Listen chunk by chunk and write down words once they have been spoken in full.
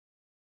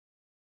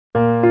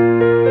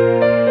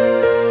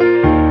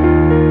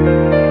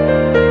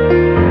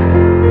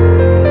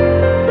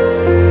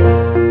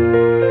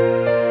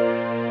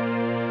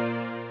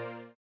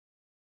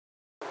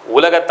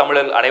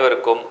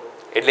அனைவருக்கும்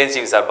headlines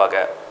TV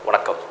சார்பாக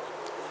வணக்கம்.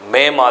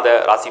 மே மாத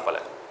ராசி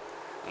பலன்.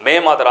 மே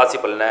மாத ராசி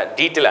பலனை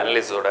டீட்டெயில்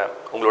அனலிஸோட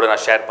உங்களோட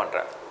நான் ஷேர்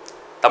பண்ணுறேன்.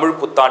 தமிழ்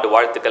புத்தாண்டு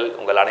வாழ்த்துக்கள்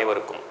உங்கள்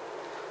அனைவருக்கும்.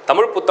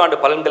 தமிழ் புத்தாண்டு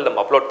பலன்கள்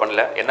நம்ம அப்லோட்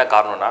பண்ணல. என்ன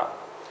காரணம்னா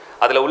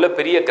அதில் உள்ள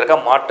பெரிய கிரக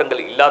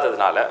மாற்றங்கள்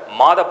இல்லாததுனால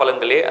மாத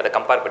பலன்களே அதை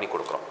கம்பேர் பண்ணி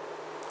கொடுக்குறோம்.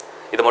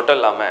 இது மட்டும்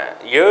இல்லாமல்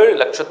 7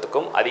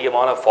 லட்சத்துக்கும்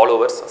அதிகமான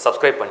ஃபாலோவர்ஸ்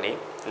சப்ஸ்கிரைப் பண்ணி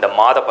இந்த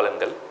மாத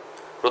பலன்கள்,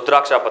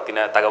 ருத்ராட்சா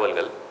பற்றின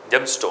தகவல்கள்,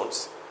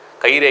 ஜெம்ஸ்டோன்ஸ்,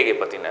 கைரேகை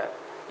பற்றின,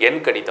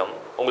 எண் கடிதம்,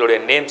 உங்களுடைய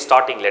நேம்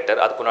ஸ்டார்டிங் லெட்டர்,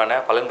 அதுக்குண்டான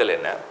பலன்கள்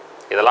என்ன,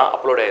 இதெல்லாம்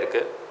அப்லோட்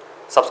ஆகிருக்கு.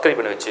 சப்ஸ்கிரைப்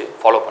பண்ணி வச்சு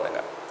ஃபாலோ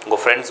பண்ணுங்கள்.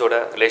 உங்கள் ஃப்ரெண்ட்ஸோட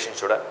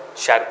ரிலேஷன்ஸோட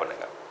ஷேர்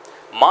பண்ணுங்கள்.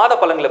 மாத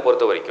பலன்களை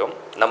பொறுத்த வரைக்கும்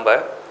நம்ம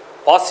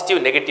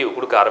பாசிட்டிவ் நெகட்டிவ்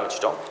கொடுக்க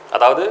ஆரம்பிச்சிட்டோம்.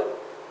 அதாவது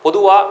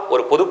பொதுவாக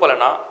ஒரு பொது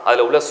பலனாக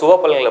அதில் உள்ள சுப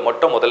பலன்களை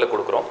மட்டும் முதல்ல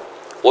கொடுக்குறோம்.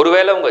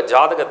 ஒருவேளை உங்கள்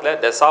ஜாதகத்தில்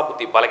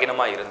தசாபுத்தி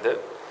பலகீனமாக இருந்து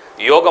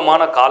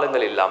யோகமான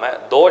காலங்கள்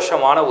இல்லாமல்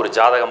தோஷமான ஒரு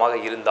ஜாதகமாக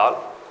இருந்தால்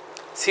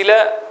சில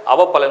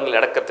அவப்பலன்கள்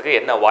நடக்கிறதுக்கு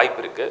என்ன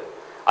வாய்ப்பு இருக்குது,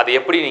 அதை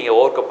எப்படி நீங்கள்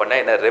ஓவர் கம் பண்ண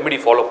என்ன ரெமெடி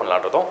ஃபாலோ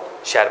பண்ணலான்றதும்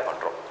ஷேர்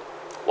பண்ணுறோம்.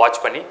 வாட்ச்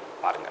பண்ணி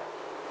பாருங்கள்.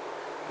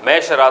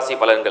 மேஷ ராசி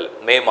பலன்கள்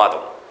மே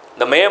மாதம்.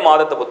 இந்த மே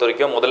மாதத்தை பொறுத்த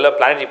வரைக்கும் முதல்ல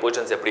பிளானட்டரி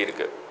பொசிஷன்ஸ் எப்படி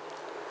இருக்குது.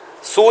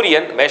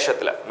 சூரியன்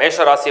மேஷத்தில், மேஷ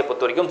ராசியை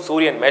பொறுத்த வரைக்கும்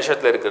சூரியன்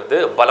மேஷத்தில் இருக்கிறது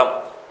பலம்.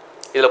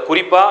 இதில்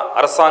குறிப்பாக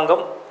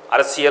அரசாங்கம்,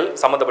 அரசியல்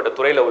சம்மந்தப்பட்ட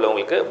துறையில்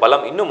உள்ளவங்களுக்கு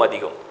பலம் இன்னும்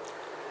அதிகம்.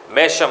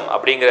 மேஷம்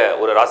அப்படிங்கிற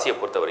ஒரு ராசியை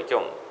பொறுத்த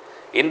வரைக்கும்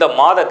இந்த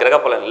மாத கிரக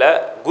பலனில்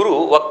குரு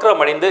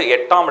வக்ரமடைந்து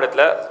 8ஆம்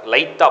இடத்துல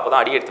லைட்டாக அப்போ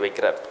தான் அடி எடுத்து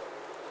வைக்கிறார்.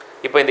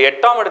 இப்போ இந்த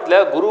 8ஆம் இடத்துல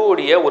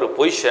குருவுடைய ஒரு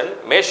பொசிஷன்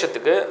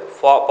மேஷத்துக்கு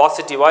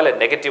பாசிட்டிவாக இல்லை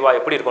நெகட்டிவாக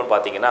எப்படி இருக்கும்னு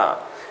பார்த்தீங்கன்னா,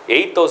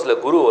 8th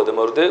ஹவுஸில் குரு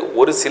வரும்போது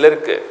ஒரு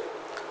சிலருக்கு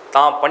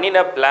தான்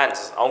பண்ணின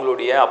பிளான்ஸ்,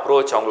 அவங்களுடைய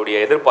அப்ரோச், அவங்களுடைய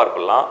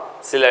எதிர்பார்ப்பெல்லாம்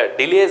சில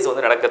டிலேஸ்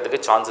நடக்கிறதுக்கு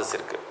சான்சஸ்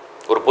இருக்குது.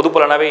 ஒரு பொது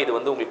பலனாகவே இது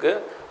உங்களுக்கு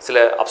சில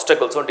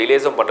அப்டக்கிள்ஸும்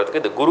டிலேஸும்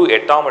பண்ணுறதுக்கு இந்த குரு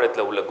 8ஆம்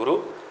இடத்துல உள்ள குரு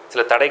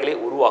சில தடைகளை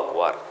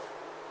உருவாக்குவார்.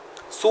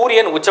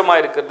 சூரியன்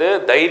உச்சமாக இருக்கிறது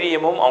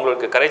தைரியமும்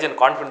அவங்களுக்கு கரேஜ் அண்ட்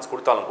கான்ஃபிடன்ஸ்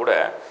கொடுத்தாலும் கூட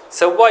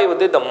செவ்வாய்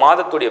இந்த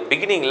மாதத்துடைய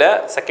பிகினிங்கில்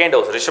 2nd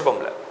ஹவுஸ்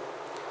ரிஷபமில்.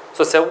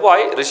 ஸோ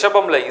செவ்வாய்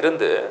ரிஷபமில்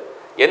இருந்து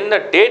என்ன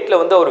டேட்டில்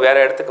அவர்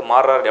வேறு இடத்துக்கு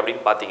மாறுறாரு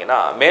அப்படின்னு பார்த்தீங்கன்னா,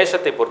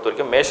 மேஷத்தை பொறுத்த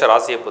வரைக்கும், மேஷ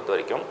ராசியை பொறுத்த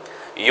வரைக்கும்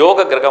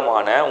யோக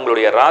கிரகமான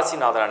உங்களுடைய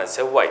ராசிநாதனான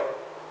செவ்வாய்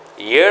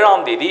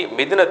 7ஆம் தேதி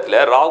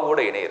மிதுனத்தில் ராகுவோட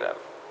இணைகிறார்.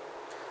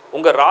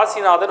 உங்கள்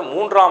ராசிநாதன்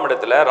 3ஆம்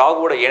இடத்துல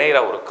ராகுவோட இணைகிற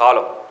ஒரு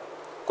காலம்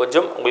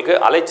கொஞ்சம் உங்களுக்கு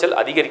அலைச்சல்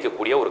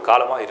அதிகரிக்கக்கூடிய ஒரு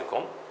காலமாக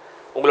இருக்கும்.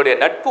 உங்களுடைய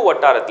நட்பு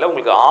வட்டாரத்தில்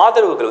உங்களுக்கு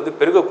ஆதரவுகள்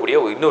பெருகக்கூடிய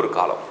இன்னொரு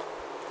காலம்.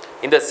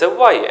 இந்த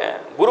செவ்வாயை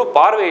குரு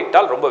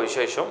பார்வையிட்டால் ரொம்ப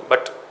விசேஷம்.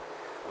 பட்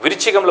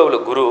விருச்சிகமில் உள்ள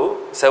குரு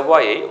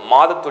செவ்வாயை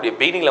மாதத்துடைய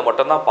பிகினிங்கில்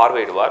மட்டும்தான்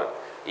பார்வையிடுவார்.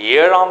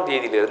 7ஆம்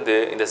தேதியிலிருந்து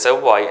இந்த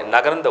செவ்வாய்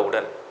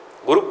நகர்ந்தவுடன்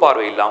குரு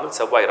பார்வை இல்லாமல்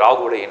செவ்வாய்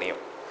ராகுவோட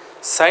இணையும்.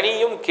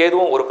 சனியும்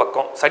கேதுவும் ஒரு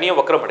பக்கம், சனியும்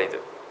வக்ரம் அடையுது.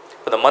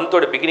 இந்த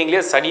மந்தோட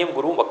பிகினிங்லேயே சனியும்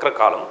குருவும் வக்ர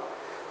காலம்.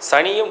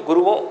 சனியும்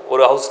குருவும்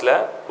ஒரு ஹவுஸில்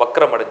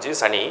வக்ரம் அடைஞ்சு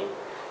சனி,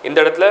 இந்த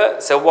இடத்துல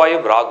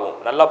செவ்வாயும் ராகுவும்,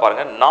 நல்லா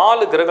பாருங்கள்,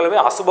 4 கிரகங்களுமே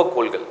அசுப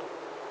கோள்கள்.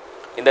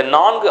 இந்த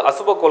 4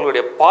 அசுப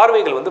கோள்களுடைய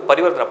பார்வைகள்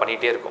பரிவர்த்தனை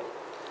பண்ணிகிட்டே இருக்கும்.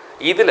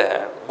 இதில்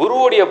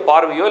குருவுடைய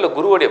பார்வையோ இல்லை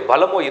குருவுடைய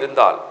பலமோ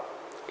இருந்தால்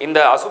இந்த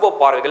அசுப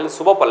பார்வைகள்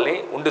சுப பலனை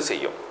உண்டு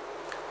செய்யும்.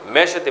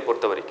 மேஷத்தை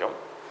பொறுத்த வரைக்கும்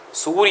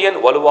சூரியன்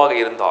வலுவாக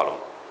இருந்தாலும்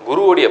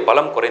குருவுடைய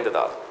பலம்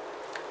குறைந்ததால்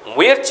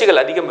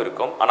முயற்சிகள் அதிகம்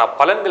இருக்கும். ஆனால்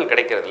பலன்கள்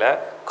கிடைக்கிறதுல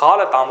கால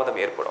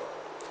தாமதம் ஏற்படும்.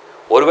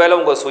 ஒருவேளை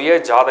உங்கள் சுய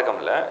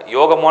ஜாதகமில்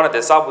யோகமான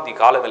தசாபுத்தி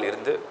காலங்கள்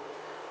இருந்து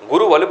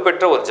குரு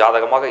வலுப்பெற்ற ஒரு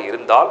ஜாதகமாக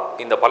இருந்தால்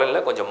இந்த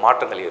பலனில் கொஞ்சம்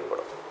மாற்றங்கள்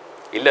ஏற்படும்.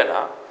 இல்லைன்னா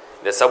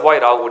இந்த செவ்வாய்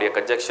ராகுவுடைய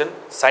கன்ஜெக்ஷன்,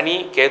 சனி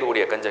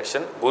கேதுவுடைய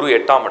கன்ஜெக்ஷன், குரு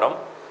 8ஆம் இடம்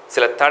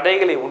சில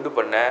தடைகளை உண்டு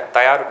பண்ண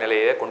தயார்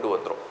நிலையை கொண்டு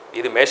வந்துடும்.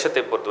 இது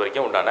மேஷத்தை பொறுத்த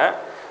வரைக்கும் உண்டான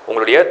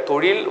உங்களுடைய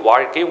தொழில்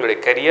வாழ்க்கை, உங்களுடைய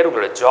கரியர்,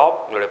 உங்களுடைய ஜாப்,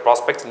 உங்களுடைய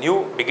ப்ராஸ்பெக்ட்ஸ், நியூ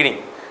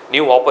பிகினிங்,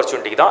 நியூ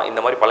ஆப்பர்ச்சுனிட்டிக்கு தான் இந்த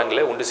மாதிரி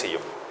பலன்களை உண்டு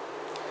செய்யும்.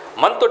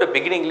 மந்தோட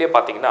பிகினிங்லேயே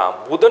பார்த்தீங்கன்னா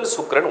புதன்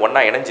சுக்கிரன்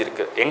ஒன்றா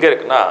இணைஞ்சிருக்கு. எங்கே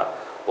இருக்குன்னா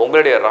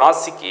உங்களுடைய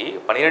ராசிக்கு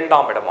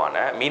 12ஆம் இடமான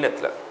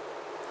மீனத்தில்.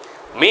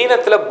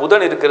 மீனத்தில்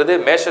புதன் இருக்கிறது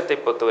மேஷத்தை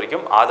பொறுத்த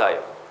வரைக்கும்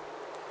ஆதாயம்.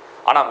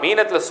 ஆனால்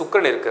மீனத்தில்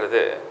சுக்கிரன்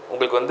இருக்கிறது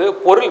உங்களுக்கு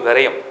பொருள்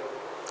விரயம்,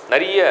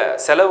 நிறைய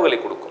செலவுகளை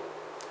கொடுக்கும்.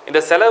 இந்த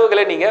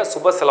செலவுகளை நீங்கள்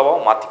சுப செலவாக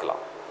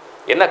மாற்றிக்கலாம்.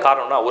 என்ன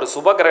காரணம்னா, ஒரு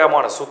சுப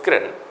கிரகமான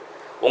சுக்கிரன்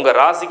உங்கள்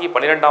ராசிக்கு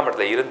 12ஆம்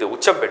இடத்துல இருந்து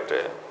உச்சம்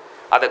பெற்று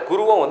அதை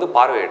குருவும்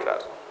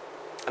பார்வையிடுறார்.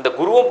 அந்த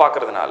குருவும்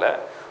பார்க்கறதுனால,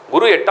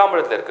 குரு 8ஆம்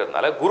இடத்துல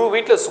இருக்கிறதுனால, குரு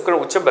வீட்டில்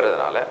சுக்கிரன் உச்சம்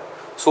பெறதுனால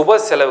சுப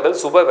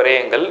செலவுகள், சுப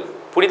விரயங்கள்,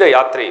 புனித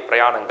யாத்திரை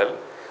பிரயாணங்கள்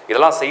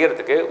இதெல்லாம்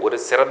செய்கிறதுக்கு ஒரு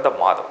சிறந்த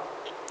மாதம்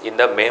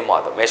இந்த மே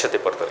மாதம். மேஷத்தை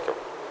பொறுத்த வரைக்கும்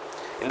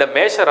இந்த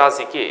மேஷ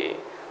ராசிக்கு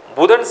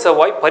புதன்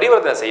செவ்வாய்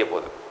பரிவர்த்தனை செய்ய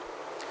போகுது.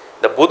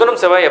 இந்த புதனும்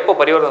செவ்வாய் எப்போ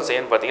பரிவர்த்தனை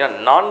செய்யணும்னு பார்த்தீங்கன்னா,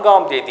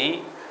 4ஆம் தேதி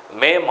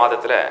மே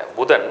மாதத்தில்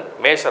புதன்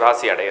மேஷ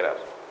ராசி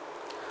அடைகிறார்.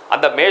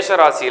 அந்த மேஷ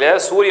ராசியில்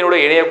சூரியனோட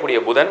இணையக்கூடிய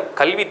புதன்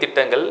கல்வி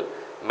திட்டங்கள்,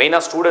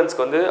 மெயினாக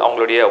ஸ்டூடெண்ட்ஸ்க்கு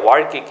அவங்களுடைய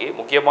வாழ்க்கைக்கு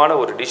முக்கியமான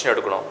ஒரு டிசிஷன்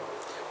எடுக்கணும்,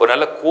 ஒரு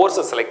நல்ல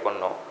கோர்ஸை செலக்ட்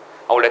பண்ணணும்,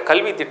 அவங்களுடைய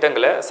கல்வி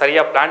திட்டங்களை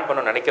சரியாக பிளான்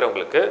பண்ணணும்னு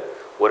நினைக்கிறவங்களுக்கு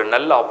ஒரு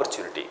நல்ல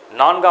ஆப்பர்ச்சுனிட்டி.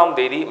 4ஆம்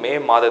தேதி மே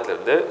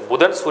மாதத்திலிருந்து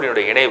புதன்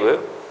சூரியனுடைய இணைவு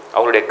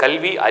அவங்களுடைய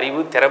கல்வி,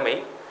 அறிவு, திறமை,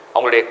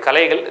 அவங்களுடைய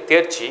கலைகள்,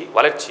 தேர்ச்சி,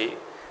 வளர்ச்சி,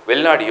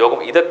 வெளிநாடு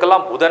யோகம்,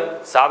 இதற்கெல்லாம் புதன்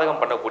சாதகம்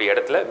பண்ணக்கூடிய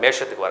இடத்துல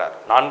மேஷத்துக்கு வரார்.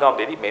 4ஆம்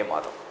தேதி மே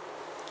மாதம்.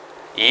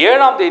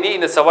 7ஆம் தேதி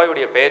இந்த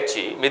செவ்வாயுடைய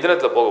பெயர்ச்சி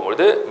மிதுனத்தில்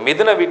போகும்பொழுது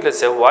மிதுன வீட்டில்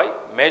செவ்வாய்,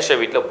 மேஷ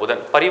வீட்டில்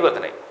புதன்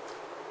பரிவர்த்தனை.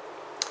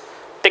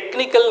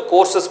 டெக்னிக்கல்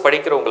கோர்சஸ்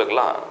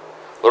படிக்கிறவங்களுக்கெல்லாம்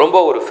ரொம்ப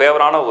ஒரு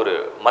ஃபேவரான ஒரு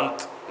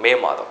மந்த் மே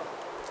மாதம்.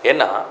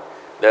 ஏன்னா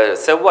இந்த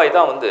செவ்வாய்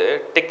தான் வந்து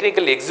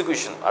டெக்னிக்கல்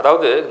எக்ஸிக்யூஷன்,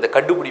 அதாவது இந்த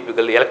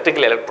கண்டுபிடிப்புகள்,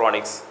 எலக்ட்ரிக்கல்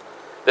எலக்ட்ரானிக்ஸ்,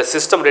 இந்த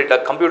சிஸ்டம்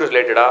ரிலேட்டடாக கம்ப்யூட்டர்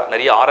ரிலேட்டடாக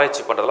நிறைய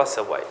ஆராய்ச்சி பண்ணுறதுலாம்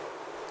செவ்வாய்.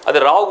 அது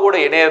ராகுவோட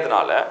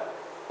இணையறதுனால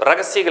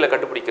ரகசியங்களை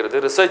கண்டுபிடிக்கிறது,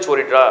 ரிசர்ச்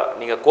ஓரியன்டாக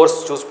நீங்கள் கோர்ஸ்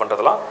சூஸ்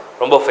பண்ணுறதுலாம்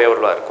ரொம்ப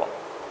ஃபேவரபுளாக இருக்கும்.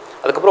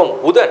 அதுக்கப்புறம்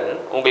புதன்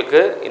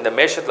உங்களுக்கு இந்த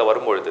மேஷத்தில்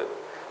வரும்பொழுது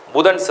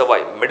புதன்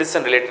செவ்வாய்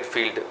மெடிசன் ரிலேட்டட்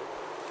ஃபீல்டு,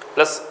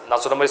 ப்ளஸ்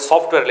நான் சொன்ன மாதிரி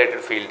software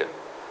related field,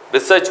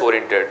 research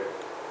orient,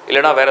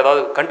 இல்லைனா வேறு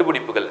ஏதாவது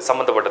கண்டுபிடிப்புகள்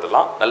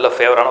சம்மந்தப்பட்டதெல்லாம் நல்ல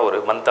ஃபேவரான ஒரு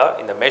மந்தாக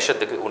இந்த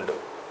மேஷத்துக்கு உண்டு.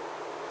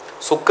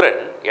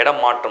 சுக்கிரன்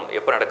இடம் மாற்றம்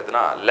எப்போ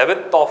நடக்குதுன்னா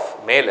 11th of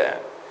Mayல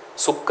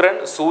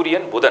சுக்கிரன்,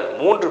 சூரியன், புதன்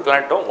 3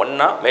 பிளானட்டும்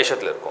ஒன்றா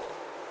மேஷத்தில் இருக்கும்.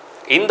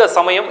 இந்த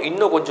சமயம்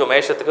இன்னும் கொஞ்சம்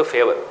மேஷத்துக்கு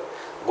ஃபேவர்.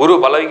 குரு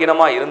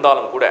பலவீனமாக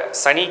இருந்தாலும் கூட,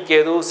 சனி,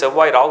 கேது,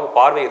 செவ்வாய், ராகு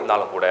பார்வை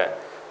இருந்தாலும் கூட,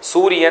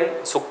 சூரியன்,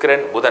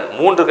 சுக்கிரன், புதன்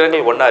 3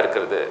 கிரகங்கள் ஒன்றா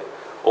இருக்கிறது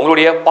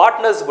உங்களுடைய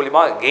பார்ட்னர்ஸ்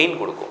மூலிமா கெயின்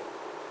கொடுக்கும்.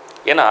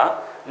 ஏன்னா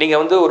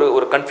நீங்கள் வந்து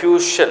ஒரு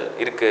கன்ஃபியூஷன்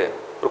இருக்குது,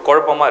 ஒரு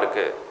குழப்பமாக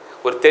இருக்குது,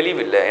 ஒரு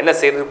தெளிவு இல்லை, என்ன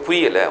செய்கிறது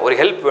புரியலை, ஒரு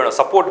ஹெல்ப் வேணும்,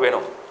 சப்போர்ட்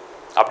வேணும்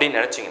அப்படின்னு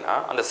நினச்சிங்கன்னா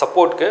அந்த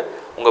சப்போர்ட்டுக்கு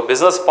உங்கள்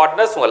பிஸ்னஸ்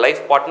பார்ட்னர்ஸ், உங்கள்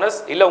லைஃப் பார்ட்னர்ஸ்,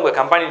 இல்லை உங்கள்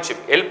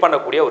கம்பானியன்ஷிப் ஹெல்ப்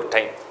பண்ணக்கூடிய ஒரு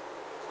டைம்.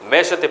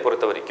 மேஷத்தை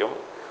பொறுத்த வரைக்கும்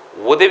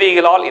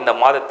உதவிகளால் இந்த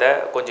மாதத்தை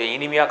கொஞ்சம்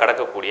இனிமையாக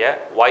கடக்கக்கூடிய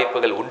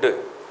வாய்ப்புகள் உண்டு.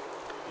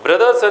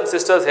 பிரதர்ஸ் அண்ட்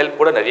சிஸ்டர்ஸ் ஹெல்ப்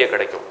கூட நிறைய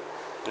கிடைக்கும்.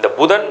 இந்த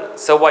புதன்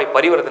செவ்வாய்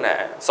பரிவர்த்தனை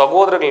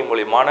சகோதரர்கள்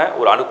மூலியமான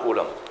ஒரு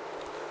அனுகூலம்,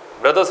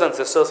 பிரதர்ஸ் அண்ட்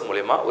சிஸ்டர்ஸ்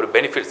மூலிமா ஒரு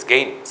பெனிஃபிட்ஸ்,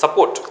 கெயின்,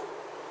 சப்போர்ட்,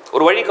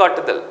 ஒரு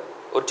வழிகாட்டுதல்,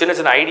 ஒரு சின்ன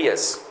சின்ன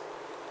ஐடியாஸ்.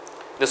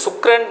 இந்த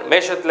சுக்கிரன்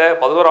மேஷத்தில்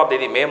 11ஆம்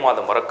தேதி மே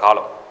மாதம் வர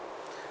காலம்.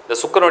 இந்த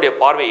சுக்கிரனுடைய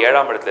பார்வை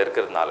 7ஆம் இடத்துல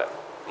இருக்கிறதுனால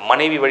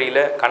மனைவி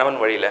வழியில், கணவன்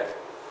வழியில்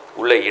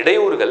உள்ள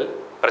இடையூறுகள்,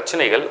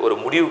 பிரச்சனைகள் ஒரு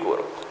முடிவுக்கு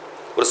வரும்.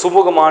 ஒரு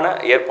சுமூகமான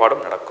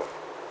ஏற்பாடும் நடக்கும்.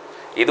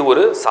 இது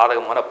ஒரு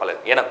சாதகமான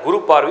பலன். ஏன்னா குரு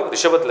பார்வை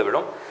ரிஷபத்தில்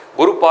விழும்.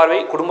 குரு பார்வை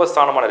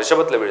குடும்பஸ்தானமான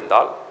ரிஷபத்தில்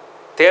விழுந்தால்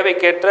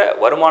தேவைக்கேற்ற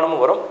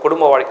வருமானமும் வரும்,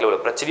 குடும்ப வாழ்க்கையில் உள்ள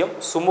பிரச்சனையும்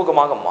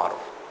சுமூகமாக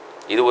மாறும்.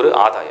 இது ஒரு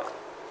ஆதாயம்.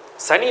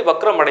 சனி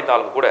வக்ரம்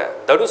அடைந்தாலும் கூட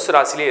தனுசு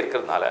ராசிலே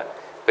இருக்கிறதுனால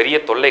பெரிய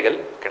தொல்லைகள்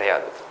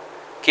கிடையாது.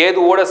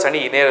 கேதுவோட சனி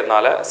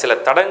இணையறதுனால சில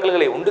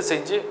தடங்கல்களை உண்டு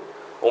செஞ்சு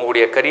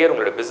உங்களுடைய கரியர்,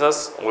 உங்களுடைய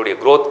பிஸ்னஸ், உங்களுடைய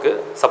க்ரோத்துக்கு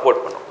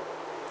சப்போர்ட் பண்ணும்.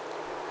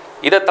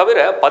 இதை தவிர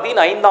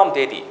 15ஆம்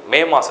தேதி மே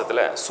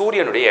மாதத்தில்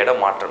சூரியனுடைய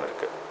இடம் மாற்றம்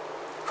இருக்குது.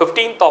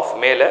 15th of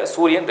Mayல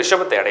சூரியன்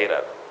ரிஷபத்தை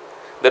அடைகிறார்.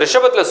 இந்த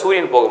ரிஷபத்தில்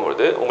சூரியன்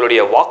போகும்பொழுது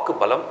உங்களுடைய வாக்கு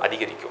பலம்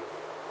அதிகரிக்கும்.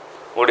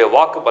 உங்களுடைய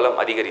வாக்கு பலம்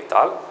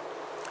அதிகரித்தால்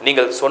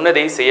நீங்கள்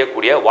சொன்னதை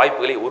செய்யக்கூடிய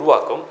வாய்ப்புகளை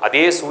உருவாக்கும்.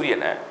 அதே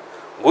சூரியனை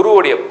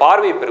குருவுடைய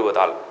பார்வை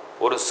பெறுவதால்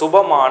ஒரு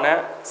சுபமான,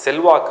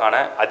 செல்வாக்கான,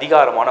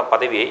 அதிகாரமான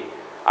பதவியை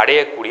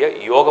அடையக்கூடிய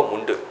யோகம்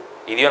உண்டு.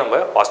 இதையும் நம்ம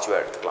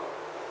பாசிட்டிவாக எடுத்துக்கலாம்.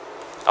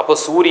 அப்போ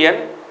சூரியன்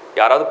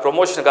யாராவது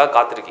ப்ரொமோஷனுக்காக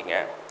காத்திருக்கீங்க,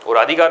 ஒரு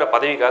அதிகார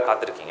பதவிக்காக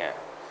காத்திருக்கீங்க,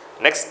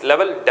 நெக்ஸ்ட்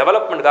லெவல்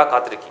டெவலப்மெண்ட்டுக்காக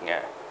காத்திருக்கீங்க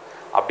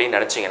அப்படின்னு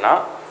நினச்சிங்கன்னா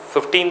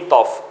 15th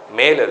of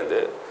Mayலேருந்து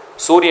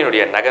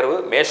சூரியனுடைய நகர்வு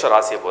மேஷ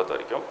ராசியை பொறுத்த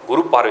வரைக்கும்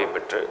குரு பார்வை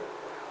பெற்று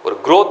ஒரு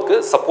க்ரோத்துக்கு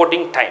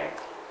supporting time.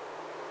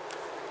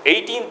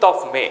 18th of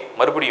May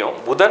மறுபடியும்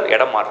புதன்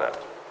இடம் மாறுறார்.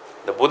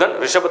 இந்த புதன்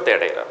ரிஷபத்தை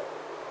அடைகிறார்.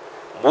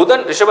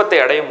 புதன் ரிஷபத்தை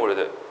அடையும்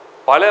பொழுது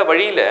பல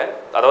வழியில்,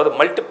 அதாவது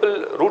மல்டிபிள்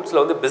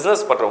ரூட்ஸில் வந்து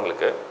பிஸ்னஸ்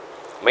பண்ணுறவங்களுக்கு,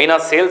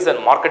 மெயினாக சேல்ஸ்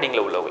அண்ட்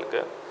மார்க்கெட்டிங்கில் உள்ளவங்களுக்கு,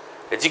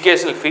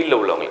 எஜுகேஷனல் ஃபீல்டில்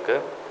உள்ளவங்களுக்கு,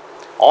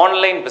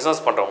 ஆன்லைன்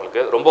பிஸ்னஸ்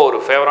பண்ணுறவங்களுக்கு ரொம்ப ஒரு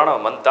ஃபேவரான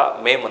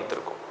மந்தாக மே மந்த்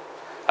இருக்கும்.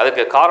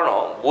 அதுக்கு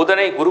காரணம்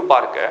புதனை குரு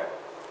பார்க்க,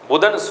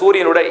 புதன்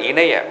சூரியனோட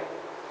இணைய,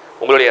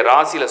 உங்களுடைய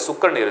ராசியில்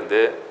சுக்கிரன்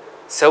இருந்து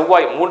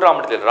செவ்வாய் 3ஆம்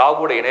இடத்தில்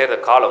ராகுவோட இணையிற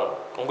காலம்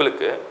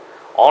உங்களுக்கு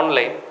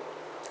ஆன்லைன்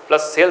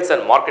ப்ளஸ் சேல்ஸ்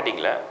அண்ட்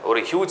மார்க்கெட்டிங்கில் ஒரு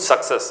ஹியூஜ்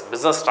சக்ஸஸ்,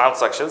 பிஸ்னஸ்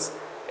டிரான்சாக்ஷன்ஸ்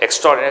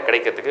எக்ஸ்ட்ராடினரியாக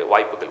கிடைக்கிறதுக்கு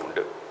வாய்ப்புகள்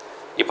உண்டு.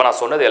 இப்போ நான்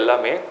சொன்னது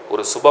எல்லாமே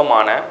ஒரு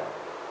சுபமான,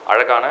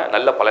 அழகான,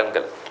 நல்ல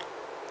பலன்கள்.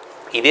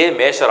 இதே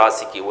மேஷ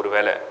ராசிக்கு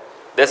ஒருவேளை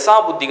தசா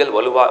புத்திகள்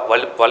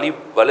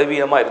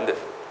வலுவீனமாக இருந்து,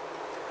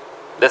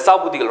 தசா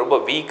புத்திகள் ரொம்ப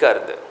வீக்காக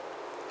இருந்து,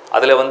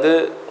 அதில் வந்து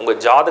உங்கள்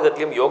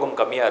ஜாதகத்திலையும் யோகம்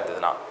கம்மியாக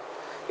இருந்ததுன்னா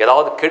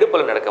ஏதாவது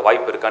கெடுப்பல் நடக்க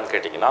வாய்ப்பு இருக்கான்னு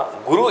கேட்டிங்கன்னா,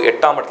 குரு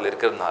 8ஆம் இடத்துல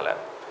இருக்கிறதுனால,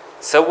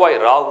 செவ்வாய்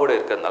ராகுவோடு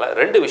இருக்கிறதுனால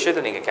 2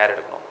 விஷயத்தை நீங்கள் கேர்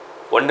எடுக்கணும்.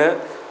 ஒன்று,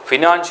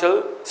 ஃபினான்ஷியல்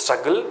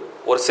ஸ்ட்ரகிள்.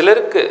 ஒரு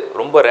சிலருக்கு,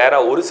 ரொம்ப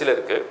ரேராக ஒரு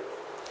சிலருக்கு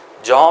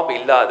ஜாப்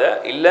இல்லாத,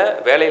 இல்லை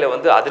வேலையில்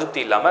வந்து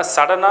அதிருப்தி இல்லாமல்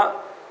சடனாக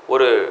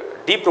ஒரு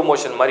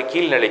டீப்ரமோஷன் மாதிரி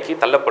கீழ்நிலைக்கு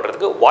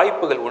தள்ளப்படுறதுக்கு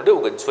வாய்ப்புகள் உண்டு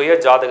உங்கள் சுய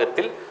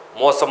ஜாதகத்தில்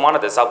மோசமான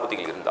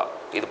தசாபுத்திகள் இருந்தால்.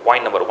 இது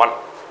பாயிண்ட் நம்பர் 1.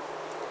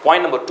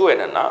 பாயிண்ட் நம்பர் 2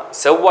 என்னென்னா,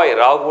 செவ்வாய்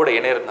ராகுவோடு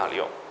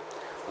இணையறதுனாலையும்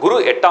குரு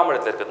 8ஆம்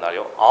இடத்துல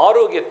இருக்கிறதுனாலையும்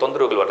ஆரோக்கிய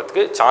தொந்தரவுகள்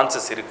வர்றதுக்கு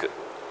சான்சஸ் இருக்குது.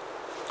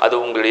 அது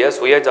உங்களுடைய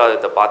சுய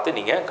ஜாதகத்தை பார்த்து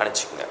நீங்கள்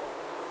கணிச்சிக்கங்க.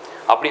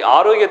 அப்படி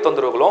ஆரோக்கிய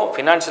தொந்தரவுகளும்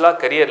ஃபினான்ஷியலாக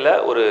கரியரில்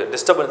ஒரு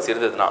டிஸ்டர்பன்ஸ்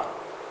இருந்ததுன்னா,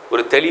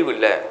 ஒரு தெளிவு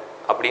இல்லை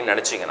அப்படின்னு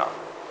நினச்சிங்கன்னா,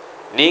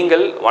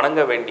 நீங்கள்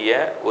வணங்க வேண்டிய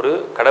ஒரு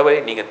கடவுளை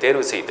நீங்கள்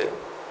தேர்வு செய்து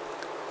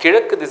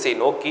கிழக்கு திசை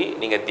நோக்கி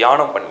நீங்கள்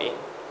தியானம் பண்ணி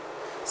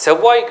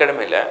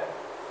செவ்வாய்க்கிழமையில்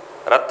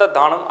இரத்த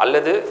தானம்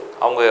அல்லது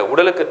அவங்க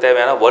உடலுக்கு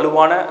தேவையான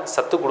வலுவான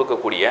சத்து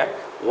கொடுக்கக்கூடிய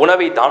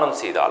உணவை தானம்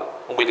செய்தால்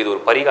உங்களுக்கு இது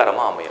ஒரு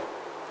பரிகாரமாக அமையும்.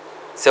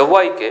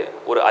 செவ்வாய்க்கு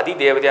ஒரு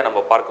அதிதேவதையாக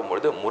நம்ம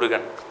பார்க்கும்பொழுது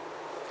முருகன்.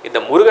 இந்த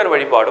முருகன்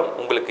வழிபாடும்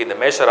உங்களுக்கு இந்த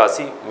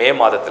மேஷராசி மே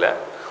மாதத்தில்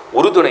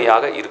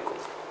உறுதுணையாக இருக்கும்.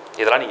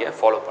 இதெல்லாம் நீங்கள்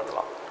ஃபாலோ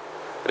பண்ணலாம்.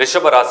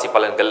 ரிஷப ராசி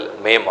பலன்கள்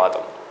மே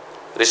மாதம்.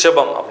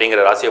 ரிஷபம்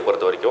அப்படிங்கிற ராசியை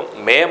பொறுத்த வரைக்கும்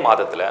மே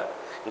மாதத்தில்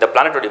இந்த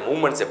பிளானட்டோடைய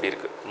மூவ்மெண்ட்ஸ் எப்படி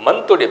இருக்குது?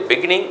 மந்தோடைய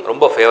பிகினிங்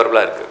ரொம்ப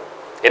ஃபேவரபுளாக இருக்குது.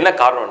 என்ன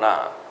காரணம்னா,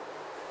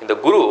 இந்த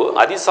குரு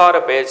அதிசார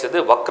பெயர்ச்சது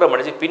வக்ரம்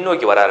அடைஞ்சு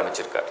பின்னோக்கி வர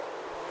ஆரம்பிச்சிருக்கார்.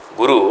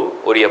 குரு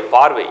உடைய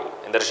பார்வை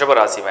இந்த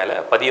ரிஷபராசி மேலே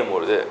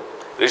பதியும்பொழுது,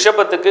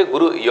 ரிஷபத்துக்கு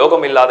குரு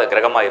யோகம் இல்லாத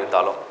கிரகமாக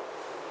இருந்தாலும்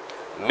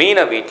மீன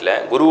வீட்டில்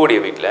குருவுடைய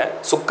வீட்டில்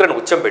சுக்கிரன்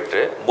உச்சம்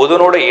பெற்று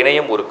புதனோட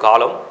இணையம் ஒரு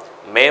காலம்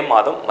மே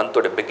மாதம்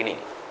மந்தோட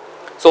பிகினிங்.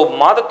 ஸோ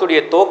மாதத்துடைய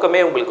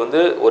துவக்கமே உங்களுக்கு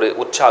வந்து ஒரு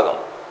உற்சாகம்,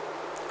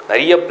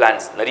 நிறைய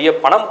பிளான்ஸ், நிறைய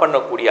பணம்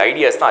பண்ணக்கூடிய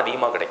ஐடியாஸ் தான்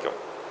அதிகமாக கிடைக்கும்.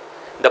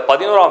 இந்த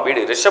 11ஆம்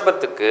வீடு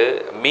ரிஷபத்துக்கு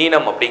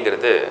மீனம்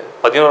அப்படிங்கிறது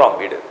 11ஆம்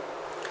வீடு.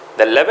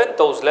 இந்த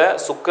 11th ஹவுஸில்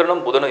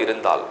சுக்கிரனும் புதனும்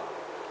இருந்தால்,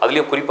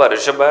 அதுலேயும் குறிப்பாக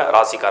ரிஷப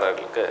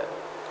ராசிக்காரர்களுக்கு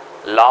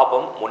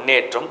லாபம்,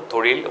 முன்னேற்றம்,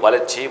 தொழில்,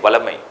 வளர்ச்சி,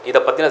 வளமை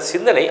இதை பற்றின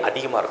சிந்தனை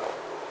அதிகமாக இருக்கும்.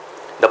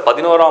 இந்த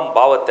 11ஆம்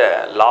பாவத்தை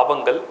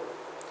லாபங்கள்,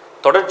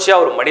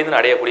 தொடர்ச்சியாக ஒரு மனிதன்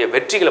அடையக்கூடிய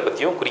வெற்றிகளை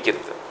பற்றியும்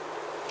குறிக்கிறது.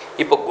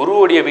 இப்போ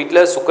குருவுடைய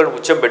வீட்டில் சுக்கிரன்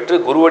உச்சம் பெற்று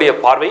குருவுடைய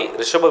பார்வை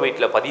ரிஷப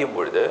வீட்டில் பதியும்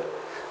பொழுது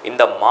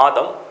இந்த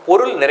மாதம்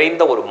பொருள்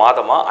நிறைந்த ஒரு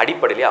மாதமாக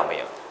அடிப்படையிலே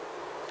அமையும்.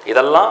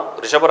 இதெல்லாம்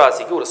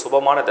ரிஷபராசிக்கு ஒரு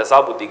சுபமான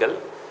தசாபுத்திகள்,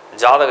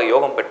 ஜாதக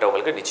யோகம்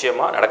பெற்றவங்களுக்கு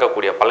நிச்சயமாக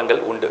நடக்கக்கூடிய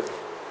பலன்கள் உண்டு.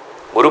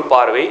 குரு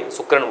பார்வை,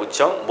 சுக்கிரன்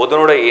உச்சம்,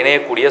 புதனோட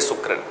இணையக்கூடிய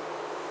சுக்கிரன்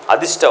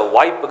அதிர்ஷ்ட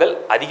வாய்ப்புகள்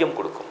அதிகம்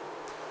கொடுக்கும்.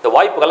 இந்த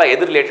வாய்ப்புகள்லாம்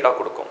எது ரிலேட்டடாக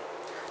கொடுக்கும்?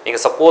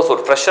 நீங்கள் சப்போஸ்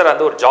ஒரு ஃப்ரெஷராக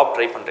இருந்து ஒரு ஜாப்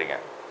ட்ரை பண்ணுறீங்க,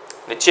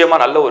 நிச்சயமாக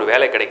நல்ல ஒரு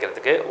வேலை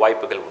கிடைக்கிறதுக்கு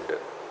வாய்ப்புகள் உண்டு.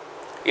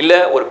 இல்லை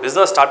ஒரு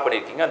பிஸ்னஸ் ஸ்டார்ட்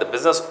பண்ணியிருக்கீங்க, அந்த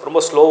பிஸ்னஸ் ரொம்ப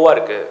ஸ்லோவாக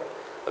இருக்குது,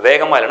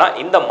 வேகமாக இல்லைனா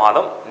இந்த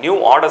மாதம் நியூ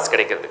ஆர்டர்ஸ்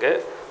கிடைக்கிறதுக்கு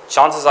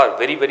chances are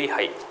very very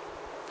high.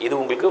 இது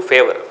உங்களுக்கு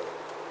ஃபேவர்.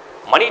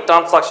 மணி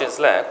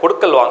டிரான்சாக்ஷன்ஸில்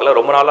கொடுக்கல் வாங்கல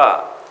ரொம்ப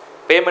நாளாக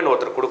பேமெண்ட்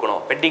ஒருத்தர்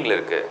கொடுக்கணும், பெண்டிங்கில்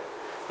இருக்குது,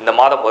 இந்த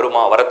மாதம்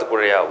வருமா,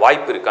 வரத்துக்குரிய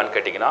வாய்ப்பு இருக்கான்னு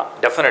கேட்டிங்கன்னா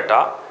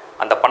டெஃபினட்டாக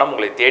அந்த பணம்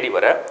உங்களை தேடி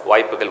வர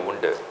வாய்ப்புகள்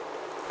உண்டு.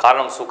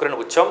 காரணம் சுக்கிரன்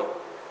உச்சம்,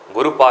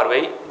 குரு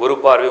பார்வை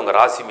உங்கள்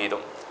ராசி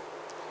மீதும்.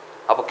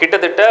 அப்போ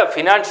கிட்டத்தட்ட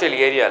ஃபினான்ஷியல்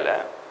ஏரியாவில்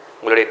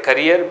உங்களுடைய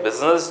career,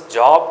 business,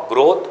 job,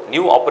 growth,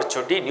 new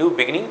opportunity, new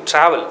beginning,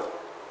 travel,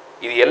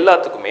 இது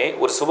எல்லாத்துக்குமே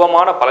ஒரு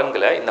சுபமான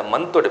பலன்களை இந்த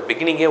மந்தோட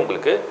பிகினிங்கே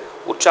உங்களுக்கு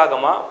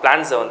உற்சாகமாக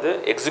பிளான்ஸை வந்து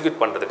எக்ஸிக்யூட்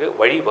பண்ணுறதுக்கு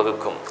வழி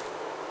வகுக்கும்.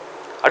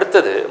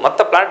 அடுத்தது மற்ற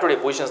பிளானட்டோடைய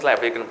பொசிஷன்ஸ்லாம்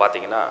எப்படி இருக்குன்னு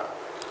பார்த்தீங்கன்னா,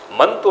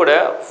 மந்தோட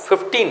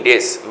 15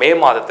 டேஸ் மே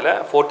மாதத்தில்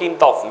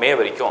 14th ஆஃப் மே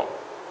வரைக்கும்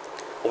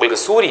உங்களுக்கு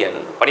சூரியன்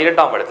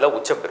 12ஆம் இடத்துல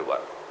உச்சம்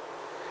பெறுவார்.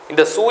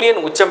 இந்த சூரியன்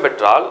உச்சம்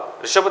பெற்றால்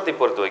ரிஷபத்தை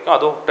பொறுத்த வரைக்கும்,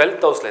 அதுவும்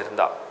 12th ஹவுஸில்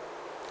இருந்தால்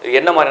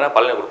என்ன மாதிரியான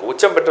பலனை கொடுக்கும்?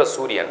 உச்சம் பெற்ற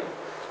சூரியன்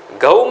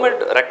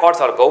கவர்மெண்ட்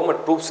ரெக்கார்ட்ஸ் ஆர்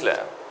கவர்மெண்ட் ப்ரூஃப்ஸில்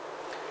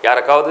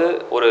யாருக்காவது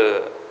ஒரு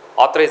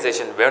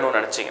ஆத்தரைசேஷன் வேணும்னு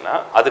நினச்சிங்கன்னா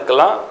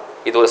அதுக்கெல்லாம்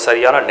இது ஒரு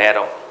சரியான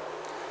நேரம்.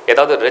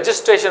 ஏதாவது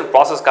ரெஜிஸ்ட்ரேஷன்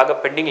ப்ராசஸ்க்காக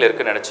பெண்டிங்கில்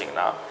இருக்குன்னு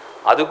நினச்சிங்கன்னா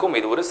அதுக்கும்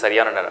இது ஒரு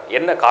சரியான நேரம்.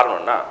 என்ன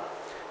காரணம்னா,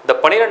 இந்த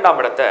 12ஆம்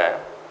இடத்தை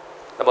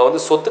நம்ம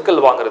வந்து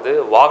சொத்துக்கள் வாங்குறது,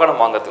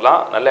 வாகனம்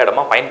வாங்குறதுலாம் நல்ல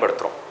இடமா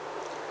பயன்படுத்துகிறோம்.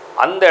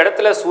 அந்த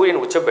இடத்துல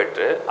சூரியன் உச்சம்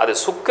பெற்று அது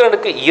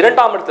சுக்கிரனுக்கு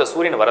 2ஆம் இடத்துல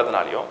சூரியன்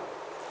வரதுனாலையும்,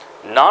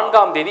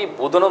 4ஆம் தேதி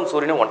புதனும்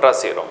சூரியனும் ஒன்றாக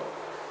சேரும்,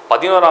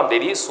 11ஆம்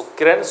தேதி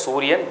சுக்கிரன்,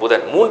 சூரியன்,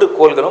 புதன் 3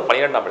 கோள்களும்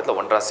 12ஆம் இடத்துல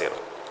ஒன்றாக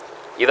சேரும்.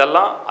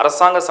 இதெல்லாம்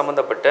அரசாங்க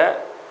சம்மந்தப்பட்ட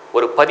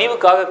ஒரு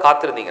பதிவுக்காக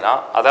காத்திருந்தீங்கன்னா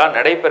அதெல்லாம்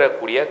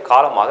நடைபெறக்கூடிய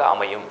காலமாக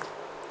அமையும்.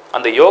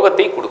 அந்த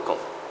யோகத்தை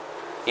கொடுக்கும்.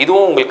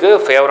 இதுவும் உங்களுக்கு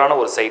ஃபேவரான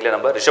ஒரு சைடில்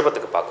நம்ம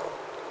ரிஷபத்துக்கு பார்க்குறோம்.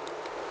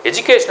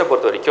 எஜுகேஷனை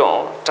பொறுத்த வரைக்கும்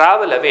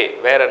ட்ராவல் அவே,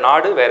 வேறு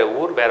நாடு, வேறு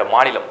ஊர், வேறு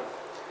மாநிலம்,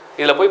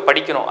 இதில் போய்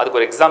படிக்கணும், அதுக்கு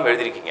ஒரு எக்ஸாம்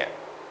எழுதிருக்கீங்க,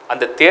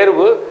 அந்த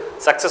தேர்வு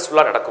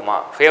சக்ஸஸ்ஃபுல்லாக நடக்குமா,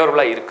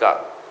 ஃபேவரபுளாக இருக்கா,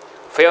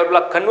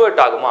 ஃபேவரபுளாக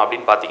கன்வெர்ட் ஆகுமா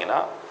அப்படின்னு பார்த்தீங்கன்னா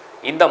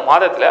இந்த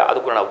மாதத்தில்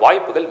அதுக்குண்டான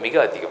வாய்ப்புகள் மிக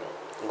அதிகம்.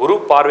 குரு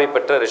பார்வை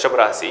பெற்ற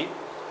ரிஷபராசி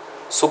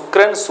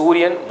சுக்கிரன்,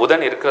 சூரியன்,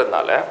 புதன்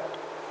இருக்கிறதுனால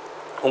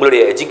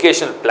உங்களுடைய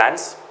எஜுகேஷனல்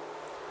பிளான்ஸ்,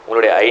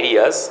 உங்களுடைய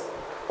ஐடியாஸ்,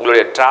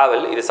 உங்களுடைய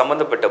ட்ராவல், இது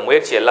சம்மந்தப்பட்ட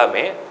முயற்சி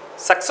எல்லாமே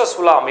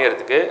சக்ஸஸ்ஃபுல்லாக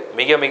அமையறதுக்கு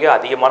மிக மிக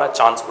அதிகமான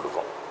சான்ஸ்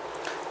கொடுக்கும்.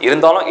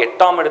 இருந்தாலும்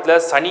 8ஆம் இடத்துல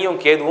சனியும்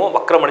கேதுவும்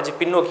வக்ரம் அடைஞ்சு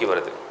பின்னோக்கி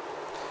வருது.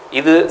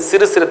 இது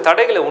சிறு சிறு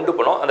தடைகளை உண்டு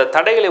பண்ணும். அந்த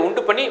தடைகளை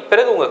உண்டு பண்ணி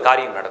பிறகு உங்கள்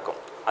காரியம் நடக்கும்.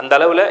 அந்த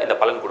அளவில் இந்த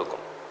பலன்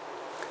கொடுக்கும்.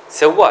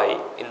 செவ்வாய்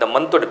இந்த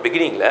மந்தோட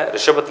பிகினிங்கில்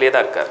ரிஷபத்திலே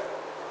தான் இருக்கார்.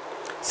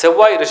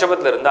 செவ்வாய்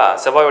ரிஷபத்தில் இருந்தால்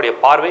செவ்வாயுடைய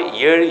பார்வை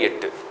 7,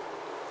 8.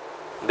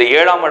 இந்த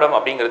 7ஆம் இடம்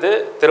அப்படிங்கிறது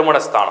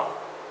திருமணஸ்தானம்,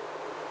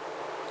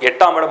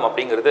 8ஆம் இடம்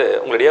அப்படிங்கிறது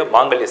உங்களுடைய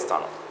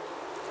மாங்கல்யஸ்தானம்.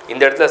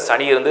 இந்த இடத்துல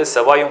சனி இருந்து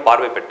செவ்வாயும்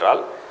பார்வை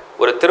பெற்றால்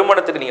ஒரு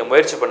திருமணத்துக்கு நீங்கள்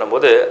முயற்சி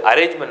பண்ணும்போது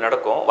அரேஞ்ச்மெண்ட்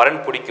நடக்கும்,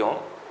 வரன் பிடிக்கும்.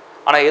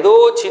 ஆனால் ஏதோ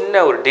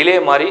சின்ன ஒரு டிலே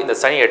மாதிரி இந்த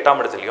சனி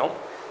 8ஆம் இடத்துலையும்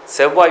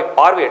செவ்வாய்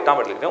பார்வை 8ஆம்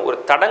இடத்துலையும் ஒரு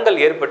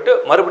தடங்கள் ஏற்பட்டு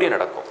மறுபடியும்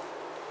நடக்கும்.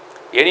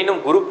 எனினும்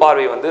குரு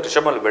பார்வை வந்து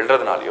ரிஷபம்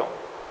வெல்றதுனாலையும்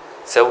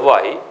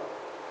செவ்வாய்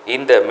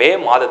இந்த மே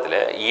மாதத்தில்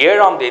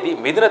 7ஆம் தேதி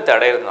மிதுனத்தை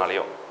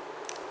அடைகிறதுனாலையும்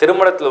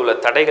திருமணத்தில் உள்ள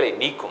தடைகளை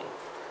நீக்கும்.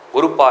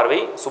 குரு பார்வை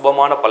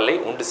சுபமான பலனை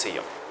உண்டு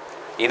செய்யும்.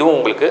 இதுவும்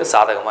உங்களுக்கு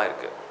சாதகமாக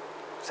இருக்குது.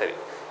 சரி,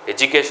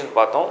 எஜுகேஷன்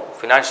பார்த்தோம்,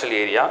 ஃபினான்ஷியல்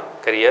ஏரியா,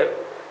 கரியர்,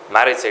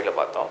 மேரேஜ் சைடில்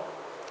பார்த்தோம்.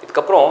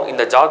 இதுக்கப்புறம்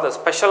இந்த ஜாதகம்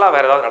ஸ்பெஷலாக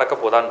வேறு ஏதாவது நடக்க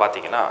போதான்னு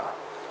பார்த்தீங்கன்னா,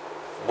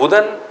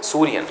 புதன்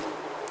சூரியன்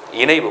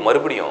இணைவு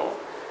மறுபடியும்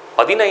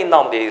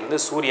 15ஆம் தேதியிலிருந்து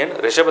சூரியன்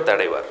ரிஷபத்தை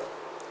அடைவார்.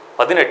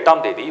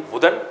 18ஆம் தேதி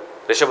புதன்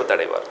ரிஷபத்தை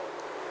அடைவார்.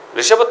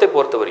 ரிஷபத்தை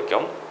பொறுத்த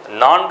வரைக்கும்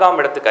 4ஆம்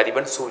இடத்துக்கு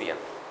அதிபன்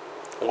சூரியன்.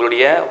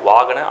 உங்களுடைய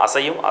வாகன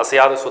அசையும்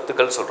அசையாத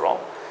சொத்துக்கள் சொல்கிறோம்.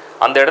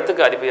 அந்த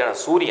இடத்துக்கு அதிபதியான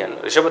சூரியன்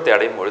ரிஷபத்தை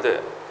அடையும் பொழுது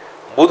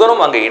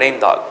புதனும் அங்கே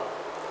இணைந்தால்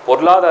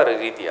பொருளாதார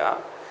ரீதியாக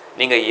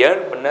நீங்கள்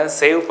ஏர்ன் பண்ண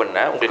சேவ் பண்ண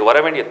உங்களுக்கு வர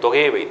வேண்டிய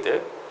தொகையை வைத்து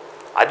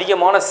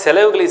அதிகமான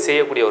செலவுகளை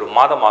செய்யக்கூடிய ஒரு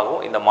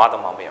மாதமாகவும் இந்த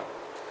மாதம் அமையும்.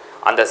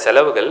 அந்த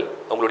செலவுகள்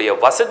உங்களுடைய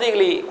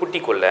வசதிகளை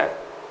கூட்டிக் கொள்ள,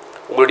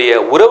 உங்களுடைய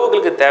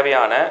உறவுகளுக்கு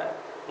தேவையான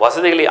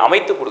வசதிகளை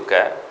அமைத்து கொடுக்க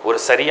ஒரு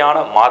சரியான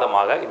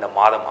மாதமாக இந்த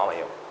மாதம்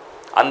அமையும்.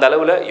 அந்த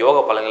அளவில் யோக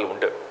பலன்கள்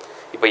உண்டு.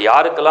 இப்போ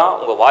யாருக்கெல்லாம்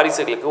உங்கள்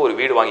வாரிசுகளுக்கு ஒரு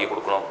வீடு வாங்கி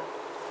கொடுக்கணும்,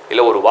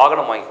 இல்லை ஒரு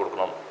வாகனம் வாங்கி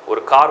கொடுக்கணும்,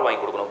 ஒரு கார் வாங்கி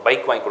கொடுக்கணும்,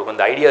 பைக் வாங்கி கொடுக்கணும்,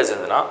 இந்த ஐடியாஸ்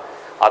இருந்ததுன்னா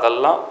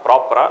அதெல்லாம்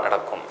ப்ராப்பராக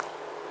நடக்கும்.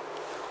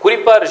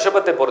 குறிப்பாக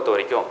ரிஷபத்தை பொறுத்த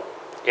வரைக்கும்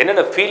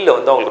என்னென்ன ஃபீல்டில்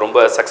வந்து அவங்களுக்கு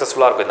ரொம்ப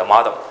சக்ஸஸ்ஃபுல்லாக இருக்கும் இந்த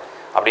மாதம்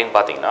அப்படின்னு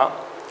பார்த்தீங்கன்னா,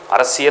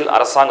 அரசியல்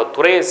அரசாங்க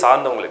துறையை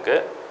சார்ந்தவங்களுக்கு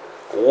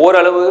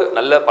ஓரளவு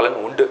நல்ல பலன்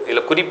உண்டு.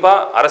 இதில்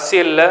குறிப்பாக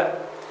அரசியலில்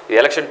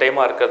எலெக்ஷன்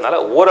டைமாக இருக்கிறதுனால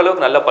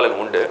ஓரளவுக்கு நல்ல பலன்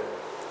உண்டு.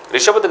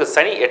 ரிஷபத்துக்கு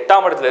சனி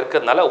 8ஆம் இடத்துல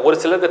இருக்கிறதுனால ஒரு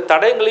சிலருக்கு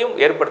தடங்களையும்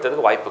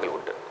ஏற்படுத்துறதுக்கு வாய்ப்புகள்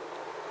உண்டு.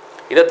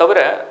 இதை தவிர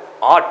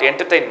ஆர்ட்,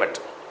 என்டர்டெயின்மெண்ட்,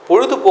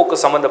 பொழுதுபோக்கு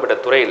சம்மந்தப்பட்ட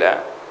துறையில்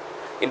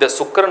இந்த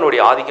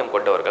சுக்கிரனுடைய ஆதிக்கம்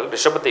கொண்டவர்கள்,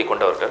 ரிஷபத்தை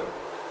கொண்டவர்கள்,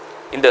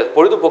 இந்த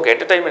பொழுதுபோக்கு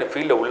என்டர்டெயின்மெண்ட்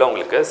ஃபீல்டில்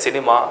உள்ளவங்களுக்கு,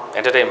 சினிமா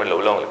என்டர்டெயின்மெண்ட்டில்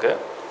உள்ளவங்களுக்கு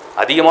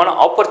அதிகமான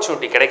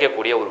ஆப்பர்ச்சுனிட்டி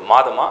கிடைக்கக்கூடிய ஒரு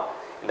மாதமாக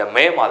இந்த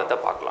மே மாதத்தை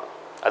பார்க்கலாம்.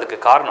 அதுக்கு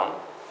காரணம்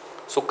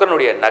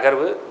சுக்கிரனுடைய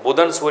நகர்வு,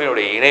 புதன்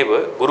சூரியனுடைய இணைவு,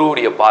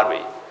 குருவுடைய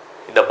பார்வை.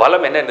 இந்த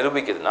பலம் என்ன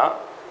நிரூபிக்குதுன்னா,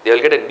 they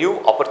will get a new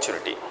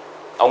opportunity.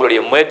 அவங்களுடைய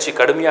முயற்சி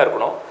கடுமையாக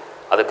இருக்கணும்.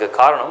 அதுக்கு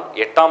காரணம்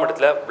 8ஆம்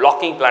இடத்துல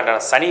பிளாக்கிங்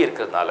பிளான்டான சனி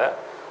இருக்கிறதுனால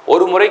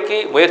ஒரு முறைக்கு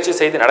முயற்சி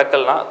செய்து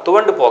நடக்கலனா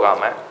துவண்டு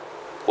போகாமல்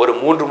ஒரு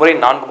 3 முறை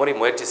 4 முறை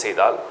முயற்சி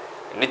செய்தால்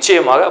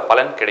நிச்சயமாக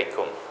பலன்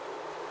கிடைக்கும்.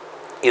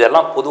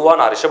 இதெல்லாம் பொதுவாக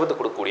நான்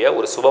ரிஷபத்துக்கு கொடுக்கக்கூடிய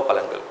ஒரு சுப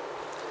பலன்கள்.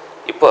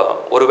 இப்போ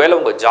ஒருவேளை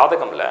உங்கள்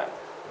ஜாதகமில்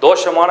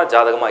தோஷமான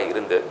ஜாதகமாக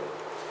இருந்து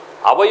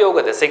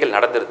அவயோக திசைகள்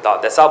நடந்திருந்தா,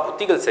 தசா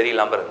புத்திகள்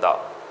சரியில்லாமல்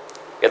இருந்தால்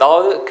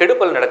ஏதாவது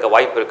கெடுபல் நடக்க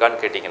வாய்ப்பு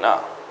இருக்கான்னு கேட்டிங்கன்னா,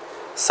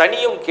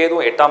 சனியும்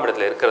கேதுவும் 8ஆம்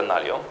இடத்துல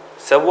இருக்கிறதுனாலையும்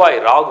செவ்வாய்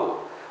ராகு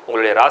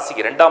உங்களுடைய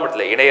ராசிக்கு 2ஆம்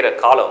இடத்துல இணையிற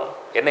காலம்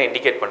என்ன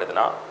இண்டிகேட்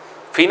பண்ணுதுன்னா,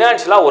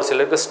 ஃபினான்ஷியலாக ஒரு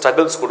சிலருக்கு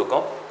ஸ்ட்ரகிள்ஸ்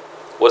கொடுக்கும்,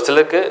 ஒரு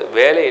சிலருக்கு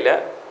வேலையில்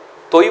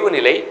தொய்வு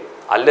நிலை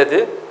அல்லது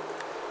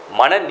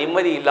மன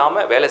நிம்மதி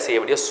இல்லாமல் வேலை செய்ய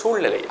வேண்டிய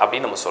சூழ்நிலை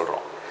அப்படின்னு நம்ம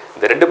சொல்கிறோம்.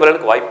 இந்த 2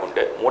 பலனுக்கு வாய்ப்பு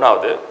உண்டு.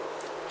 3வது,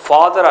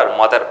 ஃபாதர் ஆர்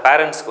மதர்,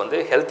 பேரண்ட்ஸ்க்கு வந்து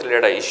ஹெல்த்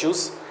ரிலேட்டட்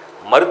இஷ்யூஸ்,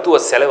 மருத்துவ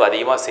செலவு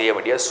அதிகமாக செய்ய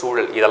வேண்டிய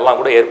சூழல், இதெல்லாம்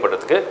கூட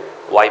ஏற்படுறதுக்கு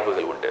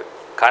வாய்ப்புகள் உண்டு.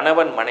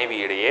 கணவன் மனைவி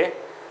இடையே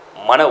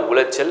மன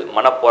உளைச்சல்,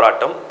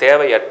 மனப்போராட்டம்,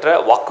 தேவையற்ற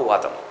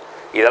வாக்குவாதம்,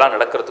 இதெல்லாம்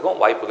நடக்கிறதுக்கும்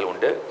வாய்ப்புகள்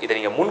உண்டு. இதை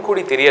நீங்கள்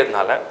முன்கூடி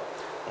தெரியறதுனால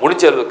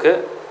முடிஞ்ச அளவுக்கு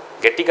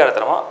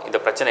கெட்டிக்காரத்தனமாக இந்த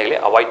பிரச்சனைகளை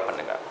அவாய்ட்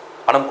பண்ணுங்கள்.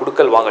 பணம்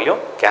கொடுக்கல்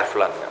வாங்கலையும்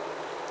கேர்ஃபுல்லாக இருங்க.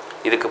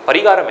 இதுக்கு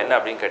பரிகாரம் என்ன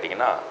அப்படின்னு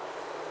கேட்டிங்கன்னா,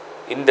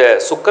 இந்த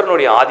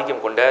சுக்கிரனுடைய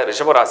ஆதிக்கம் கொண்ட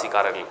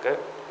ரிஷபராசிக்காரர்களுக்கு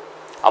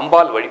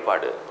அம்பாள்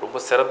வழிபாடு ரொம்ப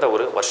சிறந்த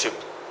ஒரு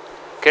வர்ஷிப்.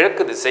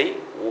 கிழக்கு திசை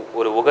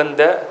ஒரு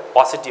உகந்த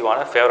பாசிட்டிவான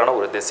ஃபேவரான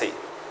ஒரு திசை.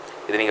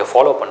 இதை நீங்கள்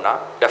ஃபாலோ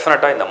பண்ணால்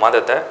டெஃபினட்டாக இந்த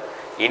மாதத்தை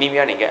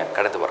இனிமையாக நீங்கள்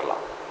கடந்து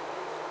வரலாம்.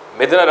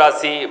 மிதுன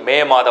ராசி மே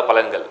மாத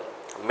பலன்கள்.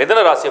 மிதுன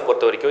ராசியை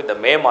பொறுத்த வரைக்கும் இந்த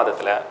மே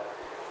மாதத்தில்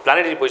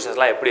பிளானட்டரி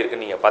பொசிஷன்ஸ்லாம் எப்படி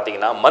இருக்குன்னு நீங்கள்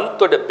பார்த்தீங்கன்னா,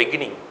 மந்தோட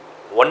பிகினிங்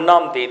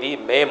 1ஆம் தேதி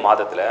மே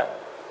மாதத்தில்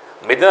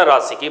மிதுன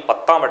ராசிக்கு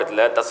 10ஆம்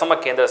இடத்துல தசம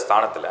கேந்திர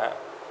ஸ்தானத்தில்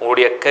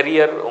உங்களுடைய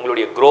கரியர்,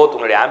 உங்களுடைய க்ரோத்,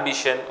 உங்களுடைய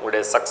ஆம்பிஷன்,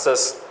 உங்களுடைய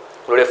சக்ஸஸ்,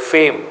 உங்களுடைய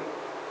ஃபேம்,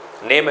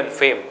 நேம் அண்ட்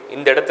ஃபேம்,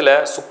 இந்த இடத்துல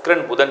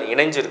சுக்கிரன் புதன்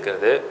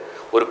இணைஞ்சிருக்கிறது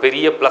ஒரு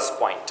பெரிய ப்ளஸ்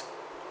பாயிண்ட்.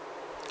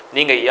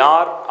 நீங்கள்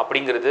யார்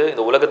அப்படிங்கிறது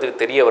இந்த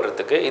உலகத்துக்கு தெரிய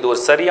வர்றதுக்கு இது ஒரு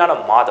சரியான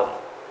மாதம்.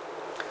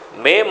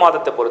 மே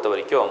மாதத்தை பொறுத்த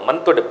வரைக்கும்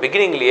மந்தோட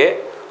பிகினிங்லேயே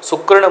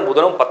சுக்கிரனும்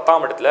புதனும்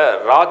 10ஆம் இடத்துல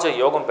ராஜ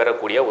யோகம்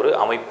பெறக்கூடிய ஒரு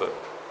அமைப்பு.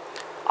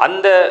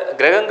 அந்த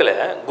கிரகங்களை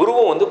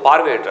குருவும் வந்து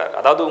பார்வையிடுறார்.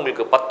 அதாவது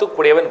உங்களுக்கு 10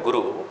 கூடையவன்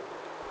குரு,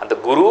 அந்த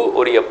குரு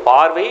உடைய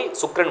பார்வை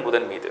சுக்கிரன்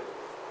புதன் மீது.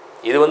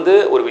 இது வந்து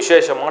ஒரு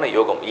விசேஷமான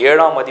யோகம்.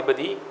 7ஆம்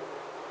அதிபதி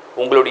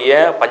உங்களுடைய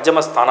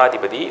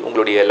பஞ்சமஸ்தானாதிபதி,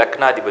 உங்களுடைய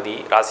லக்னாதிபதி,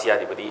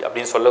 ராசியாதிபதி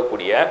அப்படின்னு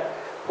சொல்லக்கூடிய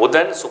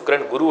புதன்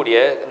சுக்கிரன் குருவுடைய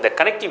இந்த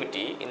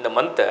கனெக்டிவிட்டி இந்த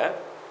மந்த்தை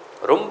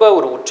ரொம்ப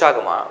ஒரு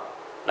உற்சாகமாக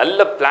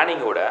நல்ல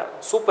பிளானிங்கோட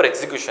சூப்பர்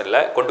எக்ஸிக்யூஷனில்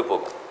கொண்டு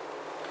போகும்.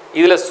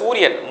 இதில்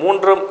சூரியன்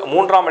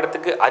 3ஆம்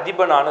இடத்துக்கு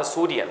அதிபனான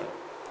சூரியன்,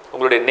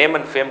 உங்களுடைய நேம்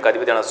அண்ட் ஃபேம்க்கு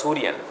அதிபதியான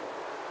சூரியன்,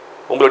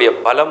 உங்களுடைய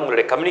பலம்,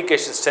 உங்களுடைய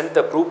கம்யூனிகேஷன்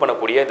ஸ்ட்ரென்த்தை ப்ரூவ்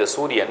பண்ணக்கூடிய இந்த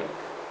சூரியன்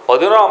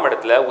 11ஆம்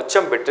இடத்துல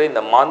உச்சம் பெற்று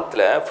இந்த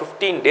மந்தில்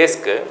 15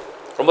 டேஸ்க்கு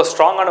ரொம்ப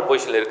ஸ்ட்ராங்கான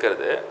பொசிஷனில்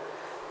இருக்கிறது.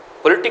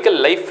 பொலிட்டிக்கல்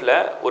லைஃப்பில்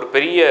ஒரு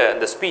பெரிய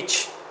இந்த ஸ்பீச்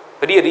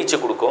பெரிய ரீச்சை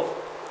கொடுக்கும்,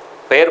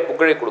 பெயர்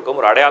புகழை கொடுக்கும்,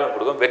 ஒரு அடையாளம்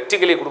கொடுக்கும்,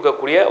 வெற்றிகளை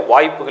கொடுக்கக்கூடிய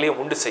வாய்ப்புகளையும்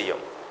உண்டு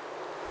செய்யும்.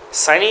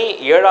 சனி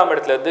 7ஆம்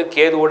இடத்துலேருந்து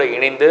கேதுவோடு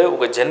இணைந்து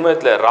உங்கள்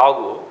ஜென்மத்தில்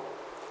ராகு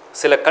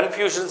சில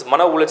கன்ஃபியூஷன்ஸ்,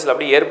 மன உளைச்சல்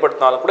அப்படி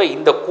ஏற்படுத்தினாலும் கூட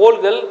இந்த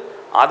கோள்கள்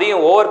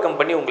அதையும் ஓவர் கம்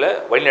பண்ணி உங்களை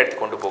வழிநடத்தி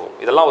கொண்டு போகும்.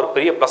 இதெல்லாம் ஒரு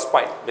பெரிய ப்ளஸ்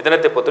பாயிண்ட்.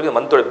 மிதனத்தை பொறுத்தவரைக்கும்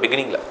மந்தோட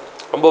பிகினிங்கில்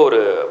ரொம்ப ஒரு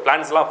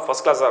பிளான்ஸ்லாம்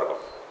ஃபஸ்ட் கிளாஸாக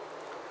இருக்கும்.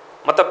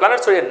 மற்ற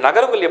பிளானட்ஸோடைய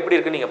நகர்வுகள் எப்படி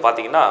இருக்குன்னு நீங்கள்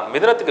பார்த்தீங்கன்னா,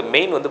 மிதனத்துக்கு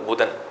மெயின் வந்து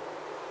புதன்.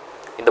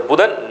 இந்த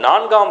புதன்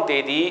 4ஆம்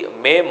தேதி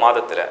மே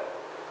மாதத்தில்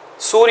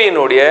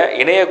சூரியனுடைய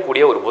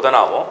இணையக்கூடிய ஒரு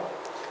புதனாகவும்,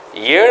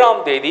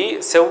 7ஆம் தேதி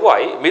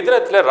செவ்வாய்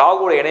மிதனத்தில்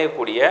ராகுவோட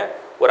இணையக்கூடிய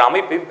ஒரு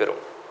அமைப்பையும்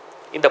பெறும்.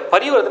 இந்த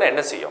பரிவர்த்தனை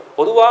என்ன செய்யும்?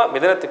 பொதுவாக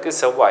மிதனத்துக்கு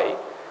செவ்வாய்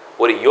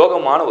ஒரு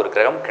யோகமான ஒரு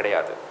கிரகம்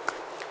கிடையாது.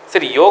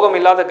 சரி, யோகம்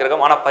இல்லாத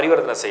கிரகம் ஆனால்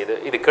பரிவர்த்தனை செய்யுது,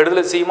 இது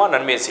கெடுதலை செய்யுமா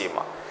நன்மையை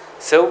செய்யுமா?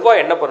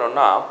 செவ்வாய் என்ன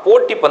பண்ணணும்னா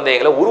போட்டி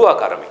பந்தயங்களை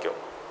உருவாக்க ஆரம்பிக்கும்.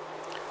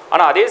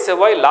 ஆனால் அதே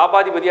செவ்வாய்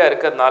லாபாதிபதியாக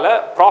இருக்கிறதுனால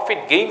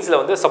ப்ராஃபிட் கெயின்ஸில்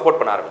வந்து சப்போர்ட்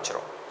பண்ண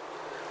ஆரம்பிச்சிடும்.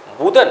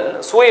 புதன்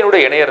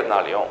சூரியனுடைய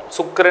இணையறதுனாலையும்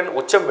சுக்கிரன்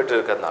உச்சம் பெற்று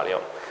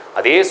இருக்கிறதுனாலையும்,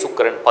 அதே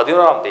சுக்கிரன்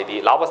 11ஆம் தேதி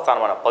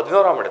லாபஸ்தானமான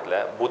 11ஆம் இடத்துல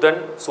புதன்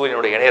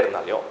சூரியனுடைய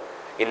இணையறதுனாலையும்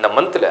இந்த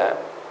மந்தில்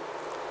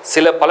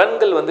சில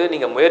பலன்கள் வந்து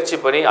நீங்கள் முயற்சி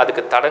பண்ணி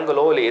அதுக்கு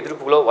தடங்களோ இல்லை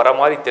எதிர்ப்புகளோ வர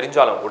மாதிரி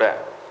தெரிஞ்சாலும் கூட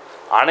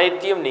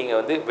அனைத்தையும் நீங்கள்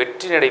வந்து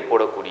வெற்றி நடை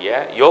போடக்கூடிய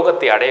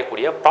யோகத்தை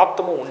அடையக்கூடிய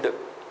பிராப்தமும் உண்டு.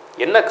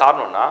 என்ன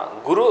காரணம்னா,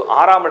 குரு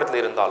 6ஆம்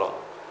இடத்துல இருந்தாலும்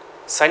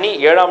சனி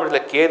 7ஆம்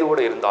இடத்துல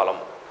கேதுவோடு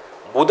இருந்தாலும்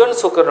புதன்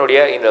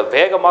சுக்கிரனுடைய இந்த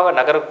வேகமாக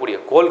நகரக்கூடிய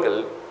கோள்கள்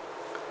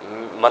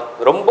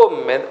ரொம்ப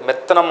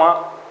மெத்தனமாக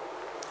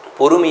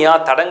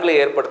பொறுமையாக தடங்களை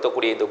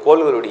ஏற்படுத்தக்கூடிய இந்த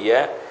கோள்களுடைய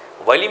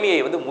வலிமையை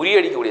வந்து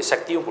முறியடிக்கக்கூடிய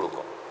சக்தியும்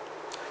கொடுக்கும்.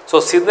 ஸோ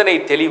சிந்தனை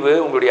தெளிவு,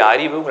 உங்களுடைய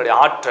அறிவு, உங்களுடைய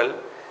ஆற்றல்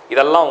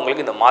இதெல்லாம்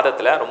உங்களுக்கு இந்த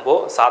மாதத்தில் ரொம்ப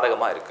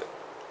சாதகமாக இருக்குது.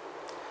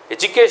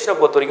 எஜுகேஷனை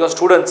பொறுத்த வரைக்கும்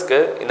ஸ்டூடெண்ட்ஸ்க்கு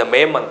இந்த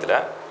மே மந்தில்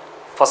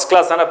ஃபஸ்ட்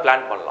கிளாஸான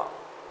பிளான் பண்ணலாம்.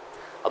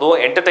 அதுவும்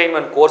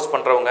என்டர்டெயின்மெண்ட் கோர்ஸ்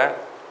பண்ணுறவங்க,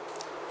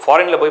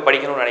 ஃபாரினில் போய்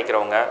படிக்கணும்னு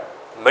நினைக்கிறவங்க,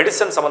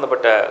 மெடிசன்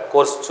சம்மந்தப்பட்ட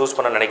கோர்ஸ் சூஸ்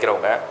பண்ண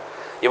நினைக்கிறவங்க,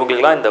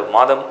 இவங்களுக்கெல்லாம் இந்த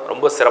மாதம்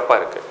ரொம்ப சிறப்பாக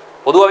இருக்குது.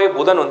 பொதுவாகவே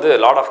புதன் வந்து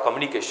லார்ட் ஆஃப்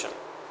கம்யூனிகேஷன்,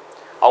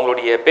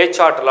 அவங்களுடைய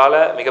பேச்சாற்றலால்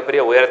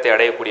மிகப்பெரிய உயரத்தை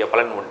அடையக்கூடிய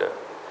பலன் உண்டு.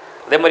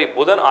 அதே மாதிரி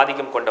புதன்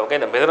ஆதிக்கம் கொண்டவங்க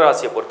இந்த மிதுன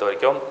ராசியை பொறுத்த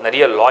வரைக்கும்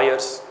நிறைய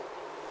லாயர்ஸ்,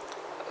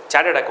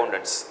 சார்ட்டர்ட்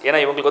அக்கௌண்டன்ட்ஸ். ஏன்னா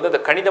இவங்களுக்கு வந்து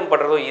இந்த கணிதம்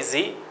பண்ணுறதும்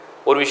ஈஸி,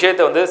 ஒரு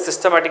விஷயத்தை வந்து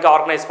சிஸ்டமேட்டிக்காக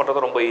ஆர்கனைஸ்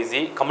பண்ணுறதும் ரொம்ப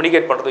ஈஸி,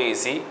 கம்யூனிகேட் பண்ணுறதும்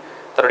ஈஸி,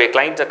 தன்னுடைய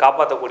கிளைண்ட்டை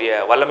காப்பாற்றக்கூடிய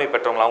வல்லமை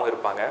பெற்றவங்களாகவும்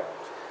இருப்பாங்க.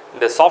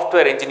 இந்த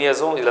சாஃப்ட்வேர்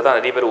இன்ஜினியர்ஸும் இதில் தான்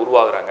நிறைய பேர்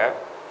உருவாகுறாங்க.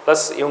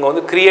 ப்ளஸ் இவங்க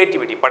வந்து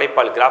க்ரியேட்டிவிட்டி,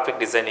 படைப்பால்,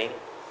 கிராஃபிக் டிசைனிங்,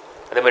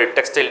 அதே மாதிரி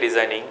டெக்ஸ்டைல்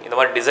டிசைனிங், இந்த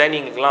மாதிரி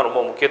டிசைனிங்க்கெலாம்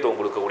ரொம்ப முக்கியத்துவம்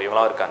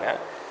கொடுக்கக்கூடியவங்களாம் இருக்காங்க.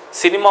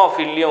 சினிமா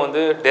ஃபீல்ட்லேயும்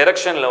வந்து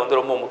டைரக்ஷனில் வந்து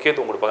ரொம்ப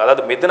முக்கியத்துவம் கொடுப்பாங்க.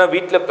 அதாவது மிதன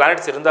வீட்டில்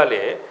பிளானட்ஸ்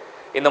இருந்தாலே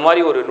இந்த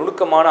மாதிரி ஒரு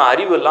நுணுக்கமான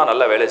அறிவெல்லாம்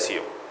நல்லா வேலை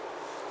செய்யும்.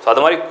 ஸோ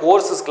அது மாதிரி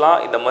கோர்ஸஸ்க்கெலாம்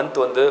இந்த மந்த்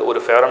வந்து ஒரு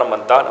ஃபேவரான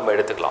மந்தாக நம்ம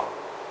எடுத்துக்கலாம்.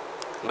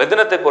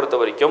 மிதுனத்தை பொறுத்த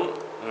வரைக்கும்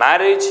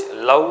மேரேஜ்,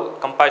 லவ்,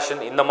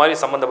 கம்பேஷன் இந்த மாதிரி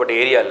சம்மந்தப்பட்ட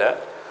ஏரியாவில்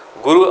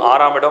குரு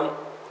 6ஆம் இடம்,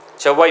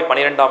 செவ்வாய்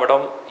 12ஆம்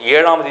இடம்,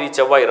 7ஆம் தேதி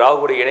செவ்வாய்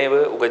ராகுவோட இணைவு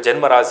உங்கள்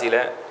ஜென்ம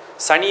ராசியில்,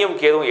 சனியும்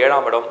கேதுவும்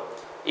 7ஆம் இடம்,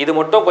 இது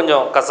மட்டும்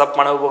கொஞ்சம் கசப்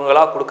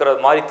அனுபவங்களாக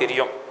கொடுக்குறது மாதிரி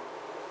தெரியும்.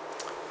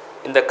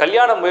 இந்த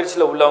கல்யாண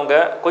முயற்சியில் உள்ளவங்க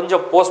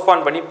கொஞ்சம்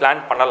போஸ்ட்பான் பண்ணி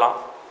பிளான் பண்ணலாம்.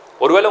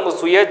 ஒருவேளை உங்கள்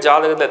சுய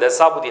ஜாதகத்தில்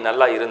தசாபுதி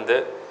நல்லா இருந்து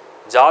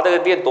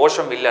ஜாதகத்தையே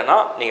தோஷம் இல்லைன்னா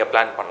நீங்கள்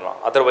பிளான் பண்ணலாம்.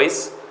 அதர்வைஸ்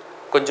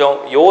கொஞ்சம்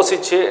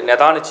யோசித்து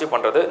நிதானித்து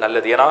பண்ணுறது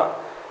நல்லது. ஏன்னா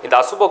இந்த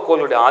அசுப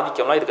கோளுடைய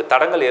ஆதிக்கம்லாம் இதுக்கு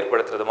தடங்கள்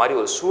ஏற்படுத்துறது மாதிரி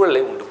ஒரு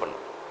சூழலை உண்டு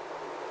பண்ணும்.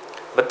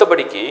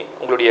 மற்றபடிக்கு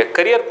உங்களுடைய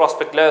கரியர்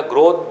ப்ராஸ்பெக்டில்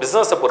க்ரோத்,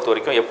 பிஸ்னஸை பொறுத்த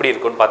வரைக்கும் எப்படி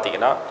இருக்குன்னு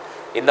பார்த்தீங்கன்னா,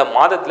 இந்த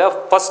மாதத்தில்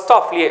ஃபஸ்ட்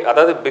ஹாஃப்லேயே,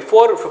 அதாவது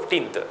பிஃபோர்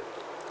 15th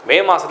மே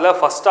மாதத்தில்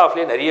ஃபஸ்ட்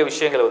ஹாஃப்லேயே நிறைய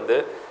விஷயங்கள் வந்து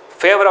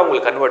ஃபேவராக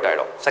உங்களுக்கு கன்வெர்ட்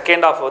ஆகிடும்.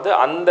 செகண்ட் ஹாஃப் வந்து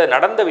அந்த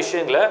நடந்த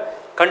விஷயங்களை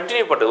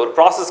கண்டினியூ பண்ணுறது, ஒரு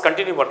ப்ராசஸ்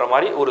கண்டினியூ பண்ணுற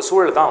மாதிரி ஒரு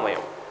சூழல் தான்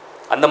அமையும்.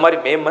 அந்த மாதிரி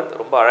மே மந்த்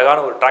ரொம்ப அழகான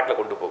ஒரு ட்ராக்கில்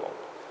கொண்டு போகும்.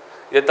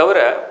 இதை தவிர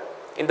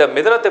இந்த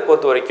மிதுனத்தை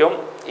பொறுத்த வரைக்கும்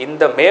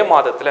இந்த மே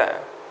மாதத்தில்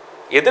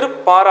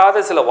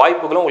எதிர்பாராத சில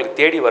வாய்ப்புகளும் உங்களுக்கு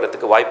தேடி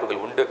வரதுக்கு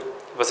வாய்ப்புகள் உண்டு.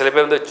 இப்போ சில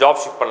பேர் வந்து ஜாப்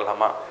ஷிஃப்ட்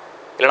பண்ணலாமா,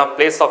 இல்லைனா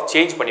பிளேஸ் ஆஃப்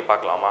சேஞ்ச் பண்ணி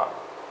பார்க்கலாமா,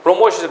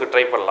 ப்ரொமோஷனுக்கு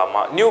ட்ரை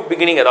பண்ணலாமா, நியூ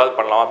பிகினிங் ஏதாவது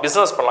பண்ணலாமா,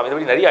 பிஸ்னஸ் பண்ணலாமா, இது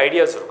மாதிரி நிறைய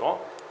ஐடியாஸ் இருக்கும்.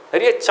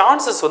 நிறைய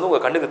சான்சஸ் வந்து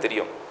உங்கள் கண்ணுக்கு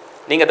தெரியும்.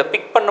 நீங்கள் அதை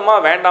பிக் பண்ணுமா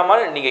வேண்டாமா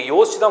நீங்கள்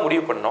யோசிச்சு தான்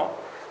முடிவு பண்ணணும்.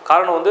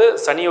 காரணம் வந்து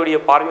சனியோடைய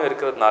பார்வையும்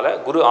இருக்கிறதுனால,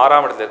 குரு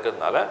 6ஆம் இடத்துல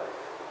இருக்கிறதுனால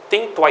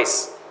திங்க் ட்வைஸ்,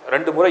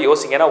 2 முறை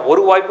யோசிங்க. ஏன்னா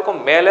ஒரு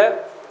வாய்ப்புக்கும் மேலே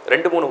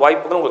 2-3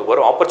 வாய்ப்புகள் உங்களுக்கு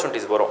வரும்,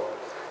 ஆப்பர்ச்சுனிட்டிஸ் வரும்.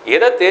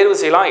 எதை தேர்வு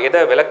செய்யலாம், எதை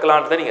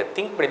விளக்கலான்றதை நீங்கள்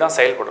திங்க் பண்ணி தான்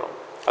செயல்படணும்.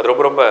 அது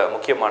ரொம்ப ரொம்ப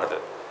முக்கியமானது.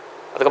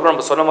 அதுக்கப்புறம்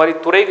நம்ம சொன்ன மாதிரி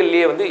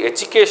துறைகள்லேயே வந்து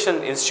எஜுகேஷன்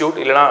இன்ஸ்டியூட்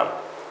இல்லைனா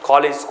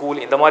காலேஜ், ஸ்கூல்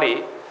இந்த மாதிரி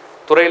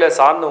துறையில்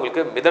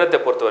சார்ந்தவங்களுக்கு மிதுனத்தை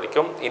பொறுத்த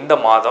வரைக்கும் இந்த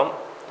மாதம்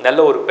நல்ல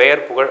ஒரு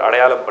பெயர் புகழ்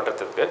அடையாளம்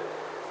பண்ணுறதுக்கு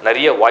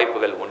நிறைய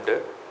வாய்ப்புகள் உண்டு.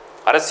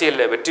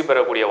 அரசியலில் வெற்றி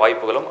பெறக்கூடிய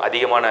வாய்ப்புகளும்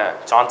அதிகமான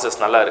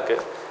சான்சஸ் நல்லா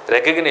இருக்குது.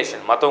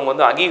 ரெகக்னேஷன், மற்றவங்க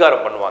வந்து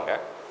அங்கீகாரம் பண்ணுவாங்க.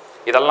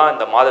 இதெல்லாம்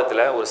இந்த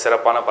மாதத்தில் ஒரு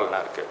சிறப்பான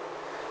பலனாக இருக்குது.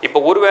 இப்போ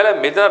ஒருவேளை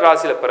மிதுன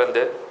ராசியில்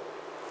பிறந்து,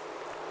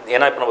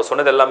 ஏன்னா இப்போ நம்ம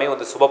சொன்னது எல்லாமே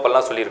வந்து சுப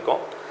பலனாக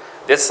சொல்லியிருக்கோம்.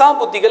 தசா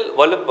புத்திகள்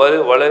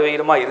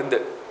வலுவீனமாக இருந்து,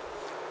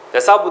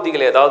 தசா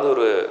புத்திகள் ஏதாவது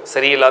ஒரு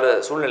சரியில்லாத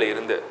சூழ்நிலை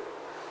இருந்து,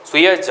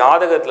 சுய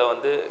ஜாதகத்தில்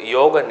வந்து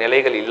யோக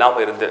நிலைகள்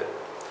இல்லாமல் இருந்து,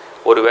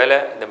 ஒருவேளை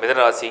இந்த மிதுன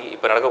ராசி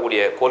இப்போ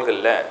நடக்கக்கூடிய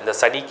கோள்களில் இந்த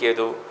சனி,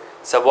 கேது,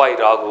 செவ்வாய்,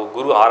 ராகு,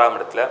 குரு 6ஆம்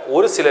இடத்துல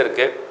ஒரு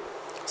சிலருக்கு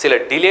சில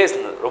டிலேஸ்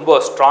ரொம்ப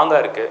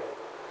ஸ்ட்ராங்காக இருக்குது.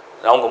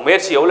 அவங்க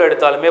முயற்சி எவ்வளோ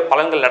எடுத்தாலுமே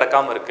பலன்கள்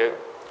நடக்காமல் இருக்குது.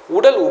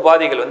 உடல்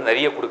உபாதைகள் வந்து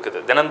நிறைய கொடுக்குது.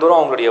 தினந்தோறும்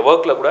அவங்களுடைய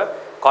ஒர்க்கில் கூட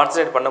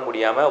கான்சன்ட்ரேட் பண்ண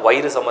முடியாமல்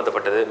வயிறு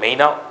சம்மந்தப்பட்டது,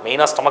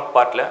 மெயினாக ஸ்டமக்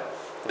பார்ட்டில்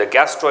இந்த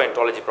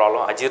கேஸ்ட்ரோஎன்ட்ராலஜி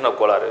ப்ராப்ளம், அஜீரண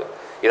கோளாறு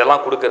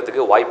இதெல்லாம்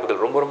கொடுக்கறதுக்கு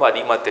வாய்ப்புகள் ரொம்ப ரொம்ப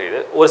அதிகமாக தெரியுது.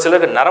 ஒரு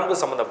சிலருக்கு நரம்பு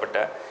சம்மந்தப்பட்ட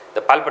இந்த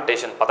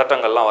பால்பிட்டேஷன்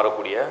பதட்டங்கள்லாம்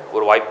வரக்கூடிய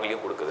ஒரு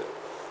வாய்ப்புகளையும் கொடுக்குது.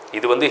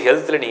 இது வந்து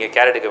ஹெல்த்தில் நீங்கள்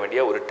கேர் எடுக்க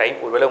வேண்டிய ஒரு டைம்,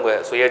 ஒருவேளை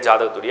உங்கள் சுய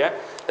ஜாதகத்துடைய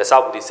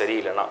தசாபுத்தி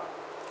சரியில்லைன்னா.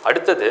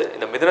 அடுத்தது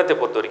இந்த மிதுனத்தை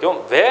பொறுத்த வரைக்கும்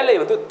வேலை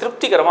வந்து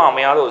திருப்திகரமாக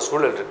அமையாத ஒரு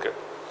சூழல் இருக்குது.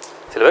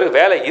 சில பேருக்கு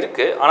வேலை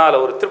இருக்குது, ஆனால்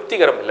அதில் ஒரு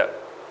திருப்திகரம் இல்லை,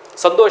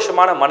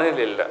 சந்தோஷமான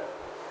மனநிலை இல்லை,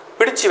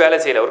 பிடிச்சி வேலை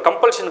செய்யலை, ஒரு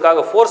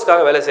கம்பல்ஷனுக்காக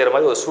ஃபோர்ஸ்க்காக வேலை செய்கிற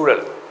மாதிரி ஒரு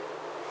சூழல்.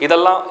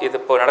 இதெல்லாம் இது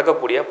இப்போ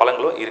நடக்கக்கூடிய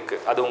பலன்களும்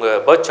இருக்குது. அது உங்கள்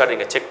பர்த் சார்ட்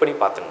நீங்கள் செக் பண்ணி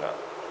பார்த்துங்க.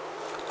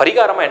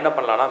 பரிகாரமாக என்ன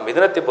பண்ணலான்னா,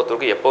 மிதுனத்தை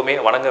பொறுத்தவரைக்கும் எப்போவுமே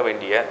வணங்க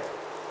வேண்டிய,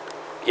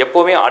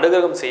 எப்போவுமே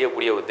அனுகிரகம்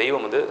செய்யக்கூடிய ஒரு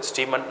தெய்வம் வந்து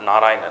ஸ்ரீமன்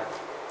நாராயணன்.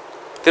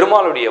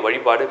 திருமாலுடைய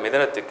வழிபாடு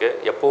மிதுனத்துக்கு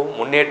எப்போவும்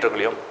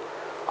முன்னேற்றங்களையும்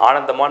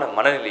ஆனந்தமான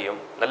மனநிலையும்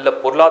நல்ல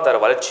பொருளாதார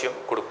வளர்ச்சியும்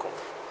கொடுக்கும்.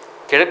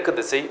 கிழக்கு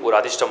திசை ஒரு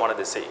அதிர்ஷ்டமான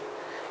திசை.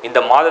 இந்த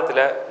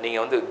மாதத்தில்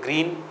நீங்கள் வந்து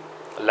க்ரீன்,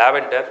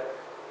 லாவெண்டர்,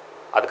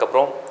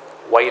 அதுக்கப்புறம்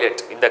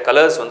வைலட், இந்த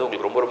கலர்ஸ் வந்து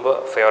உங்களுக்கு ரொம்ப ரொம்ப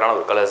ஃபேவரான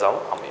ஒரு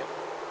கலர்ஸாகவும் அமையும்.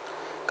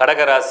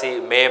 கடகராசி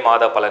மே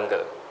மாத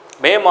பலன்கள்.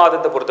 மே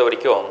மாதத்தை பொறுத்த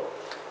வரைக்கும்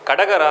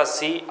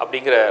கடகராசி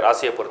அப்படிங்கிற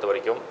ராசியை பொறுத்த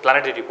வரைக்கும்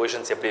பிளானட்டரி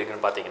பொசிஷன்ஸ் எப்படி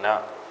இருக்குன்னு பார்த்தீங்கன்னா,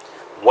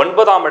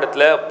 9ஆம்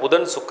இடத்துல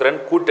புதன் சுக்கிரன்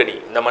கூட்டணி.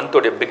 இந்த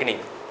மந்தோடைய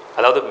பிகினிங்,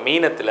 அதாவது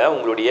மீனத்தில்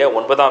உங்களுடைய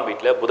 9ஆம்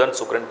வீட்டில் புதன்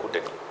சுக்கிரன்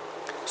கூட்டணி.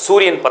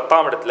 சூரியன்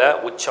 10ஆம் இடத்துல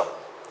உச்சம்.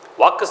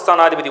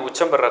 வாக்குஸ்தானாதிபதி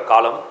உச்சம் பெறுற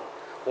காலம்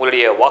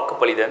உங்களுடைய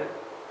வாக்குப்பளிதன்,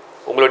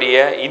 உங்களுடைய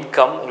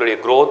இன்கம், உங்களுடைய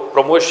க்ரோத்,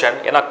 ப்ரொமோஷன்.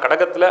 ஏன்னா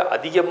கடகத்தில்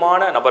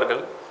அதிகமான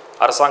நபர்கள்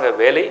அரசாங்க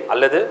வேலை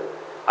அல்லது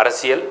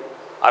அரசியல்,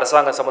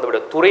 அரசாங்கம்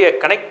சம்மந்தப்பட்ட துறையை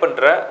கனெக்ட்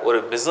பண்ணுற ஒரு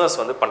பிஸ்னஸ்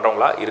வந்து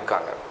பண்ணுறவங்களா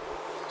இருக்காங்க.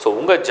 ஸோ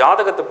உங்கள்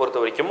ஜாதகத்தை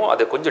பொறுத்த வரைக்கும்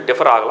அது கொஞ்சம்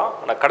டிஃபர் ஆகலாம்.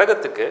 ஆனால்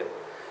கடகத்துக்கு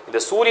இந்த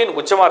சூரியன்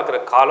உச்சமாக இருக்கிற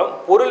காலம்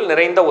பொருள்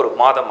நிறைந்த ஒரு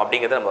மாதம்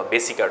அப்படிங்கிறத நம்ம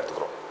பேசிக்காக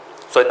எடுத்துக்கிறோம்.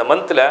 ஸோ இந்த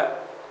மந்தில்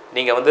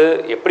நீங்கள் வந்து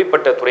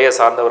எப்படிப்பட்ட துறையை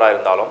சார்ந்தவராக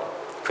இருந்தாலும்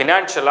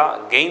ஃபினான்ஷியலாக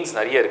கெயின்ஸ்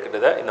நிறைய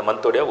இருக்கிறத இந்த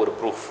மந்தோடைய ஒரு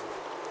ப்ரூஃப்.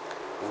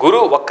 குரு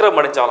வக்ரம்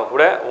அடைஞ்சாலும்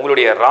கூட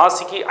உங்களுடைய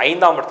ராசிக்கு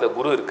 5ஆம் இடத்துல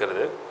குரு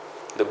இருக்கிறது.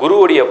 இந்த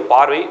குருவுடைய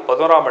பார்வை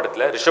 11ஆம்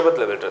இடத்துல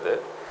ரிஷபத்தில் விழுறது.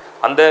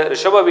 அந்த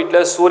ரிஷப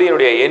வீட்டில்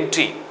சூரியனுடைய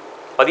என்ட்ரி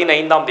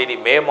 15ஆம் தேதி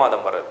மே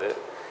மாதம் வர்றது,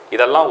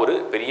 இதெல்லாம் ஒரு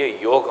பெரிய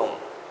யோகம்.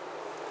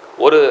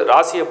 ஒரு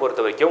ராசியை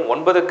பொறுத்த வரைக்கும்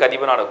 9க்கு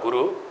அதிபனான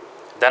குரு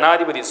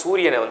தனாதிபதி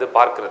சூரியனை வந்து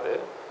பார்க்கறது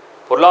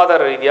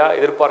பொருளாதார ரீதியாக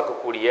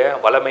எதிர்பார்க்கக்கூடிய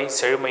வளமை,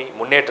 செழுமை,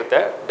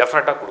 முன்னேற்றத்தை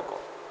டெஃபினட்டாக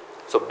கொடுக்கும்.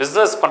 ஸோ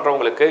பிஸ்னஸ்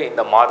பண்ணுறவங்களுக்கு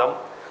இந்த மாதம்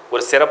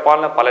ஒரு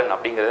சிறப்பான பலன்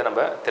அப்படிங்கிறத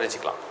நம்ம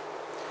தெரிஞ்சுக்கலாம்.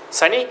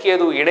 சனி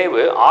கேது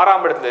இணைவு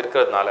 6ஆம் இடத்துல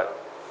இருக்கிறதுனால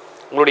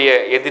உங்களுடைய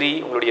எதிரி,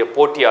 உங்களுடைய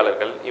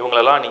போட்டியாளர்கள்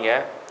இவங்களெல்லாம்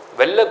நீங்கள்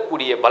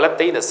வெல்லக்கூடிய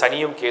பலத்தை இந்த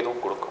சனியும்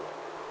கேதுவும் கொடுக்கும்.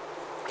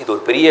 இது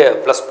ஒரு பெரிய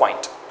ப்ளஸ்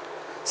பாயிண்ட்.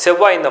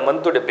 செவ்வாய் இந்த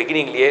மந்தோட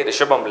பிகினிங்லேயே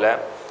ரிஷபமில்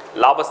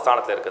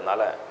லாபஸ்தானத்தில்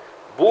இருக்கிறதுனால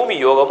பூமி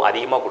யோகம்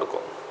அதிகமாக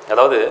கொடுக்கும்.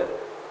 அதாவது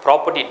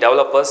ப்ராப்பர்ட்டி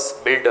டெவலப்பர்ஸ்,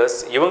 பில்டர்ஸ்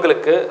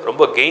இவங்களுக்கு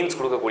ரொம்ப கெயின்ஸ்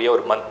கொடுக்கக்கூடிய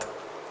ஒரு மந்த்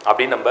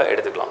அப்படின்னு நம்ம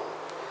எடுத்துக்கலாம்.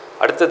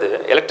 அடுத்தது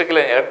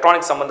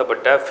எலக்ட்ரானிக்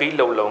சம்மந்தப்பட்ட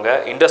ஃபீல்டில் உள்ளவங்க,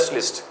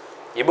 இண்டஸ்ட்ரியலிஸ்ட்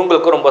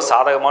இவங்களுக்கும் ரொம்ப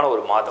சாதகமான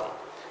ஒரு மாதம்.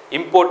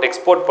 இம்போர்ட்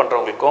எக்ஸ்போர்ட்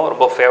பண்ணுறவங்களுக்கும்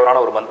ரொம்ப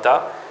ஃபேவரான ஒரு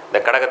மந்தாக இந்த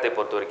கடகத்தை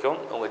பொறுத்த வரைக்கும்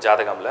உங்கள்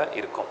ஜாதகமில்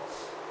இருக்கும்.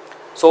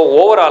 ஸோ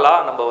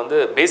ஓவராலாக நம்ம வந்து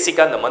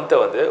பேசிக்காக இந்த மந்த்தை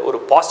வந்து ஒரு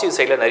பாசிட்டிவ்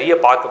சைடில் நிறைய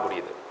பார்க்க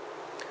முடியுது.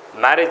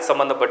 மேரேஜ்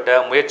சம்மந்தப்பட்ட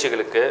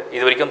முயற்சிகளுக்கு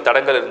இது வரைக்கும்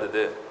தடங்கள்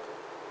இருந்தது,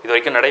 இது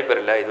வரைக்கும்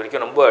நடைபெறலை, இது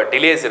வரைக்கும் ரொம்ப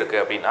டிலேஸ்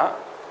இருக்குது அப்படின்னா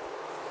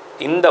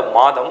இந்த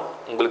மாதம்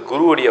உங்களுக்கு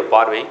குருவுடைய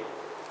பார்வை,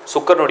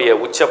 சுக்கிரனுடைய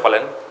உச்ச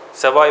பலன்,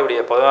 செவ்வாயுடைய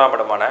 11ஆம்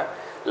இடமான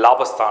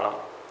லாபஸ்தானம்,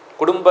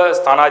 குடும்ப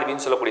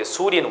ஸ்தானாதிபதினு சொல்லக்கூடிய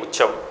சூரியன்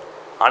உச்சம்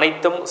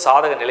அனைத்தும்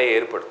சாதக நிலையை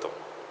ஏற்படுத்தும்.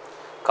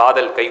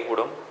 காதல்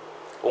கைகூடும்.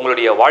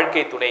 உங்களுடைய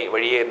வாழ்க்கை துணை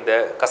வழியே இருந்த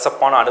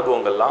கசப்பான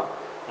அனுபவங்கள்லாம்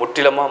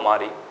முற்றிலுமாக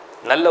மாறி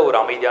நல்ல ஒரு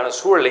அமைதியான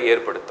சூழலை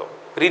ஏற்படுத்தும்.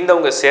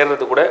 பிரிந்தவங்க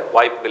சேர்றது கூட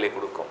வாய்ப்புகளை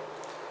கொடுக்கும்.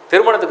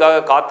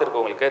 திருமணத்துக்காக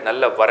காத்திருக்கவங்களுக்கு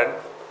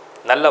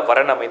நல்ல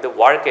வரன் அமைந்து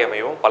வாழ்க்கை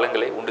அமையும்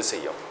பலன்களை உண்டு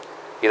செய்யும்.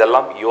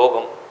 இதெல்லாம்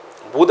யோகம்.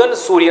 புதன்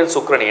சூரியன்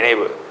சுக்கிரன்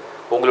இணைவு,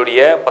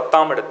 உங்களுடைய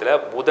 10ஆம் இடத்துல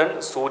புதன்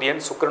சூரியன்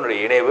சுக்கிரனுடைய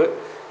இணைவு,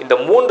 இந்த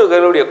 3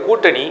 பேருடைய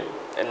கூட்டணி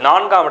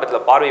 4ஆம் இடத்துல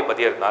பார்வை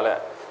பதியறதுனால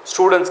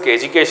ஸ்டூடெண்ட்ஸ்க்கு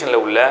எஜுகேஷனில்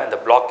உள்ள இந்த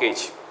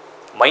பிளாக்கேஜ்,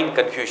 மைண்ட்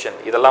கன்ஃபியூஷன்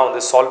இதெல்லாம்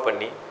வந்து சால்வ்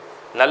பண்ணி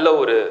நல்ல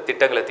ஒரு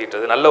திட்டங்களை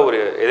தீட்டுறது, நல்ல ஒரு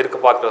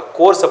எதிர்பார்க்குற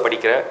கோர்ஸை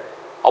படிக்கிற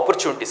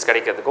ஆப்பர்ச்சுனிட்டிஸ்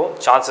கிடைக்கிறதுக்கும்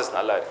சான்சஸ்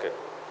நல்லா இருக்குது.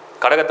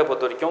 கடகத்தை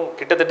பொறுத்த வரைக்கும்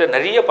கிட்டத்தட்ட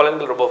நிறைய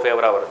பலன்கள் ரொம்ப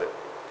ஃபேவராக வருது.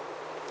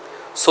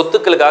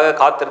 சொத்துக்களுக்காக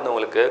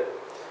காத்திருந்தவங்களுக்கு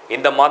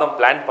இந்த மாதம்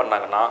பிளான்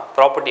பண்ணாங்கன்னா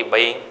ப்ராப்பர்ட்டி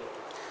பையிங்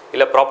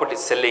இல்லை ப்ராப்பர்ட்டி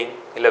செல்லிங்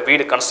இல்லை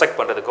வீடு கன்ஸ்ட்ரக்ட்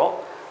பண்ணுறதுக்கும்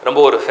ரொம்ப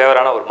ஒரு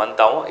ஃபேவரான ஒரு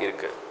மந்தாகவும்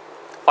இருக்குது.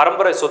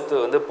 பரம்பரை சொத்து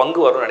வந்து பங்கு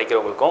வரும்னு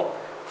நினைக்கிறவங்களுக்கும்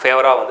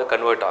ஃபேவராக வந்து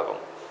கன்வெர்ட் ஆகும்.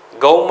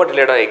 கவர்மெண்ட்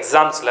ரிலேட்டட்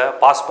எக்ஸாம்ஸில்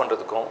பாஸ்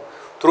பண்ணுறதுக்கும்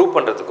த்ரூ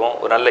பண்ணுறதுக்கும்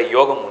ஒரு நல்ல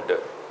யோகம் உண்டு.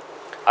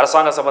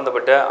 அரசாங்கம்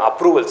சம்மந்தப்பட்ட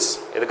அப்ரூவல்ஸ்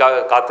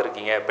எதுக்காக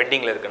காத்திருக்கீங்க,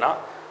 பெண்டிங்கில் இருக்குன்னா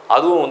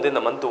அதுவும் வந்து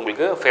இந்த மந்த்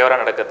உங்களுக்கு ஃபேவராக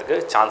நடக்கிறதுக்கு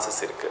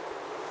சான்சஸ் இருக்குது.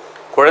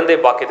 குழந்தை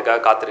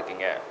பாக்கியத்துக்காக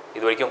காத்திருக்கீங்க,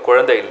 இது வரைக்கும்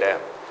குழந்தை இல்லை,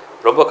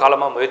 ரொம்ப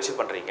காலமாக முயற்சி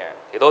பண்ணுறீங்க,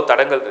 ஏதோ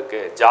தடங்கள்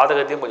இருக்குது,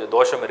 ஜாதகத்தையும் கொஞ்சம்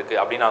தோஷம் இருக்குது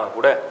அப்படின்னாலும்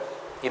கூட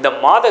இந்த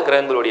மாத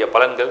கிரகங்களுடைய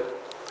பலன்கள்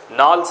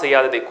நாள்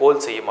செய்யாததை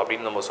கோல் செய்யும்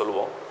அப்படின்னு நம்ம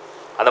சொல்லுவோம்.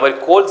 அந்த மாதிரி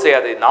கோல்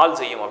செய்யாததை நாள்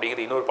செய்யும்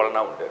அப்படிங்கிறது இன்னொரு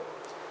பலனாக உண்டு.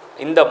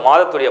 இந்த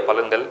மாதத்துடைய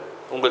பலன்கள்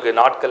உங்களுக்கு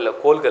நாட்களில்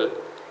கோள்கள்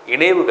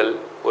இணைவுகள்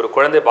ஒரு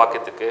குழந்தை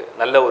பாக்கியத்துக்கு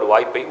நல்ல ஒரு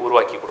வாய்ப்பை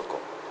உருவாக்கி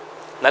கொடுக்கும்,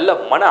 நல்ல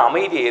மன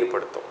அமைதியை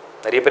ஏற்படுத்தும்.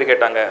 நிறைய பேர்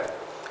கேட்டாங்க,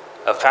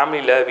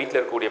 ஃபேமிலியில் வீட்டில்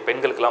இருக்கக்கூடிய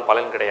பெண்களுக்கெல்லாம்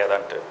பலன்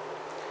கிடையாதான்ட்டு.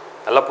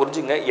 நல்லா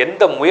புரிஞ்சுங்க,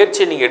 எந்த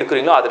முயற்சியை நீங்கள்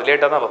எடுக்கிறீங்களோ அது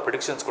ரிலேட்டாக தான் நம்ம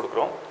ப்ரிடிக்ஷன்ஸ்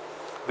கொடுக்குறோம்.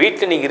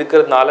 வீட்டில் நீங்கள்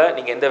இருக்கிறதுனால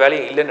நீங்கள் எந்த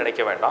வேலையும் இல்லைன்னு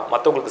நினைக்க வேண்டாம்.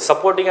 மற்றவங்களுக்கு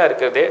சப்போர்ட்டிங்காக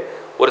இருக்கிறதே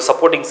ஒரு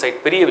சப்போர்ட்டிங் சைட்,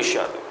 பெரிய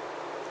விஷயம் அது.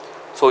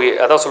 ஸோ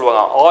அதான்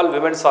சொல்லுவாங்க, all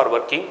women's are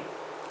working,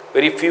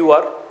 very few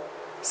R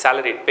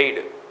salaried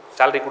paid.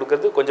 Salary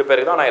கொடுக்குறது கொஞ்சம்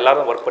பேருக்கு தான், ஆனால்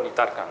எல்லோரும் ஒர்க் பண்ணிட்டு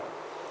தான் இருக்காங்க.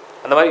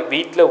 அந்த மாதிரி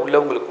வீட்டில்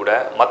உள்ளவங்களுக்கு கூட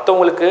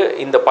மற்றவங்களுக்கு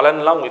இந்த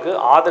பலன்லாம் உங்களுக்கு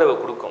ஆதரவை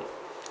கொடுக்கும்.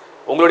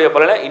 உங்களுடைய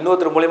பலனை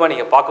இன்னொருத்தர் மூலிமா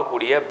நீங்கள்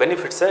பார்க்கக்கூடிய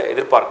பெனிஃபிட்ஸை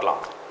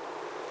எதிர்பார்க்கலாம்.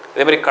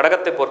 இதேமாதிரி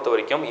கடகத்தை பொறுத்த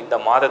வரைக்கும் இந்த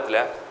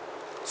மாதத்தில்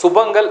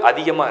சுபங்கள்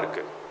அதிகமாக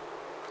இருக்குது.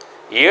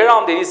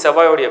 7ஆம் தேதி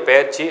செவ்வாயோடைய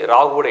பெயர்ச்சி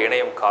ராகுவோட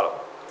இணையும் காலம்.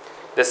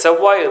 இந்த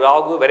செவ்வாய்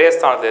ராகு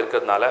விரயஸ்தானத்தில்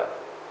இருக்கிறதுனால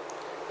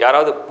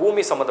யாராவது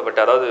பூமி சம்மந்தப்பட்ட,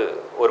 அதாவது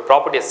ஒரு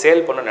ப்ராப்பர்ட்டியை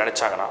சேல் பண்ண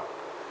நினச்சாங்கன்னா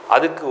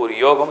அதுக்கு ஒரு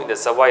யோகம் இந்த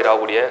செவ்வாய்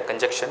ராகுடைய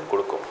கன்ஜெக்ஷன்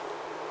கொடுக்கும்.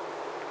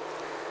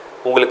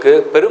 உங்களுக்கு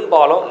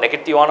பெரும்பாலும்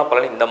நெகட்டிவான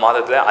பலன் இந்த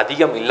மாதத்தில்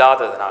அதிகம்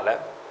இல்லாததுனால,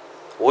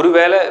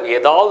 ஒருவேளை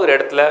ஏதாவது ஒரு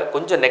இடத்துல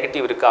கொஞ்சம்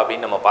நெகட்டிவ் இருக்கா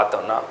அப்படின்னு நம்ம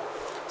பார்த்தோம்னா,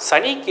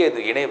 சனிக்கேது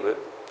இணைவு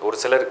ஒரு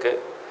சிலருக்கு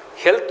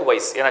ஹெல்த்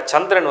வைஸ், ஏன்னா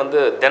சந்திரன்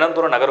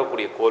தினந்தோறும்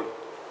நகரக்கூடிய கோள்.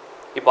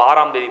 இப்போ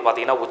 6ஆம் தேதி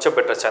பார்த்தீங்கன்னா உச்ச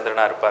பெற்ற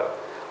சந்திரனாக இருப்பார்.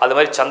 அது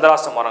மாதிரி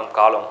சந்திராஷ்டமம்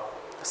காலம்,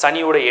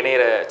 சனியோட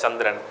இணையிற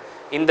சந்திரன்,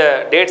 இந்த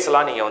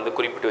டேட்ஸ்லாம் நீங்கள்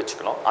குறிப்பிட்டு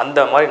வச்சுக்கணும். அந்த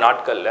மாதிரி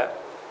நாட்களில்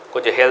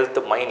கொஞ்சம் ஹெல்த்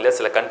மைண்டில்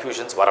சில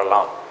கன்ஃபியூஷன்ஸ்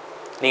வரலாம்.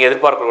 நீங்கள்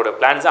எதிர்பார்க்கக்கூடிய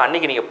பிளான்ஸை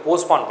அன்றைக்கி நீங்கள்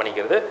போஸ்ட்பான்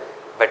பண்ணிக்கிறது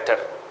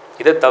பெட்டர்.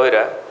 இதை தவிர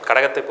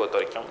கடகத்தை பொறுத்த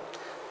வரைக்கும்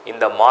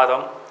இந்த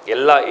மாதம்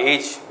எல்லா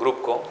ஏஜ்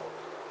குரூப்புக்கும்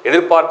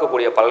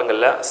எதிர்பார்க்கக்கூடிய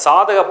பலன்களில்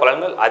சாதக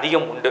பலன்கள்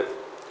அதிகம் உண்டு.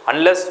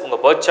 அன்லஸ்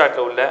உங்கள் பர்த்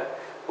சார்ட்டில் உள்ள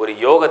ஒரு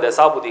யோக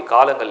தசாபுதி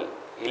காலங்கள்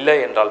இல்லை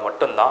என்றால்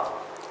மட்டும்தான்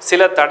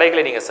சில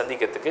தடைகளை நீங்கள்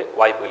சந்திக்கிறதுக்கு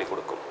வாய்ப்புகளை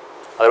கொடுக்கும்.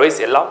 அதர்வைஸ்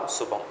எல்லாம்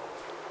சுபம்.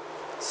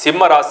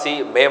 சிம்ம ராசி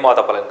மே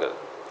மாத பலன்கள்.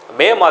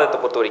 மே மாதத்தை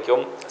பொறுத்த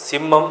வரைக்கும்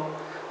சிம்மம்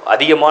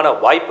அதிகமான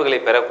வாய்ப்புகளை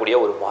பெறக்கூடிய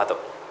ஒரு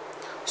மாதம்.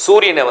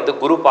 சூரியனை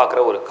குரு பார்க்குற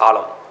ஒரு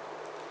காலம்.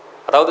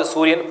 அதாவது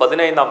சூரியன்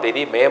 15ஆம்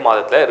தேதி மே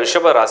மாதத்தில்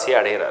ரிஷப ராசியை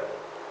அடைகிறார்.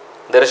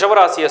 இந்த ரிஷப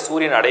ராசியை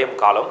சூரியன் அடையும்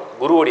காலம்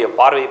குருவுடைய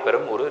பார்வை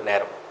பெறும் ஒரு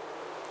நேரம்.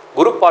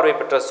 குரு பார்வை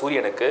பெற்ற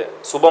சூரியனுக்கு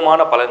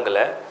சுபமான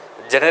பலன்களை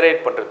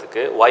ஜெனரேட்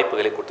பண்ணுறதுக்கு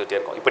வாய்ப்புகளை கொடுத்துட்டே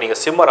இருக்கும். இப்போ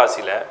நீங்கள் சிம்ம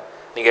ராசியில்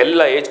நீங்கள்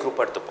எல்லா ஏஜ்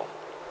குரூப்பும் எடுத்துப்போம்.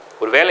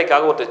 ஒரு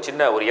வேலைக்காக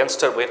ஒரு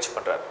யங்ஸ்டர் முயற்சி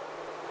பண்ணுறாரு.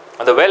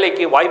 அந்த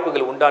வேலைக்கு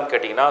வாய்ப்புகள் உண்டான்னு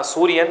கேட்டிங்கன்னா,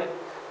 சூரியன்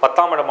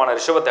 10ஆம் இடமான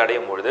ரிஷபத்தை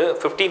அடையும் பொழுது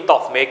 15th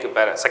of May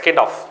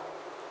second half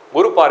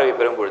குரு பார்வை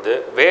பெறும் பொழுது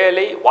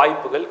வேலை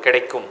வாய்ப்புகள்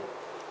கிடைக்கும்.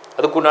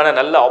 அதுக்குண்டான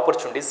நல்ல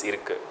ஆப்பர்ச்சுனிட்டிஸ்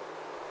இருக்குது.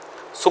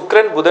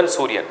 சுக்கிரன் புதன்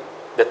சூரியன்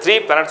இந்த 3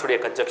 பிளானட்ஸுடைய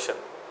கன்ஜெக்ஷன்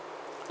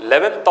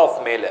 11th of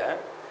Mayல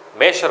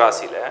மேஷ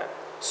ராசியில்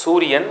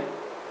சூரியன்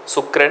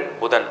சுக்கிரன்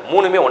புதன்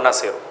 3மே ஒன்றா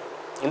சேரும்.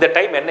 இந்த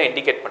டைம் என்ன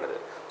இண்டிகேட் பண்ணுது?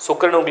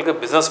 சுக்கிரன் உங்களுக்கு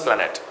பிஸ்னஸ்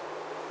பிளானட்,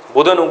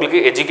 புதன் உங்களுக்கு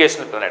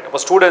எஜுகேஷனல் பிளானட். அப்போ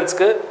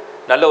ஸ்டூடெண்ட்ஸ்க்கு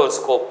நல்ல ஒரு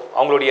ஸ்கோப்,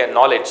 அவங்களுடைய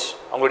நாலேஜ்,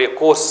 அவங்களுடைய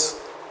கோர்ஸ்,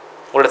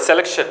 அவங்களோட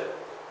செலெக்ஷன்,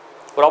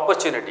 ஒரு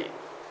ஆப்பர்ச்சுனிட்டி,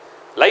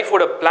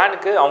 லைஃபோட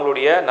பிளானுக்கு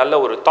அவங்களுடைய நல்ல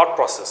ஒரு தாட்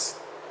ப்ராசஸ்,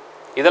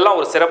 இதெல்லாம்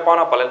ஒரு சிறப்பான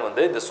பலன்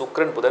இந்த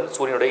சுக்கிரன் புதன்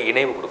சூரியனுடைய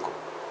இணைவு கொடுக்கும்.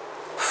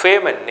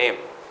 ஃபேம் அண்ட் நேம்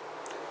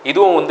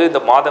இதுவும்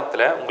இந்த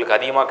மாதத்தில் உங்களுக்கு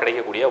அதிகமாக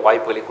கிடைக்கக்கூடிய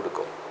வாய்ப்புகளை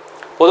கொடுக்கும்.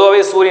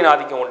 பொதுவாகவே சூரியன்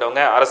ஆதிக்கம்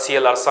கொண்டவங்க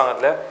அரசியல்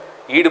அரசாங்கத்தில்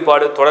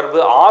ஈடுபாடு தொடர்பு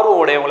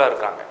ஆர்வம் உடையவங்களாக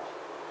இருக்காங்க.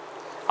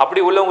 அப்படி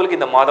உள்ளவங்களுக்கு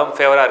இந்த மாதம்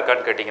ஃபேவராக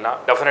இருக்கான்னு கேட்டிங்கன்னா,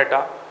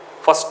 டெஃபினட்டாக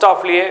ஃபஸ்ட்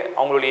ஆஃப்லேயே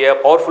அவங்களுடைய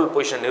பவர்ஃபுல்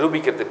பொசிஷன்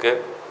நிரூபிக்கிறதுக்கு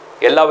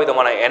எல்லா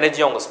விதமான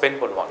எனர்ஜியும் அவங்க ஸ்பெண்ட்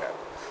பண்ணுவாங்க.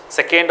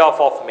 செகண்ட்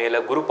ஆஃப்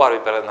மேல குரு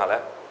பார்வை பெறதுனால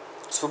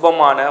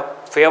சுபமான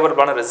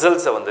ஃபேவரபிளான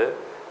ரிசல்ட்ஸை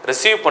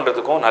ரிசீவ்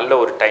பண்ணுறதுக்கும் நல்ல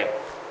ஒரு டைம்.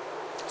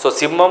 ஸோ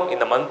சிம்மம்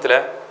இந்த மந்தில்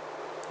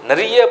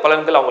நிறைய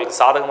பலன்கள்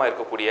அவங்களுக்கு சாதகமாக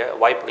இருக்கக்கூடிய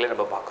வாய்ப்புகளை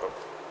நம்ம பார்க்குறோம்.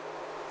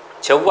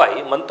 செவ்வாய்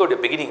மந்தோடைய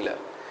பிகினிங்கில்,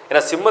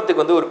 ஏன்னா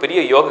சிம்மத்துக்கு ஒரு பெரிய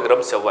யோக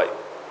கிரகம் செவ்வாய்.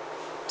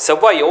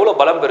 செவ்வாய் எவ்வளோ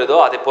பலம் பெறுதோ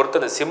அதை பொறுத்து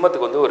அந்த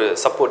சிம்மத்துக்கு ஒரு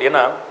சப்போர்ட்.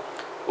 ஏன்னா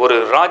ஒரு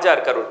ராஜா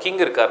இருக்கார், ஒரு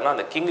கிங் இருக்காருன்னா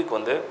அந்த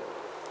கிங்குக்கு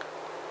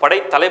படை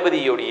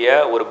தளபதியுடைய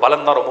ஒரு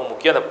பலம் தான் ரொம்ப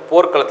முக்கியம். அந்த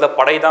போர்க்களத்தில்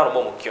படை தான்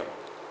ரொம்ப முக்கியம்.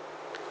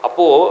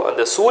 அப்போது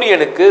அந்த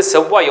சூரியனுக்கு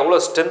செவ்வாய் எவ்வளோ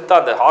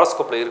ஸ்ட்ரென்த்தாக அந்த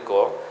ஹாரோஸ்கோப்பில்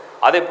இருக்கோ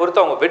அதை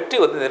பொறுத்து அவங்க வெற்றி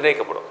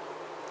நிர்ணயிக்கப்படும்.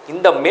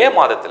 இந்த மே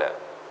மாதத்தில்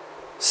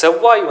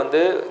செவ்வாய்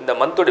இந்த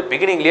மந்தோட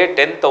பிகினிங்லேயே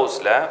 10th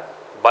ஹவுஸில்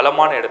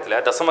பலமான இடத்துல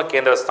தசம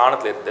கேந்திர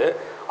ஸ்தானத்தில் இருந்து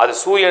அது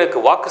சூரியனுக்கு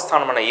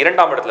வாக்குஸ்தானமான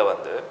 2ஆம் இடத்துல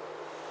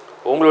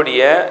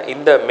உங்களுடைய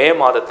இந்த மே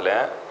மாதத்தில்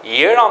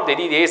 7ஆம்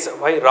தேதி இதே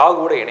செவ்வாய்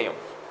ராகுவோட இணையும்.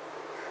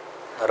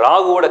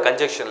 ராகுவோட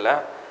கன்ஜெக்ஷனில்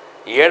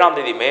 7ஆம்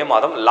தேதி மே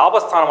மாதம்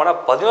லாபஸ்தானமான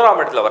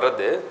 11ஆம் இடத்துல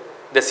வர்றது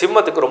இந்த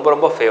சிம்மத்துக்கு ரொம்ப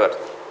ரொம்ப ஃபேவர்.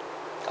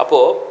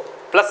 அப்போது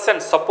ப்ளஸ்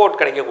அண்ட் சப்போர்ட்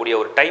கிடைக்கக்கூடிய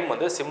ஒரு டைம்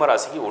சிம்ம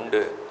ராசிக்கு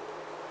உண்டு.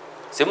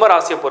 சிம்ம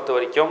ராசியை பொறுத்த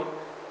வரைக்கும்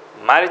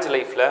மேரேஜ்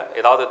லைஃப்பில்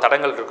ஏதாவது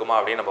தடங்கள் இருக்குமா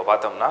அப்படின்னு நம்ம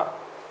பார்த்தோம்னா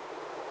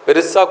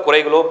பெருசாக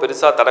குறைகளோ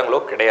பெருசாக தடங்களோ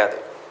கிடையாது.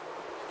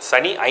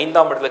 சனி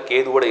 5ஆம் இடத்துல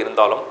கேதுவோடு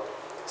இருந்தாலும்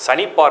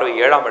சனி பார்வை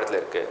 7ஆம் இடத்துல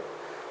இருக்குது.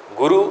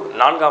 குரு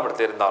 4ஆம்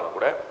இடத்துல இருந்தாலும்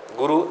கூட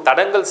குரு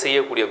தடங்கல்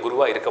செய்யக்கூடிய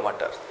குருவாக இருக்க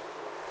மாட்டார்.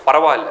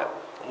 பரவாயில்ல,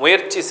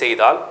 முயற்சி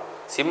செய்தால்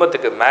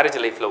சிம்மத்துக்கு மேரேஜ்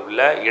லைஃப்பில்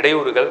உள்ள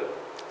இடையூறுகள்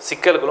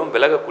சிக்கல்களும்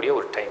விலகக்கூடிய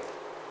ஒரு டைம்.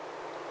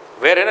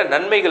 வேறு என்ன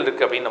நன்மைகள்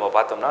இருக்குது அப்படின்னு நம்ம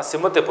பார்த்தோம்னா,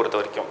 சிம்மத்தை பொறுத்த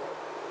வரைக்கும்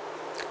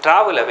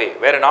ட்ராவலவே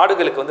வேறு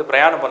நாடுகளுக்கு வந்து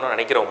பிரயாணம் பண்ணணும்னு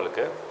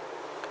நினைக்கிறவங்களுக்கு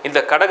இந்த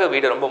கடக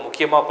வீடு ரொம்ப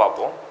முக்கியமாக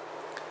பார்ப்போம்.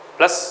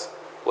 ப்ளஸ்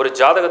ஒரு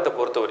ஜாதகத்தை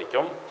பொறுத்த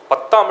வரைக்கும்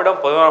 10ஆம் இடம்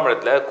 11ஆம்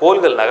இடத்துல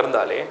கோள்கள்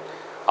நகர்ந்தாலே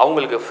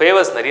அவங்களுக்கு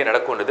ஃபேவர்ஸ் நிறைய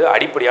நடக்கும்ன்றது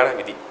அடிப்படையான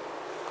விதி.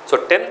 ஸோ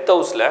 10th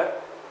ஹவுஸில்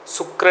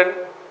சுக்கிரன்,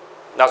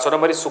 நான் சொன்ன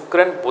மாதிரி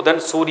சுக்கிரன்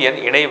புதன் சூரியன்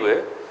இணைவு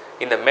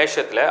இந்த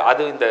மேஷத்தில்,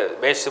 அது இந்த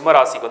சிம்ம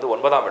ராசிக்கு வந்து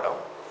 9ஆம் இடம்.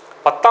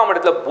 10ஆம்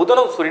இடத்துல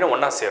புதனும் சூரியனும்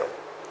ஒன்றா சேரும்.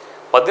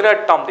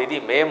 18ஆம் தேதி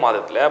மே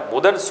மாதத்தில்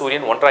புதன்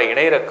சூரியன் ஒன்றாக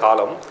இணையிற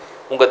காலம்.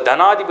 உங்கள்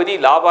தனாதிபதி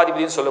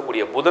லாபாதிபதினு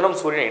சொல்லக்கூடிய புதனும்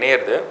சூரியன்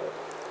இணையிறது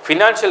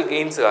ஃபினான்ஷியல்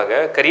கெயின்ஸுக்காக,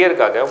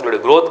 கரியருக்காக, உங்களுடைய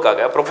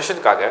க்ரோத்துக்காக,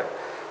 ப்ரொஃபஷனுக்காக,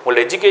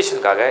 உங்களோட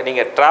எஜுகேஷனுக்காக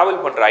நீங்கள் ட்ராவல்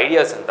பண்ணுற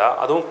ஐடியாஸ் இருந்தால்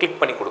அதுவும் கிளிக்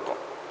பண்ணி கொடுக்கும்.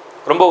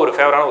 ரொம்ப ஒரு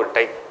ஃபேவரான ஒரு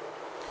டைம்.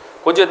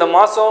 கொஞ்சம் இந்த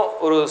மாதம்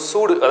ஒரு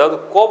சூடு, அதாவது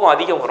கோபம்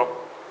அதிகம் வரும்.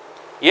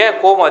 ஏன்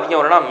கோபம் அதிகம்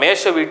வரும்னா,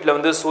 மேஷ வீட்டில்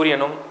வந்து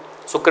சூரியனும்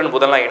சுக்கிரன்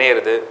புதன்லாம்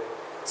இணையிறது,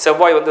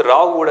 செவ்வாய் வந்து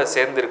ராகுவோட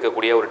சேர்ந்து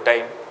இருக்கக்கூடிய ஒரு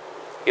டைம்,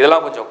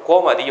 இதெல்லாம் கொஞ்சம்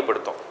கோபம்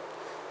அதிகப்படுத்தும்.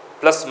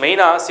 ப்ளஸ்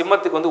மெயினாக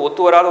சிம்மத்துக்கு வந்து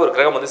ஒத்து வராத ஒரு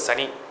கிரகம் வந்து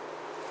சனி.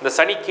 இந்த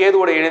சனி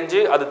கேதுவோட இணைஞ்சு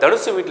அது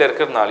தனுசு வீட்டில்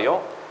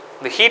இருக்கிறதுனாலையும்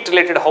இந்த ஹீட்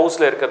ரிலேட்டட்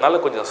ஹவுஸில் இருக்கிறதுனால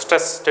கொஞ்சம்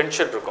ஸ்ட்ரெஸ்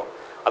டென்ஷன் இருக்கும்.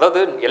 அதாவது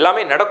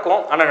எல்லாமே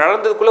நடக்கும், ஆனால்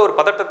நடந்ததுக்குள்ளே ஒரு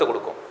பதட்டத்தை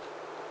கொடுக்கும்.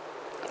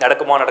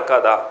 நடக்குமா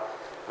நடக்காதா,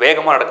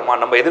 வேகமாக நடக்குமா,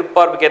 நம்ம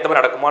எதிர்பார்ப்புக்கு ஏற்ற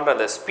மாதிரி நடக்குமான்ற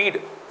அந்த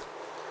ஸ்பீடு,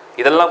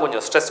 இதெல்லாம்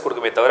கொஞ்சம் ஸ்ட்ரெஸ்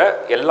கொடுக்குமே தவிர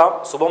எல்லாம்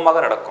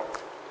சுபமாக நடக்கும்.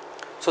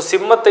 ஸோ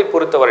சிம்மத்தை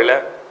பொறுத்தவரையில்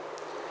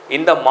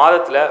இந்த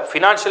மாதத்தில்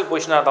ஃபினான்ஷியல்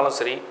பொசிஷனாக இருந்தாலும்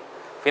சரி,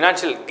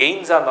 ஃபினான்ஷியல்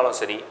கெயின்ஸாக இருந்தாலும்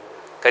சரி,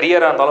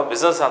 கரியராக இருந்தாலும்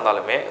பிஸ்னஸாக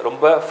இருந்தாலுமே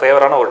ரொம்ப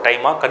ஃபேவரான ஒரு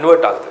டைமாக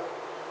கன்வெர்ட் ஆகுது.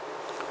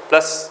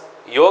 ப்ளஸ்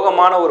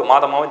யோகமான ஒரு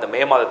மாதமாகவும் இந்த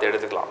மே மாதத்தை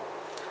எடுத்துக்கலாம்.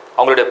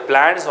 அவங்களுடைய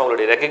பிளான்ஸ்,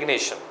 அவங்களுடைய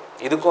ரெகக்னேஷன்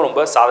இதுக்கும்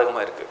ரொம்ப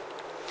சாதகமாக இருக்குது.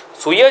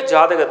 சுய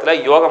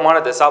ஜாதகத்தில் யோகமான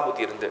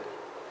தசாபுத்தி இருந்து,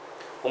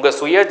 உங்கள்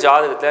சுய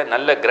ஜாதகத்தில்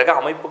நல்ல கிரக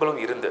அமைப்புகளும்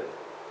இருந்து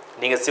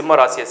நீங்கள் சிம்ம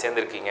ராசியை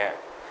சேர்ந்துருக்கீங்க,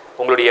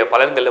 உங்களுடைய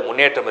பலன்களில்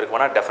முன்னேற்றம்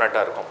இருக்குமானா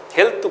டெஃபினட்டாக இருக்கும்.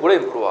 ஹெல்த்து கூட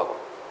இம்ப்ரூவ்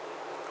ஆகும்.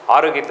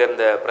 ஆரோக்கியத்தில்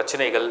இருந்த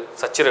பிரச்சனைகள்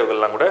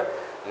சச்சரவுகள்லாம் கூட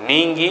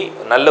நீங்கி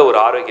நல்ல ஒரு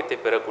ஆரோக்கியத்தை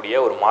பெறக்கூடிய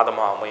ஒரு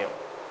மாதமாக அமையும்.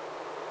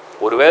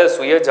 ஒருவேளை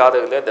சுய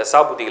ஜாதகத்தில்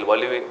தசாபுத்திகள்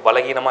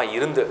பலகீனமாக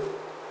இருந்து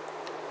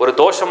ஒரு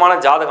தோஷமான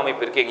ஜாதக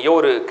அமைப்பு இருக்குது, எங்கேயோ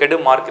ஒரு கெடு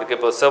மார்க் இருக்குது,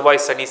 இப்போ செவ்வாய்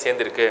சனி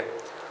சேர்ந்துருக்கு,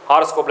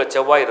 ஹாரோஸ்கோப்பில்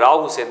செவ்வாய்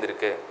ராகு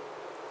சேர்ந்துருக்கு,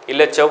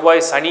 இல்லை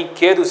செவ்வாய் சனி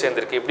கேது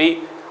சேர்ந்துருக்கு, இப்படி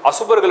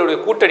அசுபர்களுடைய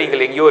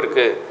கூட்டணிகள் எங்கேயோ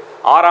இருக்குது,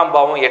 6ஆம்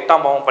பாவம்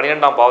 8ஆம் பாவம்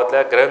 12ஆம்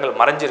பாவத்தில் கிரகங்கள்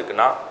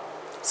மறைஞ்சிருக்குன்னா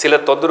சில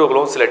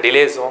தொந்தரவுகளும் சில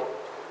டிலேஸும்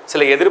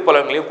சில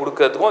எதிர்பலன்களையும்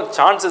கொடுக்கறதுக்கும்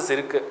சான்சஸ்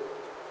இருக்குது.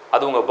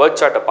 அது உங்கள் பர்த்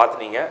சார்ட்டை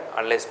பார்த்து நீங்கள்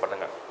அனலைஸ்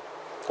பண்ணுங்கள்.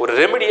 ஒரு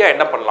ரெமெடியாக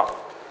என்ன பண்ணலாம்?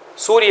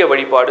 சூரிய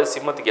வழிபாடு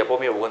சிம்மத்துக்கு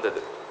எப்போவுமே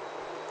உகந்தது.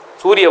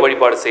 சூரிய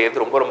வழிபாடு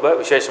செய்கிறது ரொம்ப ரொம்ப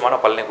விசேஷமான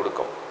பலனை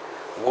கொடுக்கும்.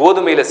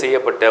 கோதுமையில்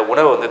செய்யப்பட்ட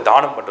உணவை வந்து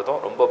தானம்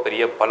பண்ணுறதும் ரொம்ப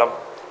பெரிய பலம்.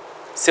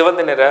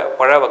 சிவந்த நிற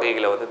பழ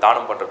வகைகளை வந்து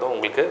தானம் பண்ணுறதும்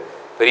உங்களுக்கு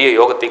பெரிய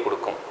யோகத்தை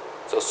கொடுக்கும்.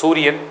 ஸோ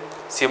சூரியன்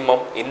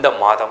சிம்மம் இந்த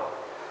மாதம்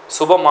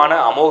சுபமான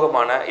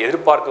அமோகமான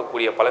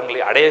எதிர்பார்க்கக்கூடிய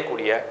பலன்களை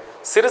அடையக்கூடிய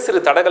சிறு சிறு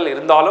தடைகள்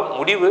இருந்தாலும்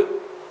முடிவு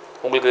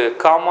உங்களுக்கு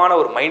காமான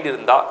ஒரு மைண்ட்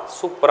இருந்தால்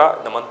சூப்பராக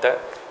இந்த மந்த்தை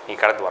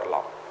நீங்கள் கடந்து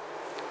வரலாம்.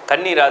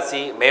 கன்னி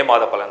ராசி மே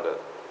மாத பலன்கள்.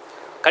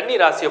 கன்னி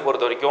ராசியை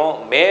பொறுத்த வரைக்கும்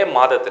மே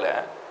மாதத்தில்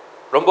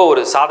ரொம்ப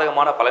ஒரு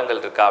சாதகமான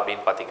பலன்கள் இருக்கா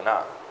அப்படின்னு பார்த்தீங்கன்னா,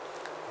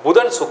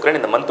 புதன் சுக்கிரன்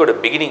இந்த மந்தோட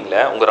பிகினிங்கில்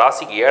உங்கள்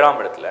ராசிக்கு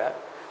 7ஆம் இடத்துல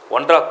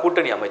ஒன்றாக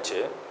கூட்டணி அமைச்சு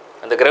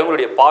அந்த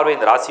கிரகங்களுடைய பார்வை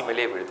இந்த ராசி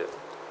மேலேயே விழுது.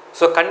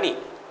 ஸோ கன்னி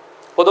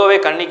பொதுவாகவே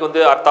கன்னிக்கு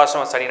வந்து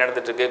அர்த்தாசிரம சனி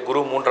நடந்துட்டுருக்கு, குரு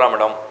 3ஆம்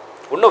இடம்,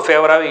 இன்னும்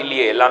ஃபேவராகவே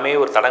இல்லையே, எல்லாமே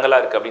ஒரு தடங்களாக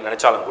இருக்குது அப்படின்னு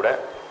நினச்சாலும் கூட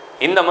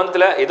இந்த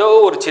மந்தில் ஏதோ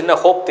ஒரு சின்ன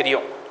ஹோப்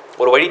தெரியும்,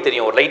 ஒரு வழி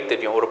தெரியும், ஒரு லைட்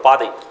தெரியும், ஒரு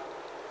பாதை,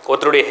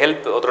 ஒருத்தருடைய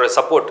ஹெல்ப், ஒருத்தருடைய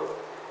சப்போர்ட்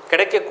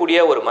கிடைக்கக்கூடிய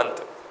ஒரு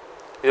மந்த்.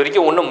 இது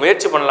வரைக்கும் ஒன்றும்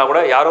முயற்சி பண்ணலாம்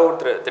கூட யாரோ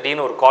ஒருத்தர்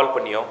திடீர்னு ஒரு கால்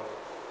பண்ணியோ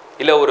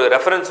இல்லை ஒரு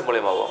ரெஃபரன்ஸ்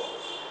மூலியமாவோ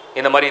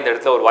இந்த மாதிரி இந்த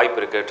இடத்துல ஒரு வாய்ப்பு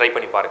இருக்குது, ட்ரை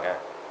பண்ணி பாருங்கள்,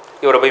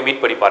 இவரை போய்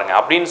மீட் பண்ணி பாருங்கள்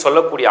அப்படின்னு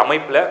சொல்லக்கூடிய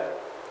அமைப்பில்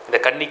இந்த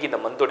கன்னிக்கு இந்த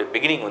மந்தோட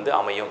பிகினிங் வந்து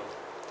அமையும்.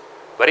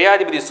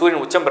 விரையாதிபதி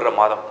சூரியன் உச்சம் பெறுற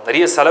மாதம்.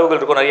 நிறைய செலவுகள்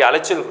இருக்கும், நிறைய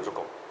அலைச்சல்கள்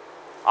இருக்கும்.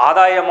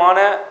 ஆதாயமான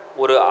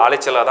ஒரு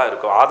அலைச்சலாக தான்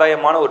இருக்கும்,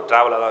 ஆதாயமான ஒரு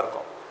ட்ராவலாக தான்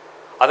இருக்கும்.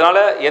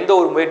 அதனால் எந்த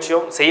ஒரு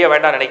முயற்சியும் செய்ய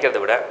வேண்டாம் நினைக்கிறத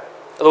விட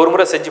அது ஒரு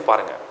முறை செஞ்சு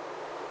பாருங்கள்,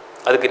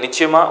 அதுக்கு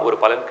நிச்சயமாக ஒரு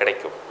பலன்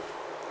கிடைக்கும்.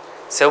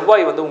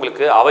 செவ்வாய் வந்து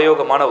உங்களுக்கு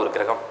அவயோகமான ஒரு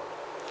கிரகம்.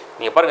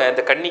 நீங்கள் பாருங்கள்,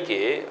 இந்த கன்னிக்கு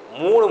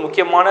 3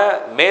 முக்கியமான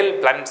மேல்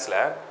பிளானட்ஸில்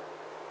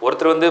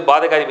ஒருத்தர் வந்து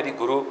பாதகாதிபதி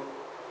குரு,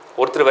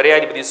 ஒருத்தர்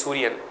விரையாதிபதி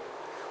சூரியன்,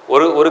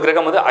 ஒரு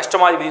கிரகம் வந்து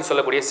அஷ்டமாதிபதினு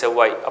சொல்லக்கூடிய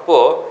செவ்வாய்.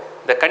 அப்போது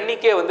இந்த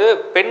கன்னிக்கே வந்து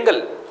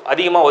பெண்கள்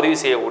அதிகமாக உதவி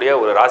செய்யக்கூடிய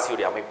ஒரு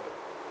ராசியுடைய அமைப்பு.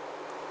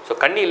 ஸோ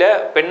கன்னியில்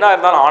பெண்ணாக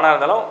இருந்தாலும் ஆணாக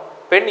இருந்தாலும்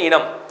பெண்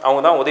இனம்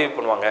அவங்க தான் உதவி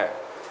பண்ணுவாங்க.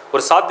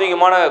 ஒரு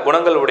சாத்வீகமான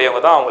குணங்கள்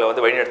உடையவங்க தான் அவங்கள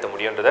வந்து வழிநடத்த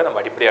முடியுன்றதை நம்ம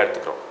அடிப்படையாக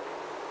எடுத்துக்கிறோம்.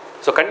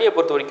 ஸோ கன்னியை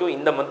பொறுத்த வரைக்கும்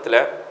இந்த மந்தில்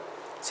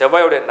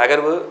செவ்வாயோடைய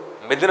நகர்வு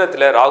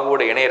மிதுனத்தில்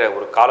ராகுவோட இணையிற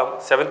ஒரு காலம்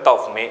 7th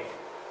of May.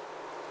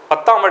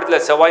 10ஆம் இடத்துல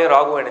செவ்வாயும்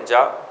ராகுவும்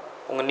இணைஞ்சால்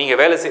நீங்கள்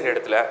வேலை செய்கிற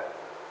இடத்துல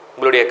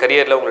உங்களுடைய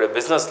கரியரில் உங்களுடைய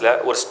பிஸ்னஸில்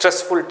ஒரு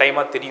ஸ்ட்ரெஸ்ஃபுல்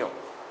டைமாக தெரியும்.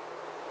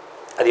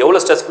 அது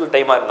எவ்வளோ ஸ்ட்ரெஸ்ஃபுல்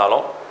டைமாக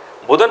இருந்தாலும்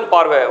புதன்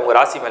பார்வை உங்கள்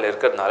ராசி மேலே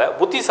இருக்கிறதுனால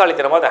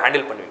புத்திசாலித்தனமாக அதை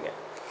ஹேண்டில் பண்ணுவீங்க.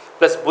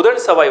 ப்ளஸ் புதன்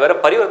செவ்வாய் வேறு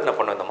பரிவர்த்தனை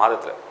பண்ணும் இந்த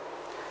மாதத்தில்.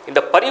 இந்த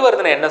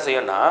பரிவர்த்தனை என்ன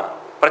செய்யும்னா,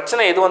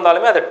 பிரச்சனை எது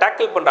வந்தாலுமே அதை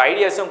டேக்கிள் பண்ணுற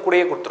ஐடியாஸும்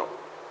கூடயே கொடுத்துரும்.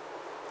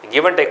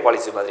 கிவ் அண்ட் டேக்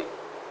பாலிசி மாதிரி.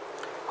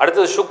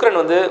 அடுத்தது சுக்கிரன்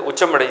வந்து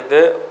உச்சமடைந்து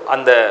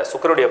அந்த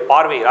சுக்கிரனுடைய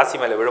பார்வை ராசி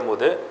மேலே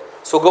விழும்போது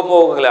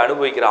சுகபோகங்களை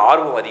அனுபவிக்கிற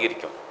ஆர்வம்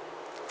அதிகரிக்கும்.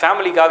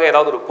 ஃபேமிலிக்காக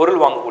ஏதாவது ஒரு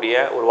பொருள் வாங்கக்கூடிய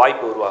ஒரு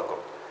வாய்ப்பு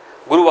உருவாக்கும்.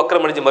 குரு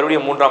வக்ரமடைஞ்சு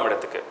மறுபடியும் 3ஆம்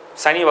இடத்துக்கு,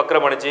 சனி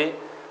வக்ரமடைஞ்சு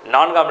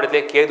 4ஆம்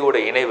இடத்துலேயே கேதுவோட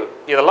இணைவு.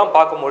 இதெல்லாம்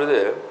பார்க்கும்பொழுது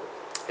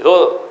ஏதோ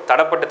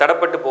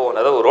தடப்பட்டு போகும்.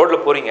 அதாவது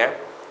ரோட்டில் போகிறீங்க,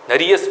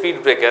 நிறைய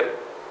ஸ்பீட் பிரேக்கர்,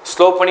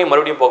 ஸ்லோ பண்ணி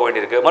மறுபடியும் போக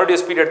வேண்டியிருக்கு,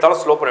 மறுபடியும் ஸ்பீட்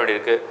எடுத்தாலும் ஸ்லோ பண்ண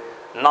வேண்டியிருக்கு.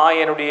 நான்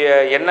என்னுடைய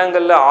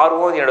எண்ணங்களில்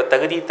ஆர்வம், என்னோட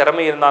தகுதி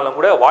திறமை இருந்தாலும்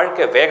கூட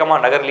வாழ்க்கை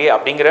வேகமாக நகரலையே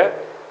அப்படிங்கிற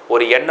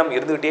ஒரு எண்ணம்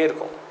இருந்துக்கிட்டே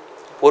இருக்கும்.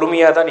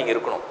 பொறுமையாக தான் நீங்கள்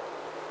இருக்கணும்.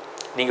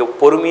 நீங்கள்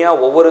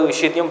பொறுமையாக ஒவ்வொரு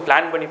விஷயத்தையும்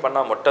பிளான் பண்ணி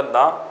பண்ணால்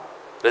மட்டும்தான்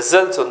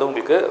ரிசல்ட்ஸ் வந்து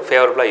உங்களுக்கு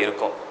ஃபேவரபுளாக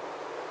இருக்கும்.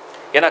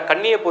 ஏன்னா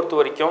கன்னியை பொறுத்த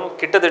வரைக்கும்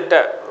கிட்டத்தட்ட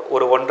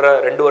ஒரு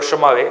 1.5-2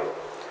 வருஷமாகவே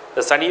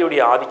இந்த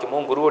சனியுடைய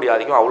ஆதிக்கமும் குருவுடைய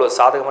ஆதிக்கமும் அவ்வளோ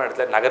சாதகமான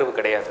இடத்துல நகர்வு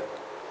கிடையாது.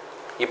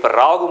 இப்போ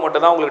ராகு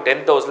மட்டும் தான் உங்களுக்கு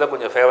 10th ஹவுஸில்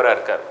கொஞ்சம் ஃபேவராக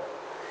இருக்கார்.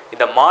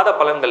 இந்த மாத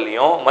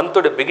பலன்கள்லையும்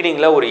மந்தோட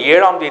பிகினிங்கில் ஒரு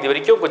 7ஆம் தேதி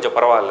வரைக்கும் கொஞ்சம்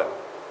பரவாயில்ல.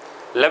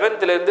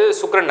 11th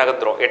சுக்கிரன்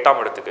நகர்ந்துடும்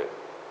 8ஆம் இடத்துக்கு.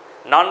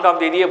 4ஆம்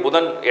தேதியே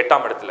புதன்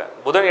 8ஆம் இடத்துல.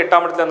 புதன்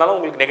 8ஆம் இடத்துல இருந்தாலும்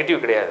உங்களுக்கு நெகட்டிவ்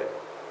கிடையாது.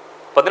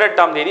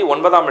 18ஆம் தேதி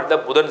 9ஆம் இடத்துல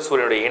புதன்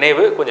சூரியனுடைய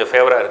இணைவு கொஞ்சம்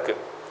ஃபேவராக இருக்குது.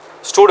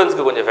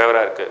 ஸ்டூடெண்ட்ஸ்க்கு கொஞ்சம்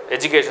ஃபேவராக இருக்குது.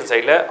 எஜுகேஷன்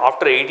சைடில்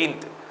ஆஃப்டர்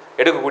 18th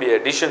எடுக்கக்கூடிய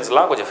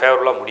டிசிஷன்ஸ்லாம் கொஞ்சம்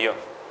ஃபேவரபுளாக முடியும்.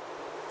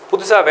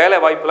 புதுசாக வேலை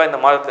வாய்ப்புலாம் இந்த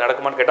மாதத்தில்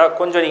நடக்குமான்னு கேட்டால்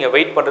கொஞ்சம் நீங்கள்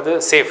வெயிட் பண்ணுறது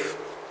சேஃப்.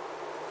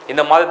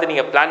 இந்த மாதத்தை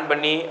நீங்கள் பிளான்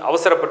பண்ணி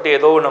அவசரப்பட்டு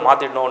ஏதோ ஒன்று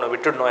மாற்றிடணும், ஒன்று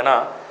விட்டுடணும். ஏன்னா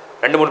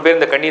 2-3 பேர்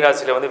இந்த கன்னி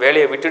ராசியில் வந்து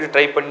வேலையை விட்டுட்டு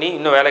ட்ரை பண்ணி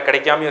இன்னும் வேலை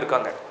கிடைக்காம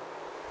இருக்காங்க.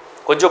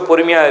 கொஞ்சம்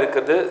பொறுமையாக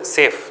இருக்கிறது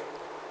சேஃப்.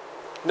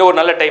 இன்னும் ஒரு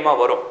நல்ல டைமாக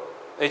வரும்.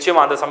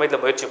 நிச்சயமாக அந்த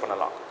சமயத்தில் முயற்சி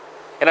பண்ணலாம்.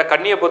 ஏன்னா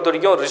கன்னியை பொறுத்த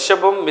வரைக்கும்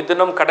ரிஷபம்,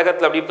 மிதுனம்,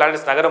 கடகத்தில் அப்படி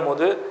பிளானட்ஸ் நகரும்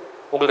போது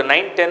உங்களுக்கு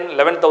 9, 10,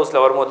 11th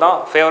ஹவுஸில் வரும்போது தான்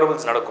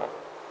ஃபேவரபிள்ஸ் நடக்கும்.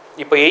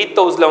 இப்போ 8th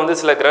ஹவுஸில் வந்து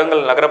சில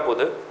கிரகங்கள்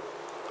நகரப்போகுது.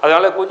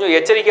 அதனால் கொஞ்சம்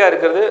எச்சரிக்கையாக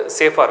இருக்கிறது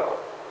சேஃபாக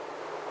இருக்கும்.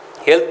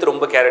 ஹெல்த்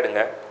ரொம்ப கேர்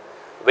எடுங்க.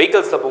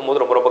 வெஹிக்கல்ஸில் போகும்போது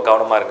ரொம்ப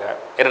கவனமாக இருங்க.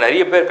 ஏன்னா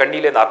நிறைய பேர்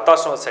கண்டியில் இந்த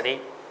அர்த்தாஷ்டம சனி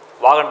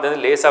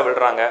வாகனத்துலேருந்து லேசாக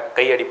விழுறாங்க.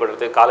 கை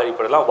அடிப்படுறது, கால்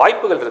அடிப்படுறதுலாம்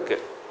வாய்ப்புகள்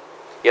இருக்குது.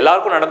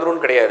 எல்லாருக்கும்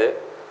நடந்துரும்னு கிடையாது.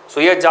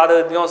 சுய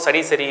ஜாதகத்தையும்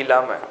சனி சரி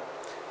இல்லாமல்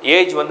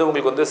ஏஜ் வந்து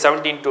உங்களுக்கு வந்து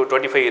 17 to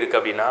 25 இருக்குது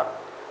அப்படின்னா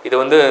இது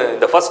வந்து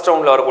இந்த ஃபர்ஸ்ட்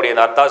ரவுண்டில் வரக்கூடிய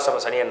இந்த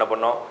அர்த்தாஷ்டம சனி என்ன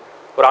பண்ணும்,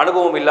 ஒரு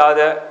அனுபவம் இல்லாத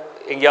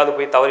எங்கேயாவது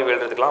போய் தவறி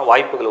விழுறதுக்கெலாம்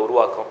வாய்ப்புகளை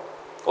உருவாக்கும்.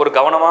 ஒரு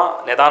கவனமாக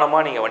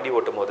நிதானமாக நீங்கள் வண்டி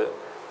ஓட்டும் போது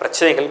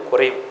பிரச்சனைகள்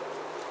குறையும்.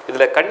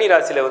 இதில் கன்னி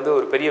ராசியில் வந்து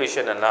ஒரு பெரிய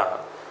விஷயம் என்னென்னா,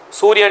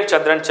 சூரியன்,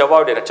 சந்திரன்,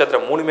 செவ்வாயுடைய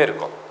நட்சத்திரம் 3மே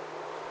இருக்கும்.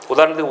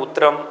 உதாரணத்துக்கு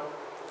உத்திரம்,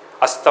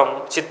 அஸ்தம்,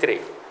 சித்திரை.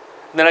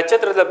 இந்த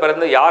நட்சத்திரத்தில்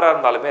பிறந்து யாராக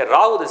இருந்தாலுமே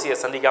ராகு தசையை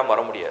சந்திக்காமல்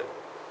வர முடியாது.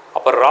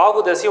 அப்போ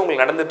ராகு தசை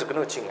உங்களுக்கு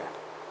நடந்துட்டுருக்குன்னு வச்சுங்க.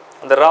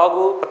 அந்த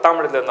ராகு 10ஆம்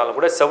இடத்துல இருந்தாலும்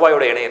கூட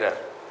செவ்வாயோட இணைகிறார்,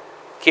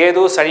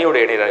 கேது சனியோட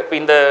இணைகிறார். இப்போ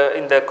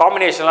இந்த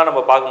காம்பினேஷன்லாம்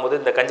நம்ம பார்க்கும்போது,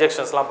 இந்த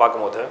கன்ஜெக்ஷன்ஸ்லாம்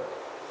பார்க்கும்போது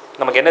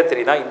நமக்கு என்ன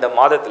தெரியுதுன்னா, இந்த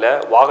மாதத்தில்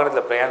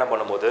வாகனத்தில் பிரயாணம்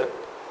பண்ணும்போது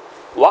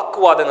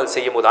வாக்குவாதங்கள்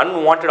செய்யும் போது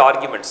அன்வான்ட்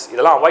ஆர்குமெண்ட்ஸ்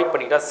இதெல்லாம் அவாய்ட்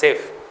பண்ணிக்கிட்டால்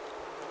சேஃப்.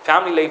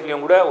 ஃபேமிலி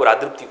லைஃப்லேயும் கூட ஒரு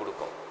அதிருப்தி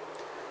கொடுக்கும்.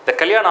 இந்த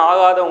கல்யாணம்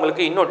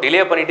ஆகாதவங்களுக்கு இன்னும்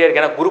டிலே பண்ணிகிட்டே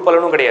இருக்கு. ஏன்னா குரு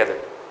பலனும் கிடையாது,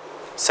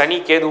 சனி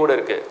கேதுவோடு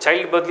இருக்குது,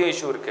 சைல்டு பர்த்லேயும்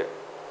இஷ்யூ இருக்குது.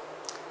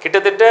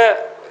 கிட்டத்தட்ட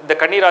இந்த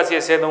கன்னி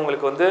ராசியை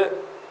சேர்ந்தவங்களுக்கு வந்து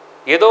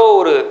ஏதோ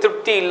ஒரு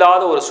திருப்தி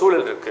இல்லாத ஒரு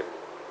சூழல் இருக்குது.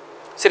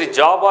 சரி,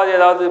 ஜாபாக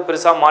ஏதாவது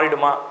பெருசாக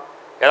மாறிடுமா,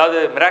 ஏதாவது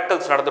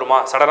மிராக்கல்ஸ் நடந்துருமா,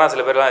 சடனாக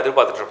சில பேர்லாம்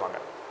எதிர்பார்த்துட்ருப்பாங்க.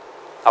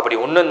 அப்படி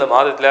ஒன்று இந்த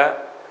மாதத்தில்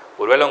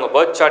ஒருவேளை உங்கள்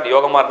பர்த் சார்ட்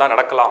யோகமாக இருந்தால்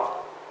நடக்கலாம்.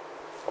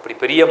 அப்படி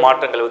பெரிய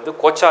மாற்றங்கள் வந்து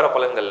கோச்சார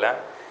பலன்களில்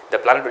இந்த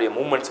பிளானட்டுடைய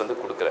மூமெண்ட்ஸ் வந்து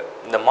கொடுக்கல.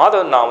 இந்த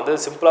மாதம் நான் வந்து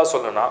சிம்பிளாக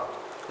சொல்லணும்னா,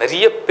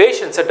 நிறைய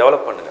பேஷன்ஸை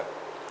டெவலப் பண்ணுங்கள்,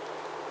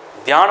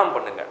 தியானம்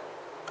பண்ணுங்கள்,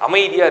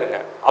 அமைதியாக இருங்க,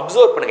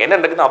 அப்சர்வ் பண்ணுங்கள், என்ன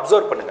நடக்குதுன்னு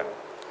அப்சர்வ் பண்ணுங்கள்,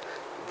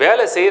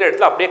 வேலை செய்கிற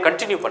இடத்துல அப்படியே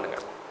கண்டினியூ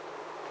பண்ணுங்கள்.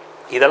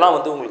 இதெல்லாம்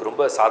வந்து உங்களுக்கு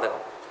ரொம்ப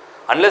சாதகம்.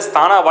 அன்லெஸ்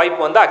தானாக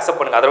வாய்ப்பு வந்து அக்செப்ட்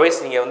பண்ணுங்கள். அதர்வைஸ்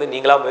நீங்கள் வந்து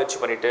நீங்களாக முயற்சி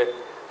பண்ணிவிட்டு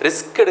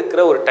ரிஸ்க்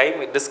எடுக்கிற ஒரு டைம்,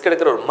 ரிஸ்க்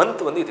எடுக்கிற ஒரு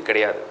மந்த் வந்து இது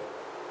கிடையாது.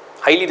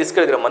 ஹைலி ரிஸ்க்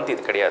எடுக்கிற மந்த்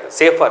இது கிடையாது.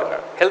 சேஃபாக இருங்க,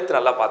 ஹெல்த்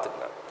நல்லா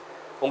பார்த்துக்குங்க,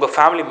 உங்கள்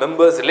ஃபேமிலி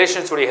மெம்பர்ஸ்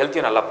ரிலேஷன்ஸுடைய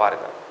ஹெல்த்தையும் நல்லா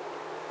பாருங்கள்.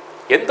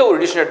 எந்த ஒரு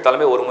டிசிஷன்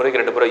எடுத்தாலுமே ஒரு முறைக்கு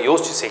 2 முறை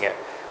யோசிச்சு செய்யுங்க.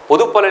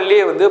 பொது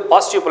பலன்லேயே வந்து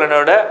பாசிட்டிவ்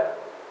பலனோட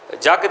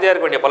ஜாக்கிரதையாக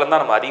இருக்க வேண்டிய பலன்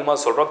தான் நம்ம அதிகமாக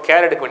சொல்கிறோம்,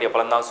 கேர் எடுக்க வேண்டிய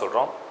பலன் தான்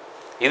சொல்கிறோம்.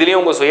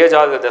 இதுலேயும் உங்கள்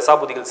சுயஜாதக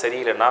தசாபுதிகள்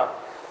சரியில்லைன்னா,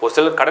 ஒரு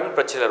சிலர் கடன்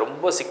பிரச்சனையில்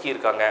ரொம்ப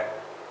சிக்கியிருக்காங்க,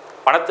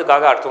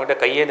 பணத்துக்காக அடுத்தவங்ககிட்ட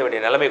கையேந்த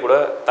வேண்டிய நிலைமை கூட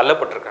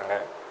தள்ளப்பட்டிருக்காங்க.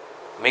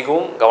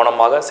 மிகவும்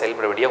கவனமாக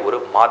செயல்பட வேண்டிய ஒரு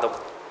மாதம்.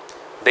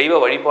 தெய்வ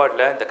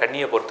வழிபாட்டில் இந்த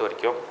கன்னியை பொறுத்த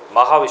வரைக்கும்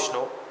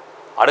மகாவிஷ்ணு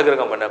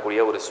அனுகிரகம் பண்ணக்கூடிய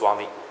ஒரு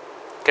சுவாமி.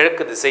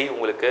 கிழக்கு திசை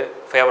உங்களுக்கு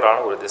ஃபேவரான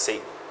ஒரு திசை.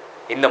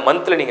 இந்த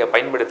மந்தில் நீங்கள்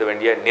பயன்படுத்த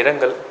வேண்டிய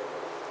நிறங்கள்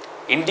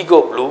இண்டிகோ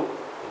ப்ளூ,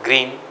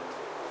 க்ரீன்,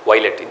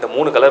 வைலட். இந்த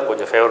 3 கலர்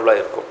கொஞ்சம்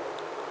ஃபேவரபுளாக இருக்கும்.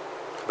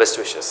 Best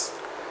wishes.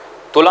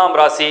 துலாம்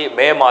ராசி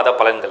மே மாத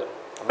பலன்கள்.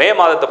 மே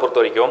மாதத்தை பொறுத்த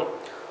வரைக்கும்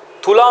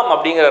துலாம்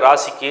அப்படிங்கிற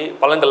ராசிக்கு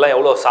பலன்கள்லாம்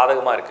எவ்வளோ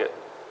சாதகமாக இருக்குது.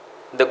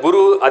 இந்த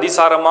குரு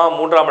அதிசாரமாக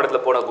 3ஆம் இடத்துல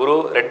போன குரு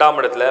 2ஆம்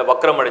இடத்துல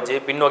வக்ரம் அடைஞ்சு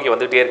பின்னோக்கி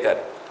வந்துகிட்டே இருக்கார்.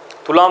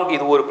 துலாமுக்கு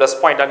இது ஒரு ப்ளஸ்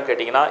பாயிண்ட்டான்னு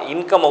கேட்டிங்கன்னா,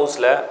 இன்கம்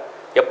ஹவுஸில்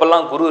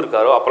எப்பெல்லாம் குரு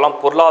இருக்காரோ அப்போல்லாம்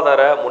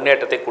பொருளாதார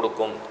முன்னேற்றத்தை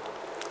கொடுக்கும்.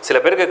 சில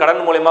பேருக்கு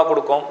கடன் மூலிமா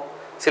கொடுக்கும்,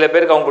 சில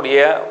பேருக்கு அவங்களுடைய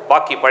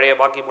பழைய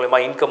பாக்கி மூலிமா,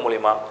 இன்கம்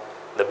மூலிமா,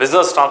 இந்த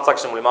பிஸ்னஸ்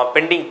டிரான்சாக்ஷன் மூலிமா,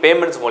 பெண்டிங்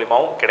பேமெண்ட்ஸ்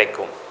மூலிமாவும்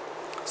கிடைக்கும்.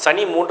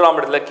 சனி 3ஆம்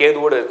இடத்துல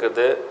கேதுவோடு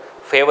இருக்கிறது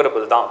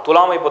ஃபேவரபிள் தான்.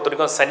 துலாமை பொறுத்த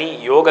வரைக்கும் சனி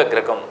யோக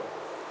கிரகம்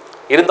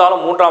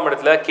இருந்தாலும் 3ஆம்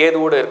இடத்துல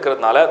கேதுவோடு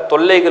இருக்கிறதுனால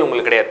தொல்லைகள்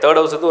உங்களுக்கு கிடையாது. 3rd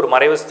ஹவுஸ் ஒரு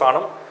மறைவு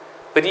ஸ்தானம்,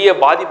 பெரிய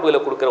பாதிப்புகளை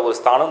கொடுக்குற ஒரு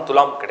ஸ்தானம்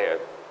துலாம்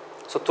கிடையாது.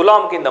 ஸோ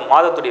துலாமுக்கு இந்த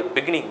மாதத்துடைய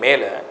பிகினிங்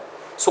மேலே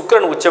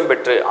சுக்கிரன் உச்சம்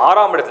பெற்று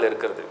 6ஆம் இடத்துல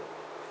இருக்கிறது.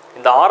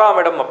 இந்த 6ஆம்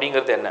இடம்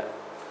அப்படிங்கிறது என்ன?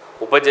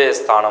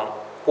 உபஜயஸ்தானம்,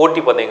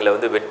 போட்டி பந்தயங்களை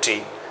வெற்றி.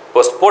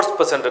 இப்போ ஸ்போர்ட்ஸ்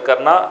பர்சன்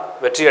இருக்காருன்னா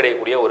வெற்றி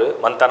அடையக்கூடிய ஒரு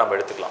மந்தாக நம்ம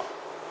எடுத்துக்கலாம்.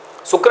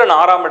 சுக்கிரன்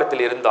 6ஆம்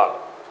இடத்தில் இருந்தால்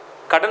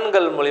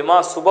கடன்கள் மூலிமா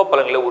சுப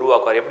பலன்களை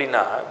உருவாக்குவார்.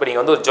 எப்படின்னா, இப்போ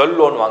நீங்கள் ஒரு ஜுவல்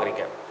லோன்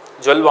வாங்குறீங்க,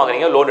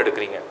 லோன்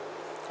எடுக்கிறீங்க,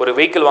 ஒரு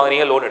வெஹிக்கிள்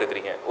வாங்குறீங்க, லோன்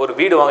எடுக்கிறீங்க, ஒரு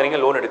வீடு வாங்குறீங்க,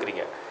 லோன்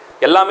எடுக்கிறீங்க,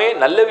 எல்லாமே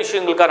நல்ல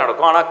விஷயங்களுக்காக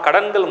நடக்கும். ஆனால்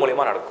கடன்கள்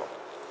மூலிமா நடக்கும்.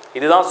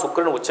 இதுதான்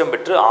சுக்கிரன் உச்சம்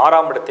பெற்று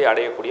 6ஆம் இடத்தை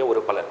அடையக்கூடிய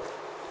ஒரு பலன்.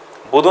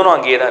 புதனும்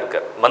அங்கேயே தான்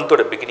இருக்கார்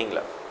மந்தோட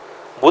பிகினிங்கில்.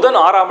 புதன்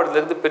 6ஆம்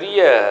இடத்துலேருந்து பெரிய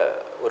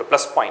ஒரு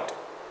ப்ளஸ் பாயிண்ட்.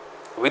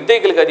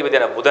 வித்தைகளுக்கு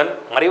அதிபதியான புதன்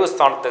மறைவு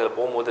ஸ்தானத்துக்கு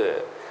போகும்போது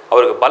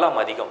அவருக்கு பலம்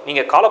அதிகம்.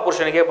 நீங்கள்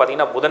காலபுருஷனுக்கே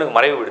பார்த்தீங்கன்னா புதனுக்கு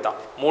மறைவு வீடு தான்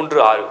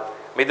 3, 6,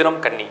 மிதுனம்,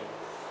 கன்னி.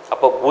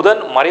 அப்போ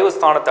புதன் மறைவு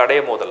ஸ்தானத்தை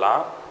அடையும்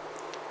போதெல்லாம்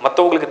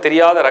மற்றவங்களுக்கு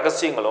தெரியாத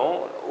ரகசியங்களும்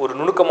ஒரு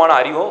நுணுக்கமான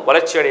அறிவும்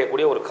வளர்ச்சி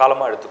அடையக்கூடிய ஒரு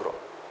காலமாக எடுத்துக்கிறோம்.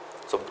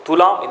 ஸோ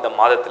துலாம் இந்த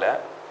மாதத்தில்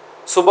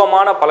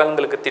சுபமான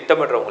பலன்களுக்கு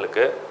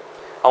திட்டமிடுறவங்களுக்கு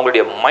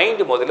அவங்களுடைய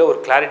மைண்டு முதல்ல ஒரு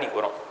கிளாரிட்டிக்கு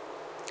வரும்.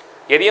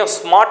 எதையும்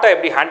ஸ்மார்ட்டாக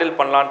எப்படி ஹேண்டில்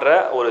பண்ணலான்ற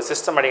ஒரு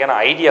சிஸ்டமேட்டிக்கான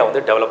ஐடியா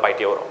டெவலப்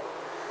ஆகிட்டே வரும்.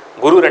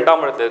 குரு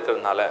 2ஆம் இடத்துல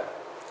இருக்கிறதுனால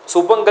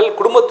சுபங்கள்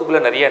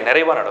குடும்பத்துக்குள்ளே நிறைய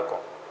நிறைவாக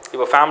நடக்கும்.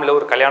 இப்போ ஃபேமிலியில்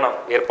ஒரு கல்யாணம்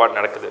ஏற்பாடு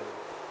நடக்குது,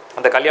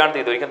 அந்த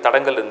கல்யாணத்துக்கு இது வரைக்கும்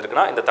தடங்கள்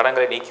இருந்திருக்குன்னா இந்த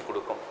தடங்களை நீக்கி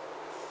கொடுக்கும்.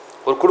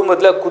 ஒரு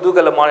குடும்பத்தில்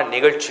குதூகலமான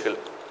நிகழ்ச்சிகள்,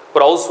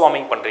 ஒரு ஹவுஸ்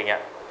வார்மிங் பண்ணுறீங்க,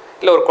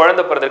 இல்லை ஒரு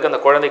குழந்தை பிறந்திருக்கு,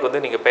 அந்த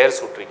குழந்தைக்கு நீங்கள் பெயர்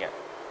சூட்டுறீங்க,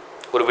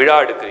 ஒரு விழா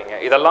எடுக்கிறீங்க,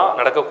 இதெல்லாம்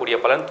நடக்கக்கூடிய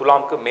பலன்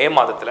துலாமுக்கு மே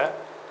மாதத்தில்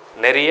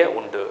நிறைய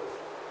உண்டு.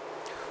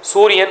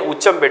 சூரியன்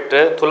உச்சம் பெற்று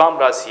துலாம்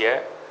ராசியை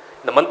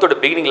இந்த மந்தோட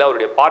பிகினிங்கில்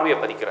அவருடைய பார்வையை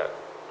பதிக்கிறார்.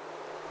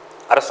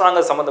 அரசாங்க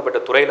சம்மந்தப்பட்ட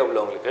துறையில்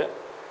உள்ளவங்களுக்கு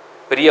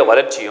பெரிய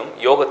வளர்ச்சியும்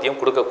யோகத்தையும்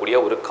கொடுக்கக்கூடிய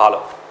ஒரு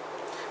காலம்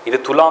இது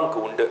துலாமுக்கு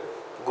உண்டு.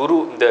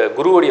 இந்த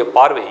குருவுடைய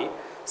பார்வை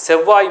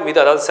செவ்வாய் மீது,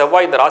 அதாவது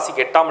செவ்வாய் இந்த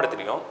ராசிக்கு 8ஆம்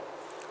இடத்துலையும்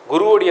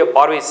குருவுடைய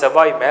பார்வை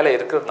செவ்வாய் மேலே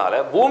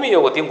இருக்கிறதுனால பூமி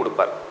யோகத்தையும்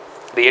கொடுப்பார்.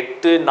 இந்த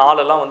 8,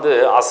 4எல்லாம்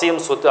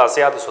அசையும் சொத்து,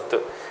 அசையாத சொத்து.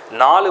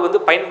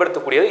 4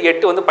 பயன்படுத்தக்கூடியது,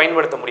 8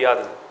 பயன்படுத்த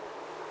முடியாதது.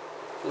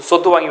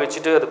 சொத்து வாங்கி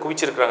வச்சுட்டு அது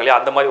குவிச்சிருக்கிறாங்க இல்லையா,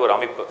 அந்த மாதிரி ஒரு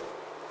அமைப்பு.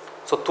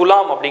 ஸோ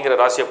துலாம் அப்படிங்கிற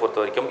ராசியை பொறுத்த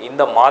வரைக்கும்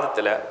இந்த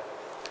மாதத்தில்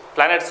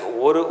பிளானட்ஸ்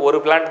ஒரு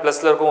பிளானட்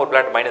ப்ளஸில் இருக்கும், ஒரு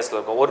பிளானட் மைனஸில்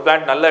இருக்கும். ஒரு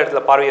பிளானட் நல்ல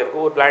இடத்துல பார்வையாக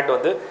இருக்கும், ஒரு பிளானட்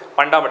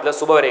 12ஆம் இடத்துல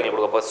சுப விரயங்கள்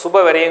கொடுக்கும்.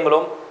 சுப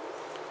விரயங்களும்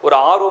ஒரு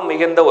ஆர்வம்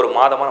மிகுந்த ஒரு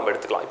மாதமாக நம்ம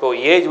எடுத்துக்கலாம். இப்போ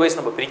ஏஜ் வைஸ்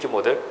நம்ம பிரிக்கும்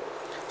போது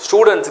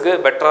ஸ்டூடெண்ட்ஸுக்கு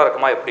பெட்டராக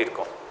இருக்குமா, எப்படி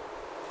இருக்கும்?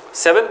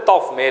 7th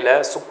of Mayல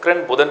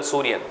சுக்கிரன், புதன்,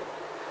 சூரியன்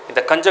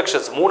இந்த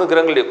கன்ஜக்ஷன்ஸ் 3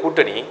 கிரகங்களுடைய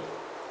கூட்டணி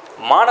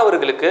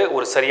மாணவர்களுக்கு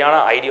ஒரு சரியான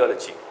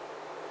ஐடியாலஜி,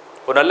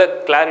 ஒரு நல்ல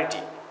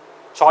கிளாரிட்டி,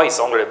 சாய்ஸ்,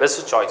 அவங்களுடைய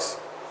பெஸ்ட் சாய்ஸ்,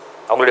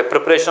 அவங்களுடைய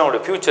ப்ரிப்ரேஷன்,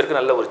 அவங்களுடைய ஃப்யூச்சருக்கு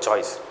நல்ல ஒரு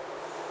சாய்ஸ்.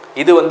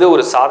 இது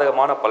ஒரு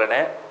சாதகமான பலனை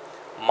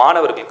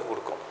மாணவர்களுக்கு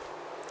கொடுக்கும்.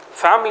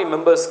 ஃபேமிலி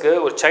மெம்பர்ஸ்க்கு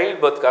ஒரு சைல்டு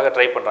பர்த்துக்காக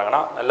ட்ரை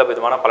பண்ணுறாங்கன்னா நல்ல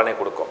விதமான பலனை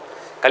கொடுக்கும்.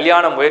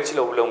 கல்யாண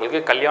முயற்சியில் உள்ளவங்களுக்கு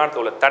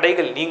கல்யாணத்தில் உள்ள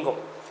தடைகள் நீங்கும்.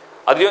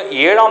 அதுலேயும்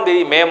 7ஆம்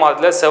தேதி மே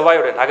மாதத்தில்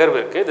செவ்வாயோட நகர்வு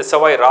இருக்குது. இந்த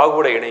செவ்வாய்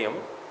ராகுவோட இணையும்.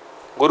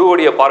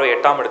 குருவுடைய பார்வை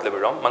 8ஆம் இடத்துல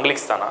விழும்,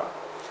 மங்களிக் ஸ்தானம்.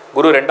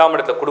 குரு 2ஆம்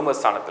இடத்துல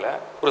குடும்பஸ்தானத்தில்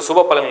ஒரு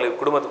சுப பலன்களுக்கு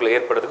குடும்பத்துக்குள்ளே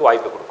ஏற்படுறதுக்கு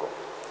வாய்ப்பு கொடுக்கும்.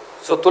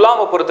 ஸோ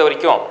துலாமை பொறுத்த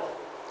வரைக்கும்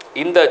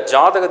இந்த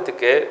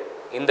ஜாதகத்துக்கு,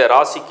 இந்த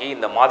ராசிக்கு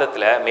இந்த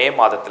மாதத்தில், மே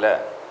மாதத்தில்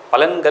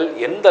பலன்கள்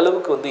எந்த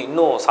அளவுக்கு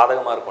இன்னும்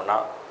சாதகமாக இருக்கும்னா,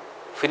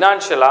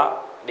 ஃபினான்ஷியலாக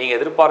நீங்கள்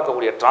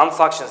எதிர்பார்க்கக்கூடிய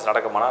டிரான்சாக்ஷன்ஸ்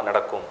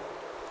நடக்கும்.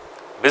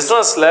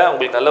 பிஸ்னஸில்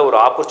உங்களுக்கு நல்ல ஒரு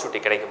ஆப்பர்ச்சுனிட்டி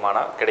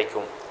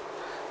கிடைக்கும்.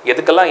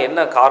 எதுக்கெல்லாம் என்ன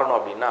காரணம்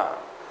அப்படின்னா,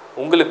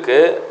 உங்களுக்கு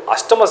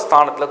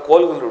அஷ்டமஸ்தானத்தில்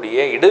கோள்களுடைய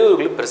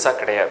இடையூறுகள் பெருசாக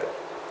கிடையாது.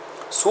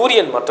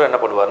 சூரியன் மட்டும் என்ன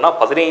பண்ணுவார்னா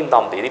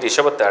 15ஆம் தேதி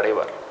ரிஷபத்தை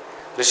அடைவார்.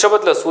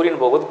 ரிஷபத்தில் சூரியன்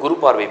போகும்போது குரு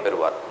பார்வை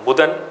பெறுவார்.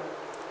 புதன்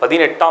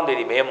 18ஆம்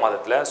தேதி மே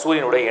மாதத்தில்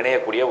சூரியனுடைய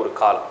இணையக்கூடிய ஒரு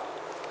காலம்.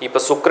 இப்போ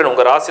சுக்கிரன்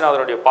உங்கள்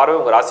ராசிநாதனுடைய பார்வை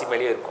உங்கள் ராசி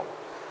மேலேயே இருக்கும்.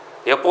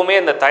 எப்போவுமே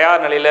இந்த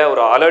தயார் நிலையில்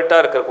ஒரு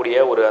அலர்ட்டாக இருக்கக்கூடிய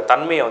ஒரு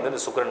தன்மையை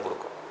இந்த சுக்கிரன்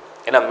கொடுக்கும்.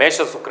 ஏன்னா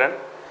மேஷ சுக்கிரன்,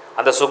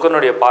 அந்த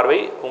சுக்கிரனுடைய பார்வை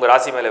உங்கள்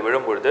ராசி மேலே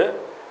விழும்பொழுது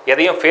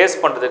எதையும் ஃபேஸ்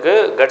பண்ணுறதுக்கு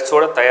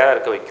கட்ஸோட தயாராக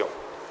இருக்க வைக்கும்.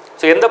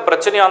 ஸோ எந்த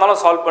பிரச்சனையாக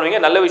இருந்தாலும் சால்வ் பண்ணுவீங்க,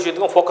 நல்ல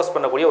விஷயத்துக்கும் ஃபோக்கஸ்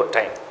பண்ணக்கூடிய ஒரு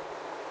டைம்.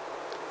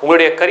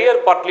 உங்களுடைய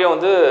கரியர் பார்ட்லேயும்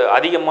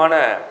அதிகமான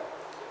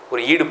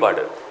ஒரு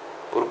ஈடுபாடு,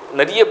 ஒரு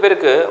நிறைய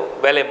பேருக்கு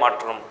வேலை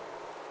மாற்றம்,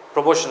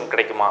 ப்ரொமோஷன்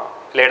கிடைக்குமா,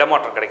 இல்லை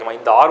இடமாற்றம் கிடைக்குமா,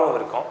 இந்த ஆர்வம்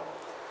இருக்கும்.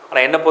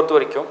 ஆனால் என்னை பொறுத்த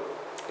வரைக்கும்,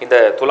 இந்த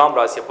துலாம்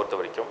ராசியை பொறுத்த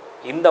வரைக்கும்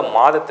இந்த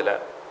மாதத்தில்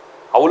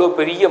அவ்வளோ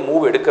பெரிய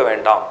மூவ் எடுக்க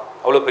வேண்டாம்,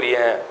 அவ்வளோ பெரிய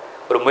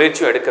ஒரு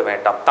முயற்சியும் எடுக்க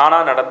வேண்டாம்.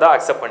 தானாக நடந்தால்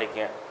அக்செப்ட்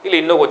பண்ணிக்கங்க, இல்லை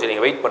இன்னும் கொஞ்சம்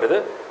நீங்கள் வெயிட் பண்ணுறது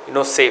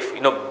இன்னும் சேஃப்,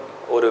 இன்னும்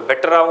ஒரு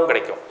பெட்டராகவும்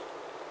கிடைக்கும்.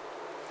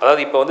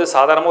 அதாவது இப்போ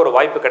சாதாரணமாக ஒரு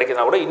வாய்ப்பு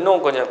கிடைக்கிறதுனா கூட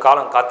இன்னும் கொஞ்சம்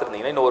காலம்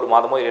காத்திருந்தீங்கன்னா, இன்னும் 1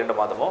 மாதமோ 2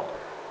 மாதமோ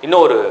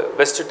இன்னும் ஒரு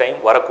பெஸ்ட் டைம்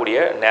வரக்கூடிய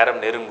நேரம்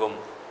நெருங்கும்.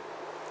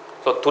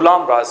 ஸோ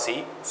துலாம் ராசி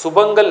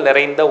சுபங்கள்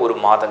நிறைந்த ஒரு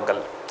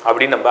மாதங்கள்,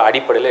 அப்படின்னு நம்ம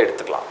அடிப்படையில்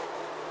எடுத்துக்கலாம்.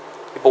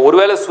 இப்போ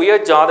ஒருவேளை சுய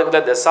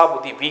ஜாதகத்தில் தசா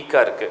புத்தி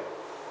வீக்காக இருக்குது,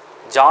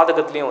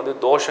 ஜாதகத்துலேயும் வந்து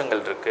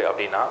தோஷங்கள் இருக்குது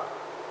அப்படின்னா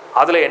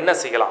அதில் என்ன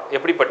செய்யலாம்,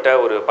 எப்படிப்பட்ட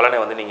ஒரு பலனை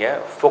வந்து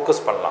நீங்கள்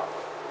ஃபோக்கஸ் பண்ணலாம்?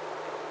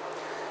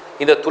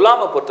 இந்த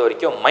துலாமை பொறுத்த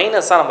வரைக்கும்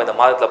மைனஸாக நம்ம இந்த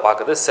மாதத்தில்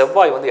பார்க்குறது,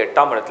 செவ்வாய் வந்து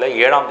 8ஆம் இடத்துல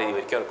 7ஆம் தேதி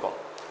வரைக்கும் இருக்கும்.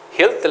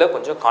 ஹெல்த்தில்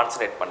கொஞ்சம்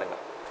கான்சன்ட்ரேட்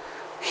பண்ணுங்கள்.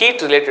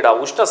 ஹீட்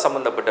ரிலேட்டடாக உஷ்ண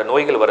சம்மந்தப்பட்ட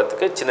நோய்கள்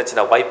வரத்துக்கு சின்ன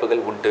சின்ன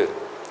வாய்ப்புகள் உண்டு.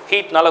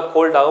 ஹீட்னால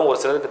கோல்டாகவும் ஒரு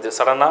சிலருக்கு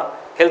சடனாக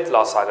ஹெல்த்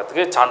லாஸ்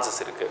ஆகிறதுக்கு சான்சஸ்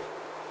இருக்குது.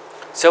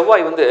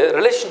 செவ்வாய் வந்து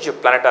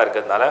ரிலேஷன்ஷிப் பிளானட்டாக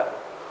இருக்கிறதுனால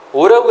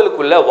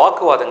உறவுகளுக்குள்ள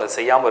வாக்குவாதங்கள்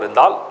செய்யாமல்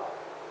இருந்தால்,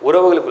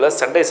 உறவுகளுக்குள்ள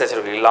சண்டை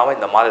சச்சரவுகள் இல்லாமல்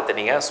இந்த மாதத்தை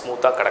நீங்கள்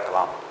ஸ்மூத்தாக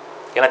கடக்கலாம்.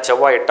 ஏன்னா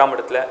செவ்வாய் 8ஆம்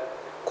இடத்துல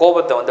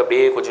கோபத்தை வந்து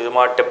அப்படியே கொஞ்சம்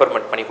கொஞ்சமாக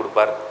டெம்பர்மெண்ட் பண்ணி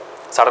கொடுப்பார்.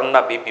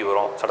 சடனாக பிபி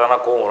வரும், சடனாக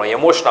கோபம் வரும்,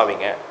 எமோஷன்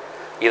ஆவீங்க.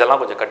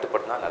 இதெல்லாம் கொஞ்சம்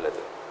கட்டுப்படுத்தினா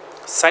நல்லது.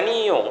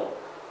 சனியும்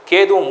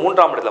கேதுவும்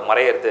 3ஆம் இடத்துல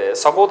மறையிறது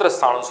சகோதர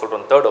ஸ்தானம்னு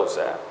சொல்கிறோம், 3rd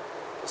ஹவுஸை.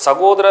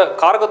 சகோதர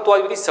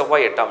காரகத்துவாதிபதி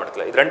செவ்வாய் 8ஆம்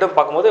இடத்துல. இது ரெண்டும்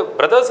பார்க்கும்போது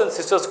பிரதர்ஸ் அண்ட்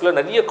சிஸ்டர்ஸ்குள்ளே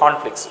நிறைய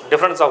கான்ஃப்ளிக்ஸ்,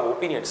 டிஃப்ரென்ஸ் ஆஃப்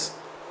ஒப்பீனியன்ஸ்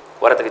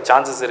வரதுக்கு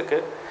சான்சஸ்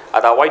இருக்குது.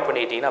 அதை அவாய்ட்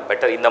பண்ணிக்கிட்டிங்கன்னா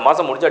பெட்டர். இந்த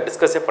மாதம் முடிஞ்சால்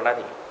டிஸ்கஸே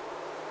பண்ணாதீங்க,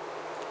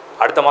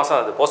 அடுத்த மாதம்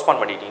அது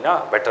போஸ்ட்பான் பண்ணிக்கிட்டிங்கன்னா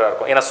பெட்டராக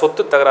இருக்கும். ஏன்னா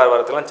சொத்து தகராறு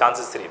வரதுக்குலாம்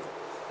சான்சஸ் தெரியுது,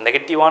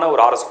 நெகட்டிவான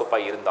ஒரு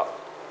ஆரோஸ்கோப்பாக இருந்தால்.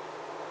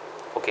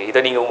 ஓகே, இதை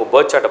நீங்கள் உங்கள்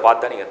பர்த் சார்ட்டை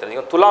பார்த்து தான் நீங்கள்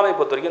தெரிஞ்சுக்கணும். துலாமை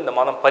பொறுத்த வரைக்கும் இந்த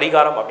மாதம்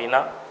பரிகாரம்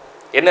அப்படின்னா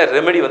என்ன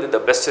ரெமெடி வந்து த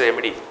பெஸ்ட்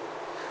ரெமெடி.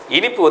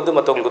 இனிப்பு வந்து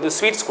மற்றவங்களுக்கு வந்து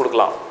ஸ்வீட்ஸ்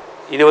கொடுக்கலாம்.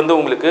 இது வந்து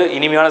உங்களுக்கு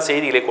இனிமையான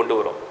செய்திகளை கொண்டு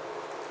வரும்.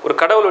 ஒரு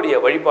கடவுளுடைய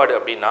வழிபாடு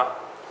அப்படின்னா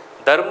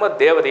தர்ம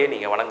தேவதையை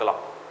நீங்கள் வணங்கலாம்.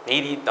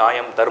 நீதி,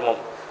 நியாயம்,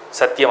 தர்மம்,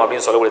 சத்தியம்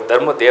அப்படின்னு சொல்லக்கூடிய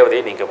தர்ம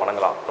தேவதையை நீங்கள்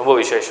வணங்கலாம். ரொம்ப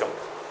விசேஷம்.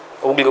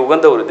 உங்களுக்கு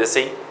உகந்த ஒரு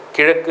திசை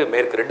கிழக்கு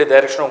மேற்கு, 2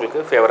 டைரக்ஷனும்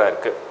உங்களுக்கு ஃபேவராக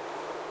இருக்குது.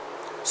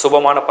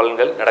 சுபமான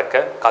பலன்கள்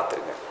நடக்க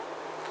காத்திருங்க.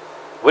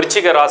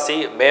 விருச்சிக ராசி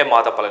மே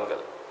மாத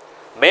பலன்கள்.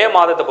 மே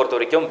மாதத்தை பொறுத்த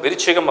வரைக்கும்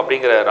விருச்சிகம்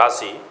அப்படிங்கிற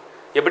ராசி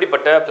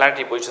எப்படிப்பட்ட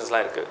பிளானட்டரி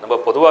பொசிஷன்ஸ்லாம் இருக்குது. நம்ம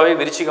பொதுவாகவே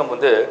விருச்சிகம்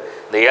வந்து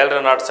இந்த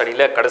 7.5 நாட்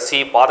சனியில் கடைசி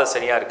பாத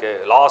சனியாக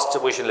இருக்குது, லாஸ்ட்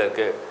பொசிஷனில்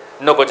இருக்குது.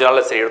 இன்னும் கொஞ்சம்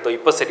நாளில் சரி எடுத்தோம்,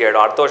 இப்போ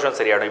சரியாயிடும், அடுத்த வருஷம்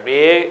சரியாயிடும்.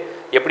 இப்படியே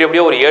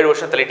எப்படியோ ஒரு 7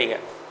 வருஷம் தள்ளிட்டீங்க.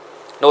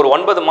 இன்னும் ஒரு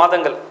 9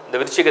 மாதங்கள் இந்த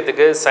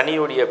விருச்சிகத்துக்கு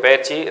சனியுடைய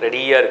பயிற்சி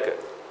ரெடியாக இருக்குது.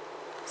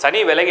 சனி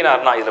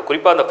விலகினார்னா இதில்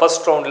குறிப்பாக அந்த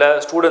ஃபர்ஸ்ட் ரவுண்டில்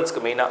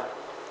ஸ்டூடெண்ட்ஸ்க்கு மெயினாக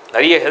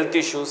நிறைய ஹெல்த்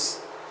இஷ்யூஸ்,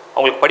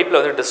 அவங்களுக்கு படிப்பில்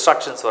வந்து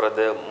டிஸ்ட்ராக்ஷன்ஸ்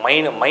வர்றது,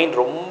 மைண்ட்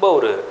ரொம்ப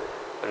ஒரு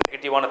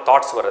நெகட்டிவான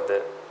தாட்ஸ் வர்றது.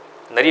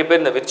 நிறைய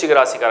பேர் இந்த விருச்சிக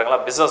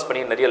ராசிக்காரங்களாம் பிஸ்னஸ் பண்ணி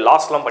நிறைய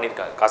லாஸ்லாம்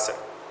பண்ணியிருக்காங்க. காசை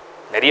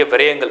நிறைய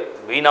விரயங்கள்,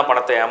 வீணாக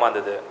பணத்தை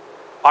ஏமாந்தது,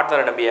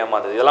 பார்ட்னரை நம்பி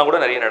ஏமாந்தது, இதெல்லாம் கூட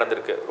நிறைய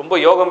நடந்திருக்கு. ரொம்ப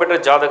யோகம் பெற்ற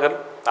ஜாதகர்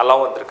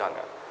நல்லாவும் வந்திருக்காங்க.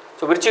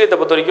 ஸோ விருச்சிகத்தை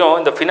பொறுத்த வரைக்கும்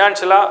இந்த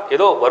ஃபினான்ஷியலாக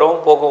ஏதோ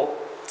வரும் போகும்,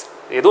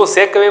 எதுவும்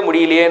சேர்க்கவே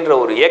முடியலையேன்ற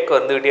ஒரு ஏக்கம்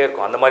வந்துக்கிட்டே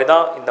இருக்கும். அந்த மாதிரி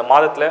தான் இந்த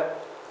மாதத்தில்.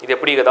 இது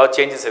எப்படி ஏதாவது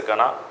சேஞ்சஸ்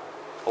இருக்கான்னா,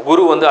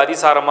 குரு வந்து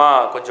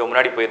அதிசாரமாக கொஞ்சம்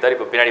முன்னாடி போயிருந்தார்,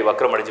 இப்போ பின்னாடி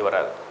வக்ரம் அடைஞ்சு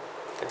வராரு.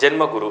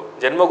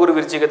 ஜென்மகுரு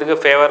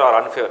விருச்சிகத்துக்கு ஃபேவர் ஆர்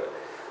அன்ஃபேவர்.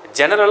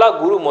 ஜெனரலாக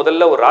குரு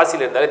முதல்ல ஒரு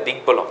ராசியில் இருந்தாலே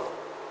திக்பலம்.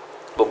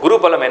 இப்போ குரு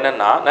பலம்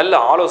என்னென்னா நல்ல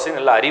ஆலோசனை,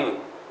 நல்ல அறிவு.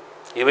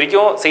 இது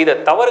வரைக்கும் செய்த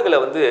தவறுகளை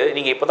வந்து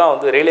நீங்கள் இப்போ தான்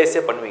வந்து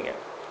ரியலைஸே பண்ணுவீங்க.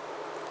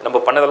 நம்ம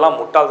பண்ணதெல்லாம்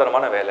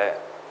முட்டாள்தனமான வேலை,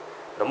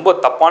 ரொம்ப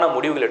தப்பான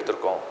முடிவுகள்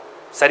எடுத்திருக்கோம்,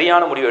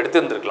 சரியான முடிவு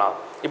எடுத்துருந்துருக்கலாம்,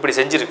 இப்படி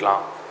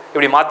செஞ்சுருக்கலாம்,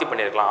 இப்படி மாற்றி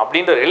பண்ணியிருக்கலாம்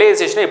அப்படின்ற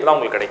ரியலைசேஷனே இப்போ தான்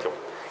உங்களுக்கு கிடைக்கும்.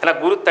 ஏன்னா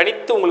குரு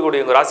தனித்து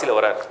உங்களுடைய உங்கள் ராசியில்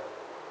வராரு.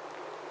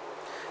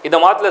 இந்த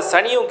மாதத்தில்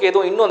சனியும்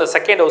கேதுவும் இன்னும் அந்த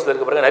 2nd ஹவுஸில்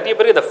இருக்க பிறகு நிறைய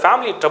பேருக்கு இந்த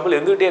ஃபேமிலி ட்ரபிள்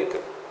இருந்துகிட்டே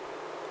இருக்குது.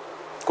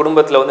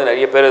 குடும்பத்தில் வந்து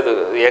நிறைய பேர் இது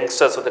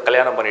யங்ஸ்டர்ஸ் வந்து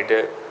கல்யாணம் பண்ணிவிட்டு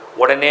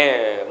உடனே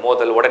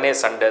மோதல், உடனே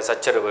சண்டை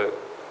சச்சரவு,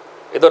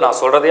 ஏதோ நான்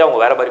சொல்கிறதே அவங்க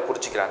வேறு மாதிரி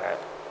புரிஞ்சிக்கிறாங்க.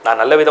 நான்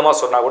நல்ல விதமாக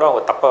சொன்னால் கூட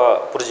அவங்க தப்பாக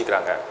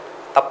புரிஞ்சிக்கிறாங்க,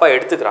 தப்பாக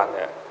எடுத்துக்கிறாங்க.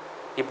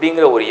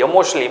 இப்படிங்கிற ஒரு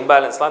எமோஷனல்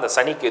இம்பேலன்ஸ்லாம் அந்த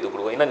சனி கேது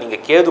கொடுக்கும். ஏன்னா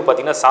நீங்கள் கேது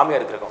பார்த்திங்கன்னா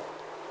சாமியார் கிரகம்,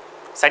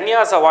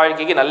 சன்னியாச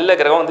வாழ்க்கைக்கு நல்ல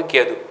கிரகம் வந்து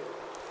கேது.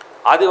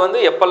 அது வந்து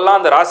எப்பெல்லாம்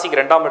அந்த ராசிக்கு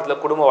 2ஆம் இடத்துல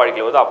குடும்ப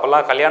வாழ்க்கையில் வருது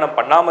அப்போல்லாம் கல்யாணம்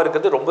பண்ணாமல்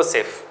இருக்கிறது ரொம்ப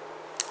சேஃப்.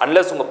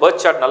 அன்லஸ் உங்கள்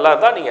பர்த் சார்ட் நல்லா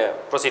இருந்தால் நீங்கள்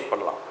ப்ரொசீட்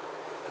பண்ணலாம்.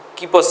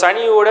 இப்போ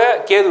சனியோட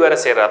கேது வேறு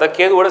சேர்றாரு, அதான்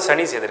கேதுவோட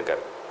சனி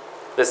சேர்ந்துருக்காரு.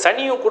 இந்த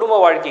சனியும் குடும்ப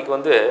வாழ்க்கைக்கு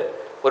வந்து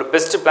ஒரு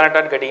பெஸ்ட்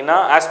பிளானட்டான்னு கேட்டிங்கன்னா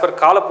ஆஸ் பர்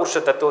காலபுருஷ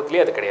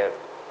தத்துவத்திலே அது கிடையாது.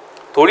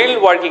 தொழில்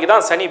வாழ்க்கைக்கு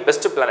தான் சனி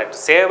பெஸ்ட் பிளானட்.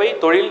 சேவை,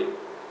 தொழில்,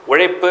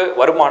 உழைப்பு,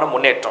 வருமானம்,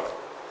 முன்னேற்றம்.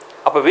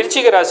 அப்போ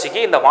விருச்சிக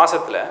ராசிக்கு இந்த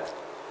மாதத்தில்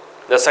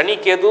இந்த சனி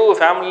கேது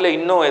ஃபேமிலியில்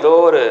இன்னும் ஏதோ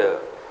ஒரு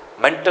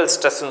மென்டல்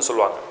ஸ்ட்ரெஸ்ன்னு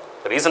சொல்லுவாங்க.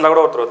 ரீசெண்டாக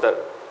கூட ஒருத்தர் வந்தார்,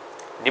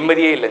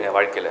 நிம்மதியே இல்லைங்க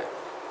வாழ்க்கையில்,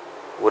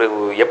 ஒரு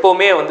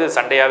எப்போவுமே வந்து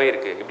சண்டையாகவே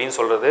இருக்குது இப்படின்னு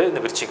சொல்கிறது இந்த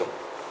விருச்சிகம்.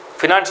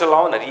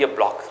 ஃபினான்ஷியலாகவும் நிறைய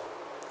பிளாக்,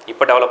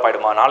 இப்போ டெவலப்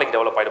ஆகிடுமா, நாளைக்கு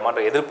டெவலப்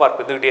ஆகிடுமான்ற எதிர்பார்ப்பு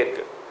இருந்துக்கிட்டே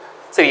இருக்குது.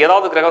 சரி,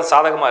 ஏதாவது கிரகம்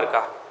சாதகமாக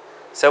இருக்கா?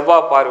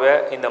 செவ்வாய் பார்வை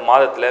இந்த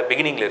மாதத்தில்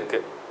பிகினிங்கில்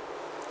இருக்குது.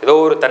 ஏதோ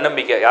ஒரு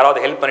தன்னம்பிக்கை, யாராவது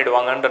ஹெல்ப்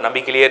பண்ணிவிடுவாங்கன்ற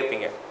நம்பிக்கையிலே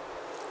இருப்பீங்க.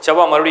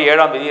 செவ்வாய் மறுபடியும்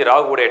 7ஆம் தேதி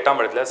ராகு கூட 8ஆம்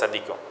இடத்துல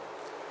சந்திக்கும்.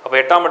 அப்போ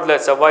 8ஆம் இடத்துல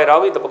செவ்வாய்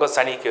ராகு, இந்த பக்கம்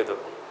சனி கேது,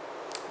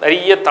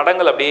 நிறைய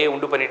தடங்கள் அப்படியே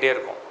உண்டு பண்ணிகிட்டே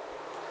இருக்கும்.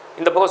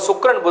 இந்த பக்கம்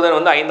சுக்கிரன் புதன்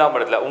வந்து 5ஆம்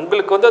இடத்துல.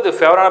 உங்களுக்கு வந்து அது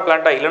ஃபேவரான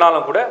பிளானட்டாக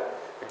இல்லைனாலும் கூட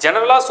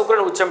ஜெனரலாக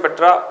சுக்கிரன் உச்சம்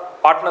பெற்றால்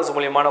பார்ட்னர்ஸ்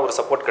மூலியமான ஒரு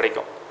சப்போர்ட்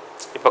கிடைக்கும்.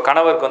 இப்போ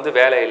கணவருக்கு வந்து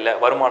வேலை இல்லை,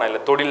 வருமானம் இல்லை,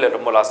 தொழிலில்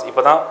ரொம்ப லாஸ்,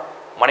 இப்போ தான்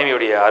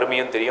மனைவியுடைய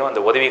அருமையும் தெரியும், அந்த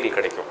உதவிகள்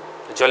கிடைக்கும்.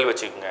 ஜுவல்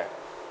வச்சுக்கோங்க,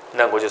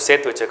 நான் கொஞ்சம்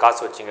சேர்த்து வச்ச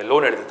காசு வச்சுங்க,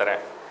 லோன் எடுத்து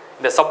தரேன்,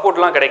 இந்த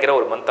சப்போர்ட்லாம் கிடைக்கிற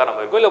ஒரு மந்தாக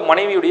நம்ம இருக்கும். இல்லை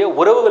மனைவியுடைய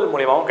உறவுகள்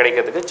மூலியமாகவும்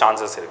கிடைக்கிறதுக்கு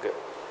சான்சஸ் இருக்குது.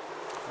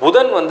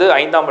 புதன் வந்து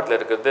 5ஆம் இடத்துல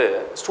இருக்கிறது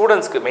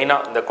ஸ்டூடெண்ட்ஸ்க்கு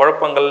மெயினாக இந்த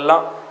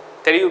குழப்பங்கள்லாம்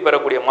தெளிவு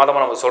பெறக்கூடிய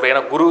மாதமாக நம்ம சொல்கிறோம்.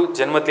 ஏன்னா குரு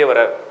ஜென்மத்திலே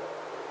வர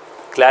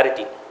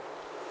கிளாரிட்டி.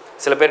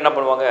 சில பேர் என்ன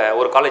பண்ணுவாங்க,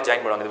 ஒரு காலேஜ்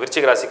ஜாயின் பண்ணுவாங்க. இந்த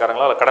விருச்சிக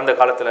ராசிக்காரங்களாம் கடந்த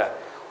காலத்தில்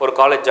ஒரு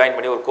காலேஜ் ஜாயின்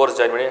பண்ணி ஒரு கோர்ஸ்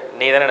ஜாயின் பண்ணி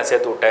நீ தானே என்னை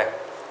சேர்த்து விட்டேன்,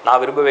 நான்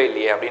விரும்பவே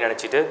இல்லையே அப்படின்னு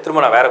நினச்சிட்டு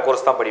திரும்ப நான் வேறு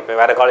கோர்ஸ் தான் படிப்பேன்,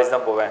 வேறு காலேஜ்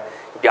தான் போவேன்,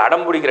 இப்படி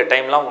அடம் பிடிக்கிற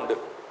டைம்லாம் உண்டு.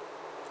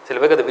 சில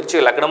பேருக்கு அது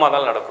விருச்சிக லக்னமாக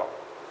இருந்தாலும் நடக்கும்.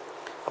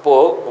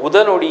 அப்போது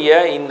புதனுடைய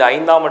இந்த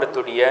 5ஆம்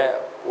இடத்துடைய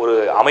ஒரு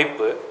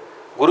அமைப்பு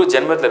குரு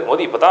ஜென்மத்தில்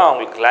இருக்கும்போது இப்போ தான்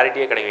அவங்களுக்கு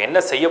கிளாரிட்டியே கிடைக்கும். என்ன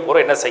செய்ய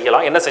போகிறோம், என்ன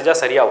செய்யலாம், என்ன செஞ்சால்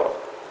சரியாக வரும்.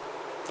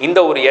 இந்த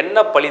ஒரு எண்ண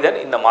பலிதன்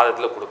இந்த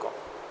மாதத்தில் கொடுக்கும்.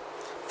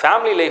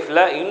 ஃபேமிலி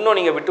லைஃப்பில் இன்னும்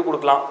நீங்கள் விட்டு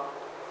கொடுக்கலாம்,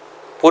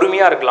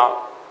 பொறுமையாக இருக்கலாம்,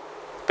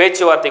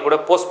 பேச்சுவார்த்தை கூட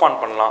போஸ்ட்பான்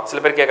பண்ணலாம்.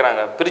 சில பேர்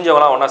கேட்குறாங்க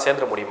பிரிஞ்சவங்களாம் ஒன்றா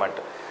சேர்ந்துட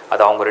முடியுமான்ட்டு.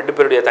 அது அவங்க 2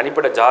 பேருடைய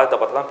தனிப்பட்ட ஜாதகத்தை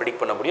பார்த்து தான்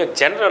ப்ரிடிக்ட் பண்ண முடியும்.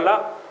 ஜென்ரலாக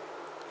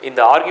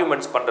இந்த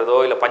ஆர்கியூமெண்ட்ஸ் பண்ணுறதோ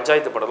இல்லை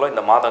பஞ்சாயத்து பண்ணுறதோ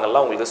இந்த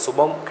மாதங்கள்லாம் உங்களுக்கு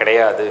சுபம்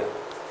கிடையாது.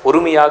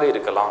 பொறுமையாக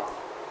இருக்கலாம்.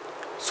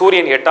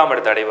 சூரியன் 8ஆம்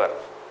இடத்தை அடைவார்.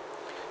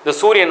 இந்த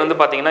சூரியன் வந்து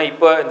பார்த்திங்கன்னா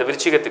இப்போ இந்த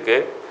விருச்சிகத்துக்கு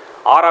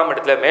 6ஆம்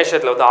இடத்துல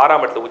மேஷத்தில் வந்து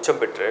 6ஆம் இடத்துல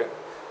உச்சம் பெற்று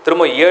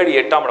திரும்ப 7,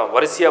 8ஆம் இடம்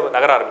வரிசையாக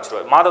நகர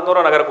ஆரம்பிச்சிருவார்.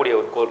 மாதந்தோறும் நகரக்கூடிய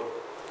ஒரு கோள்.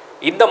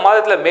 இந்த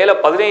மாதத்தில் மேலே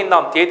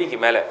 15ஆம் தேதிக்கு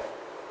மேலே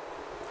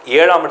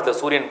 7ஆம் இடத்துல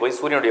சூரியன் போய்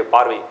சூரியனுடைய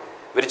பார்வை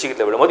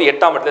விருச்சிகத்தில் விடும்போது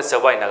 8ஆம் இடத்துல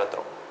செவ்வாய்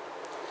நகர்த்துறோம்.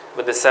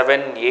 இப்போ இந்த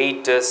 7,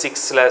 8,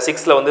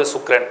 6ல் வந்து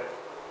சுக்கிரன்,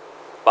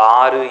 இப்போ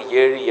 6,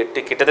 7,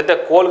 8 கிட்டத்தட்ட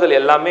கோள்கள்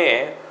எல்லாமே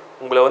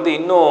உங்களை வந்து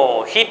இன்னும்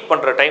ஹீட்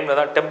பண்ணுற டைமில்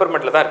தான்,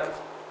 டெம்பர்மெண்ட்டில் தான் இருக்குது.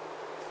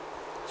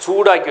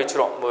 சூடாக்கி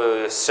வச்சிரும்.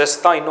 ஸ்ட்ரெஸ்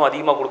தான் இன்னும்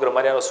அதிகமாக கொடுக்குற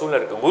மாதிரியான சூழ்நிலை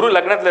இருக்குது. குரு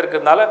லக்னத்தில்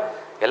இருக்கிறதுனால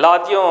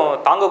எல்லாத்தையும்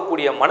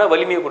தாங்கக்கூடிய மன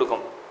வலிமையை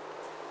கொடுக்கும்.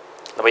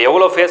 நம்ம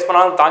எவ்வளோ ஃபேஸ்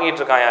பண்ணாலும் தாங்கிட்டு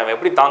இருக்கான், அவன்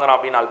எப்படி தாங்குறான்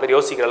அப்படின்னு 4 பேர்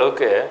யோசிக்கிற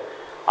அளவுக்கு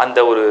அந்த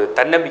ஒரு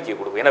தன்னம்பிக்கையை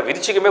கொடுக்கும். ஏன்னா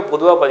விருச்சிகமே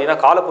பொதுவாக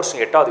பார்த்தீங்கன்னா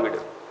காலபுருஷன் 8ஆவது வீடு.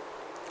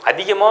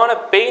 அதிகமான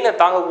பெயினை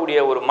தாங்கக்கூடிய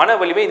ஒரு மன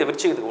வலிமை இந்த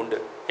விருச்சிகத்துக்கு உண்டு.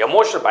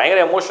 எமோஷன்,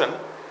 பயங்கர எமோஷன்,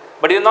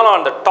 பட் இருந்தாலும்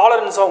அந்த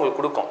டாலரன்ஸாக அவங்களுக்கு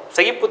கொடுக்கும்.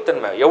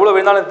 சகிப்புத்தன்மை, எவ்வளோ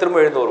வேணாலும் திரும்ப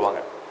எழுந்து வருவாங்க,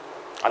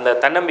 அந்த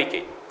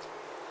தன்னம்பிக்கை.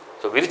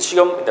 ஸோ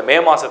விருச்சிகம் இந்த மே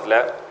மாதத்தில்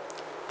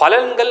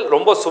பலன்கள்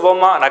ரொம்ப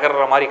சுபமாக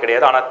நகர்ற மாதிரி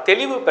கிடையாது, ஆனால்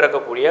தெளிவு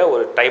பிறக்கக்கூடிய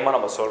ஒரு டைமாக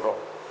நம்ம சொல்கிறோம்.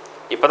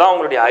 இப்போ தான்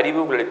உங்களுடைய அறிவு,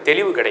 உங்களுடைய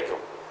தெளிவு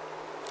கிடைக்கும்.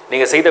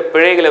 நீங்கள் செய்த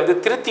பிழைகளை வந்து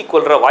திருத்தி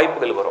கொள்கிற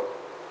வாய்ப்புகள் வரும்.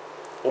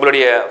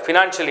 உங்களுடைய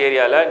ஃபினான்ஷியல்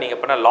ஏரியாவில்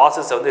நீங்கள் பண்ண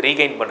லாஸஸை வந்து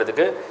ரீகெயின்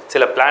பண்ணுறதுக்கு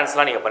சில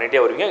பிளான்ஸ்லாம் நீங்கள்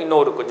பண்ணிகிட்டே வருவீங்க.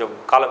 இன்னும் ஒரு கொஞ்சம்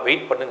காலம்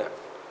வெயிட் பண்ணுங்கள்.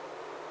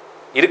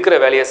 இருக்கிற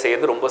வேலையை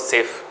செய்கிறது ரொம்ப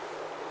சேஃப்.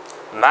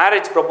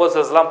 மேரேஜ்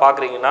ப்ரொபோசல்ஸ்லாம்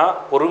பார்க்குறீங்கன்னா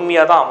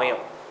பொறுமையாக தான்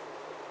அமையும்.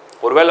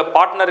 ஒருவேளை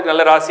பார்ட்னருக்கு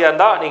நல்ல ராசியாக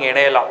இருந்தால் நீங்கள்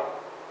இணையலாம்.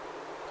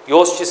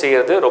 யோசித்து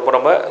செய்கிறது ரொம்ப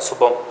ரொம்ப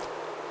சுபம்.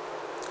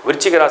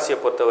 விருச்சிக ராசியை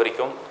பொறுத்த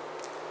வரைக்கும்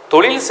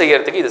தொழில்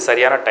செய்கிறதுக்கு இது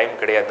சரியான டைம்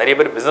கிடையாது. நிறைய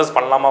பேர் பிஸ்னஸ்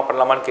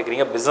பண்ணலாமான்னு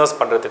கேட்குறீங்க. பிஸ்னஸ்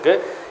பண்ணுறதுக்கு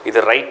இது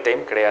ரைட்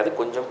டைம் கிடையாது.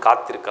 கொஞ்சம்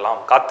காத்திருக்கலாம்.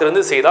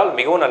 காத்திருந்து செய்தால்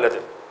மிகவும்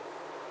நல்லது.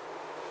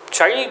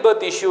 சைல்ட்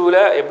பர்த்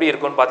இஷ்யூவில் எப்படி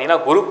இருக்குன்னு பார்த்தீங்கன்னா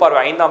குரு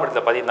பார்வை 5ஆம்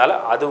இடத்துல பார்த்தீங்கனால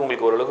அது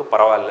உங்களுக்கு ஓரளவுக்கு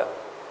பரவாயில்ல.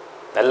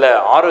 நல்ல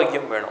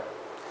ஆரோக்கியம் வேணும்.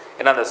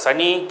 ஏன்னா அந்த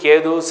சனி,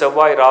 கேது,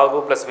 செவ்வாய், ராகு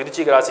ப்ளஸ்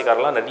விருச்சிக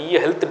ராசிக்காரெல்லாம் நிறைய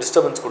ஹெல்த்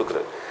டிஸ்டர்பன்ஸ்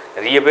கொடுக்குறது.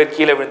 நிறைய பேர்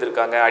கீழே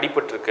விழுந்திருக்காங்க,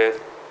 அடிபட்டிருக்கு,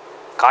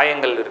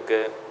 காயங்கள்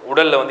இருக்குது,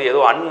 உடலில் வந்து ஏதோ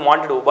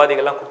அன்வான்ட்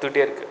உபாதைகள்லாம்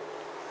கொடுத்துக்கிட்டே இருக்குது.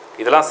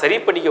 இதெல்லாம் சரி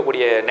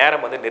பண்ணிக்கக்கூடிய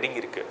நேரம் வந்து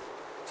நெருங்கியிருக்கு.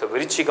 ஸோ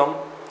விருச்சிகம்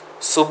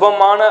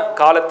சுபமான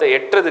காலத்தை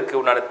எட்டுறதுக்கு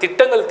உண்டான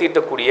திட்டங்கள்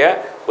தீட்டக்கூடிய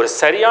ஒரு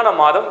சரியான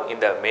மாதம்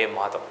இந்த மே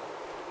மாதம்.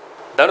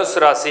 தனுசு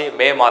ராசி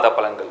மே மாத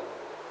பலன்கள்.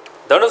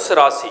 தனுசு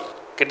ராசி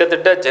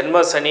கிட்டத்தட்ட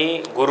ஜென்ம சனி,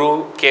 குரு,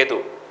 கேது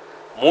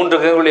 3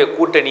 கிரகங்களுடைய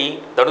கூட்டணி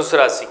தனுசு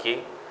ராசிக்கு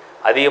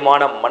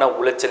அதிகமான மன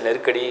உளைச்சல்,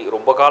 நெருக்கடி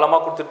ரொம்ப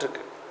காலமாக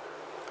கொடுத்துட்ருக்கு.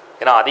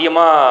 ஏன்னா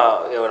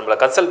அதிகமாக நம்மளை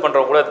கன்சல்ட்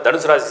பண்ணுறவங்க கூட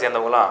தனுசு ராசி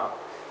சேர்ந்தவங்களாம்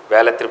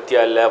வேலை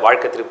திருப்தியாக இல்லை,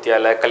 வாழ்க்கை திருப்தியாக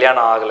இல்லை,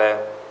 கல்யாணம் ஆகலை,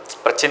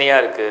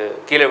 பிரச்சனையாக இருக்குது,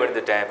 கீழே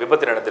விழுந்துட்டேன்,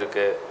 விபத்து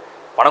நடந்திருக்கு,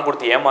 பணம்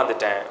கொடுத்து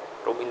ஏமாந்துட்டேன்,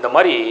 இந்த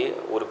மாதிரி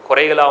ஒரு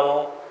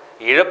குறைகளாகவும்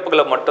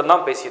இழப்புகளை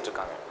மட்டும்தான் பேசிகிட்டு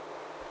இருக்காங்க.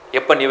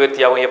 எப்போ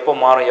நிவர்த்தி ஆகும், எப்போ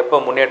மாறும், எப்போ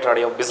முன்னேற்றம்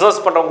அடையும்.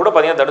 பிஸ்னஸ் பண்ணுறவங்க கூட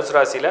பார்த்தீங்கன்னா தனுசு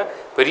ராசியில்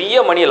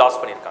பெரிய மணியை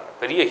லாஸ் பண்ணியிருக்காங்க.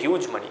 பெரிய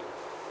ஹியூஜ் மணி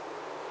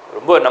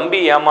ரொம்ப நம்பி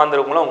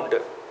ஏமாந்துறவங்களும் உண்டு.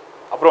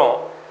 அப்புறம்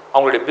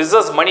அவங்களுடைய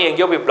பிஸ்னஸ் மணி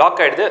எங்கேயோ போய்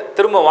பிளாக் ஆகிடுது,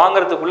 திரும்ப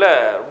வாங்குறதுக்குள்ளே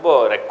ரொம்ப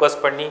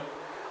ரெக்வஸ்ட் பண்ணி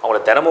அவங்கள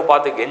தினமும்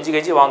பார்த்து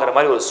கெஞ்சி வாங்குற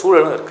மாதிரி ஒரு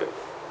சூழலும் இருக்குது.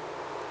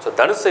 ஸோ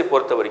தனுசை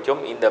பொறுத்த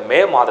வரைக்கும் இந்த மே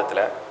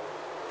மாதத்தில்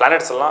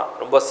பிளானட்ஸ் எல்லாம்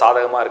ரொம்ப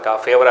சாதகமாக இருக்கா,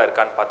 ஃபேவராக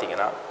இருக்கான்னு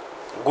பார்த்தீங்கன்னா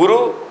குரு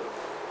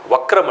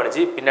வக்ரம்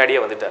அணிஞ்சு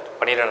பின்னாடியே வந்துட்டார்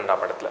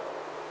 12ஆம் இடத்துல.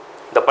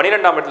 இந்த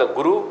 12ஆம் இடத்துல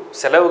குரு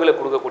செலவுகளை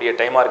கொடுக்கக்கூடிய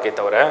டைமாக இருக்கே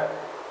தவிர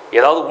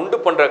ஏதாவது உண்டு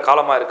பண்ணுற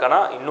காலமாக இருக்கானா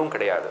இன்னும்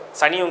கிடையாது.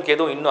 சனியும்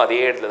கேதுவும் இன்னும் அதே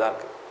இடத்துல தான்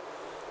இருக்குது.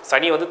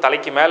 சனி வந்து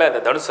தலைக்கு மேலே, இந்த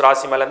தனுசு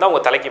ராசி மேலே இருந்தால்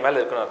உங்கள் தலைக்கு மேலே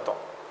இருக்குன்னு அர்த்தம்.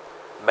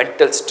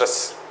 மென்டல் ஸ்ட்ரெஸ்,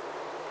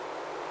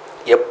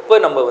 எப்போ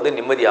நம்ம வந்து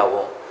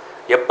நிம்மதியாகும்,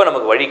 எப்போ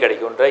நமக்கு வழி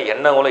கிடைக்கும்ன்ற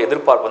எண்ணங்களும்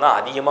எதிர்பார்ப்பு தான்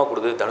அதிகமாக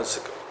கொடுக்குது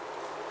தனுசுக்கு.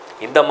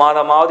 இந்த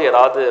மாதமாவது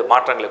ஏதாவது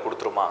மாற்றங்களை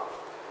கொடுத்துருமா?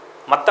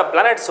 மற்ற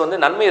பிளானட்ஸ் வந்து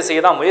நன்மையை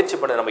செய்ய தான் முயற்சி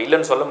பண்ணுது, நம்ம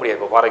இல்லைன்னு சொல்ல முடியாது.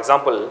 இப்போ ஃபார்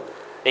எக்ஸாம்பிள்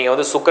நீங்கள்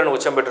வந்து சுக்கிரன்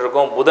உச்சம்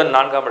பெற்றிருக்கோம், புதன்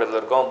 4ஆம் இடத்துல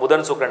இருக்கும்,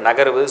 புதன் சுக்கிரன்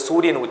நகர்வு,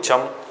 சூரியன்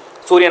உச்சம்.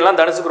 சூரியன்லாம்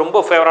தனுசுக்கு ரொம்ப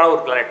ஃபேவரான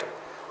ஒரு பிளானட்.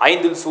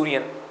 5ல்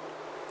சூரியன்.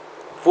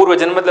 பூர்வ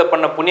ஜென்மத்தில்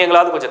பண்ண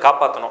புண்ணியங்களாவது கொஞ்சம்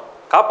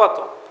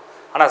காப்பாற்றும்.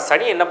 ஆனால்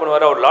சனி என்ன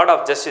பண்ணுவார், ஒரு லார்ட்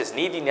ஆஃப் ஜஸ்டிஸ்,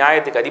 நீதி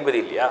நியாயத்துக்கு அதிபதி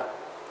இல்லையா?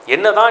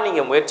 என்ன தான்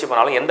நீங்கள் முயற்சி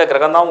பண்ணாலும், எந்த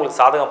கிரகம் தான்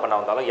உங்களுக்கு சாதகம் பண்ண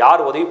வந்தாலும்,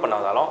 யார் உதவி பண்ண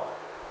வந்தாலும்,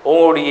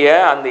 உங்களுடைய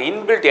அந்த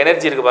இன்பில்ட்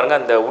எனர்ஜி இருக்குது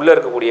பாருங்கள், அந்த உள்ளே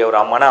இருக்கக்கூடிய ஒரு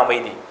மன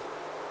அமைதி,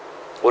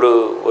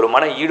 ஒரு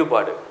மன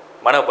ஈடுபாடு,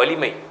 மன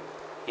வலிமை,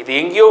 இது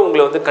எங்கேயோ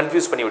உங்களை வந்து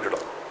கன்ஃபியூஸ் பண்ணி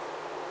விட்டுடும்.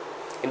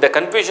 இந்த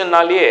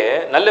கன்ஃபியூஷன்னாலேயே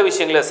நல்ல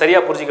விஷயங்களை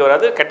சரியாக புரிஞ்சிக்க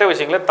வராது, கெட்ட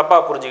விஷயங்களை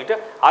தப்பாக புரிஞ்சுக்கிட்டு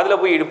அதில்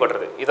போய்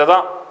ஈடுபடுறது. இதை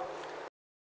தான்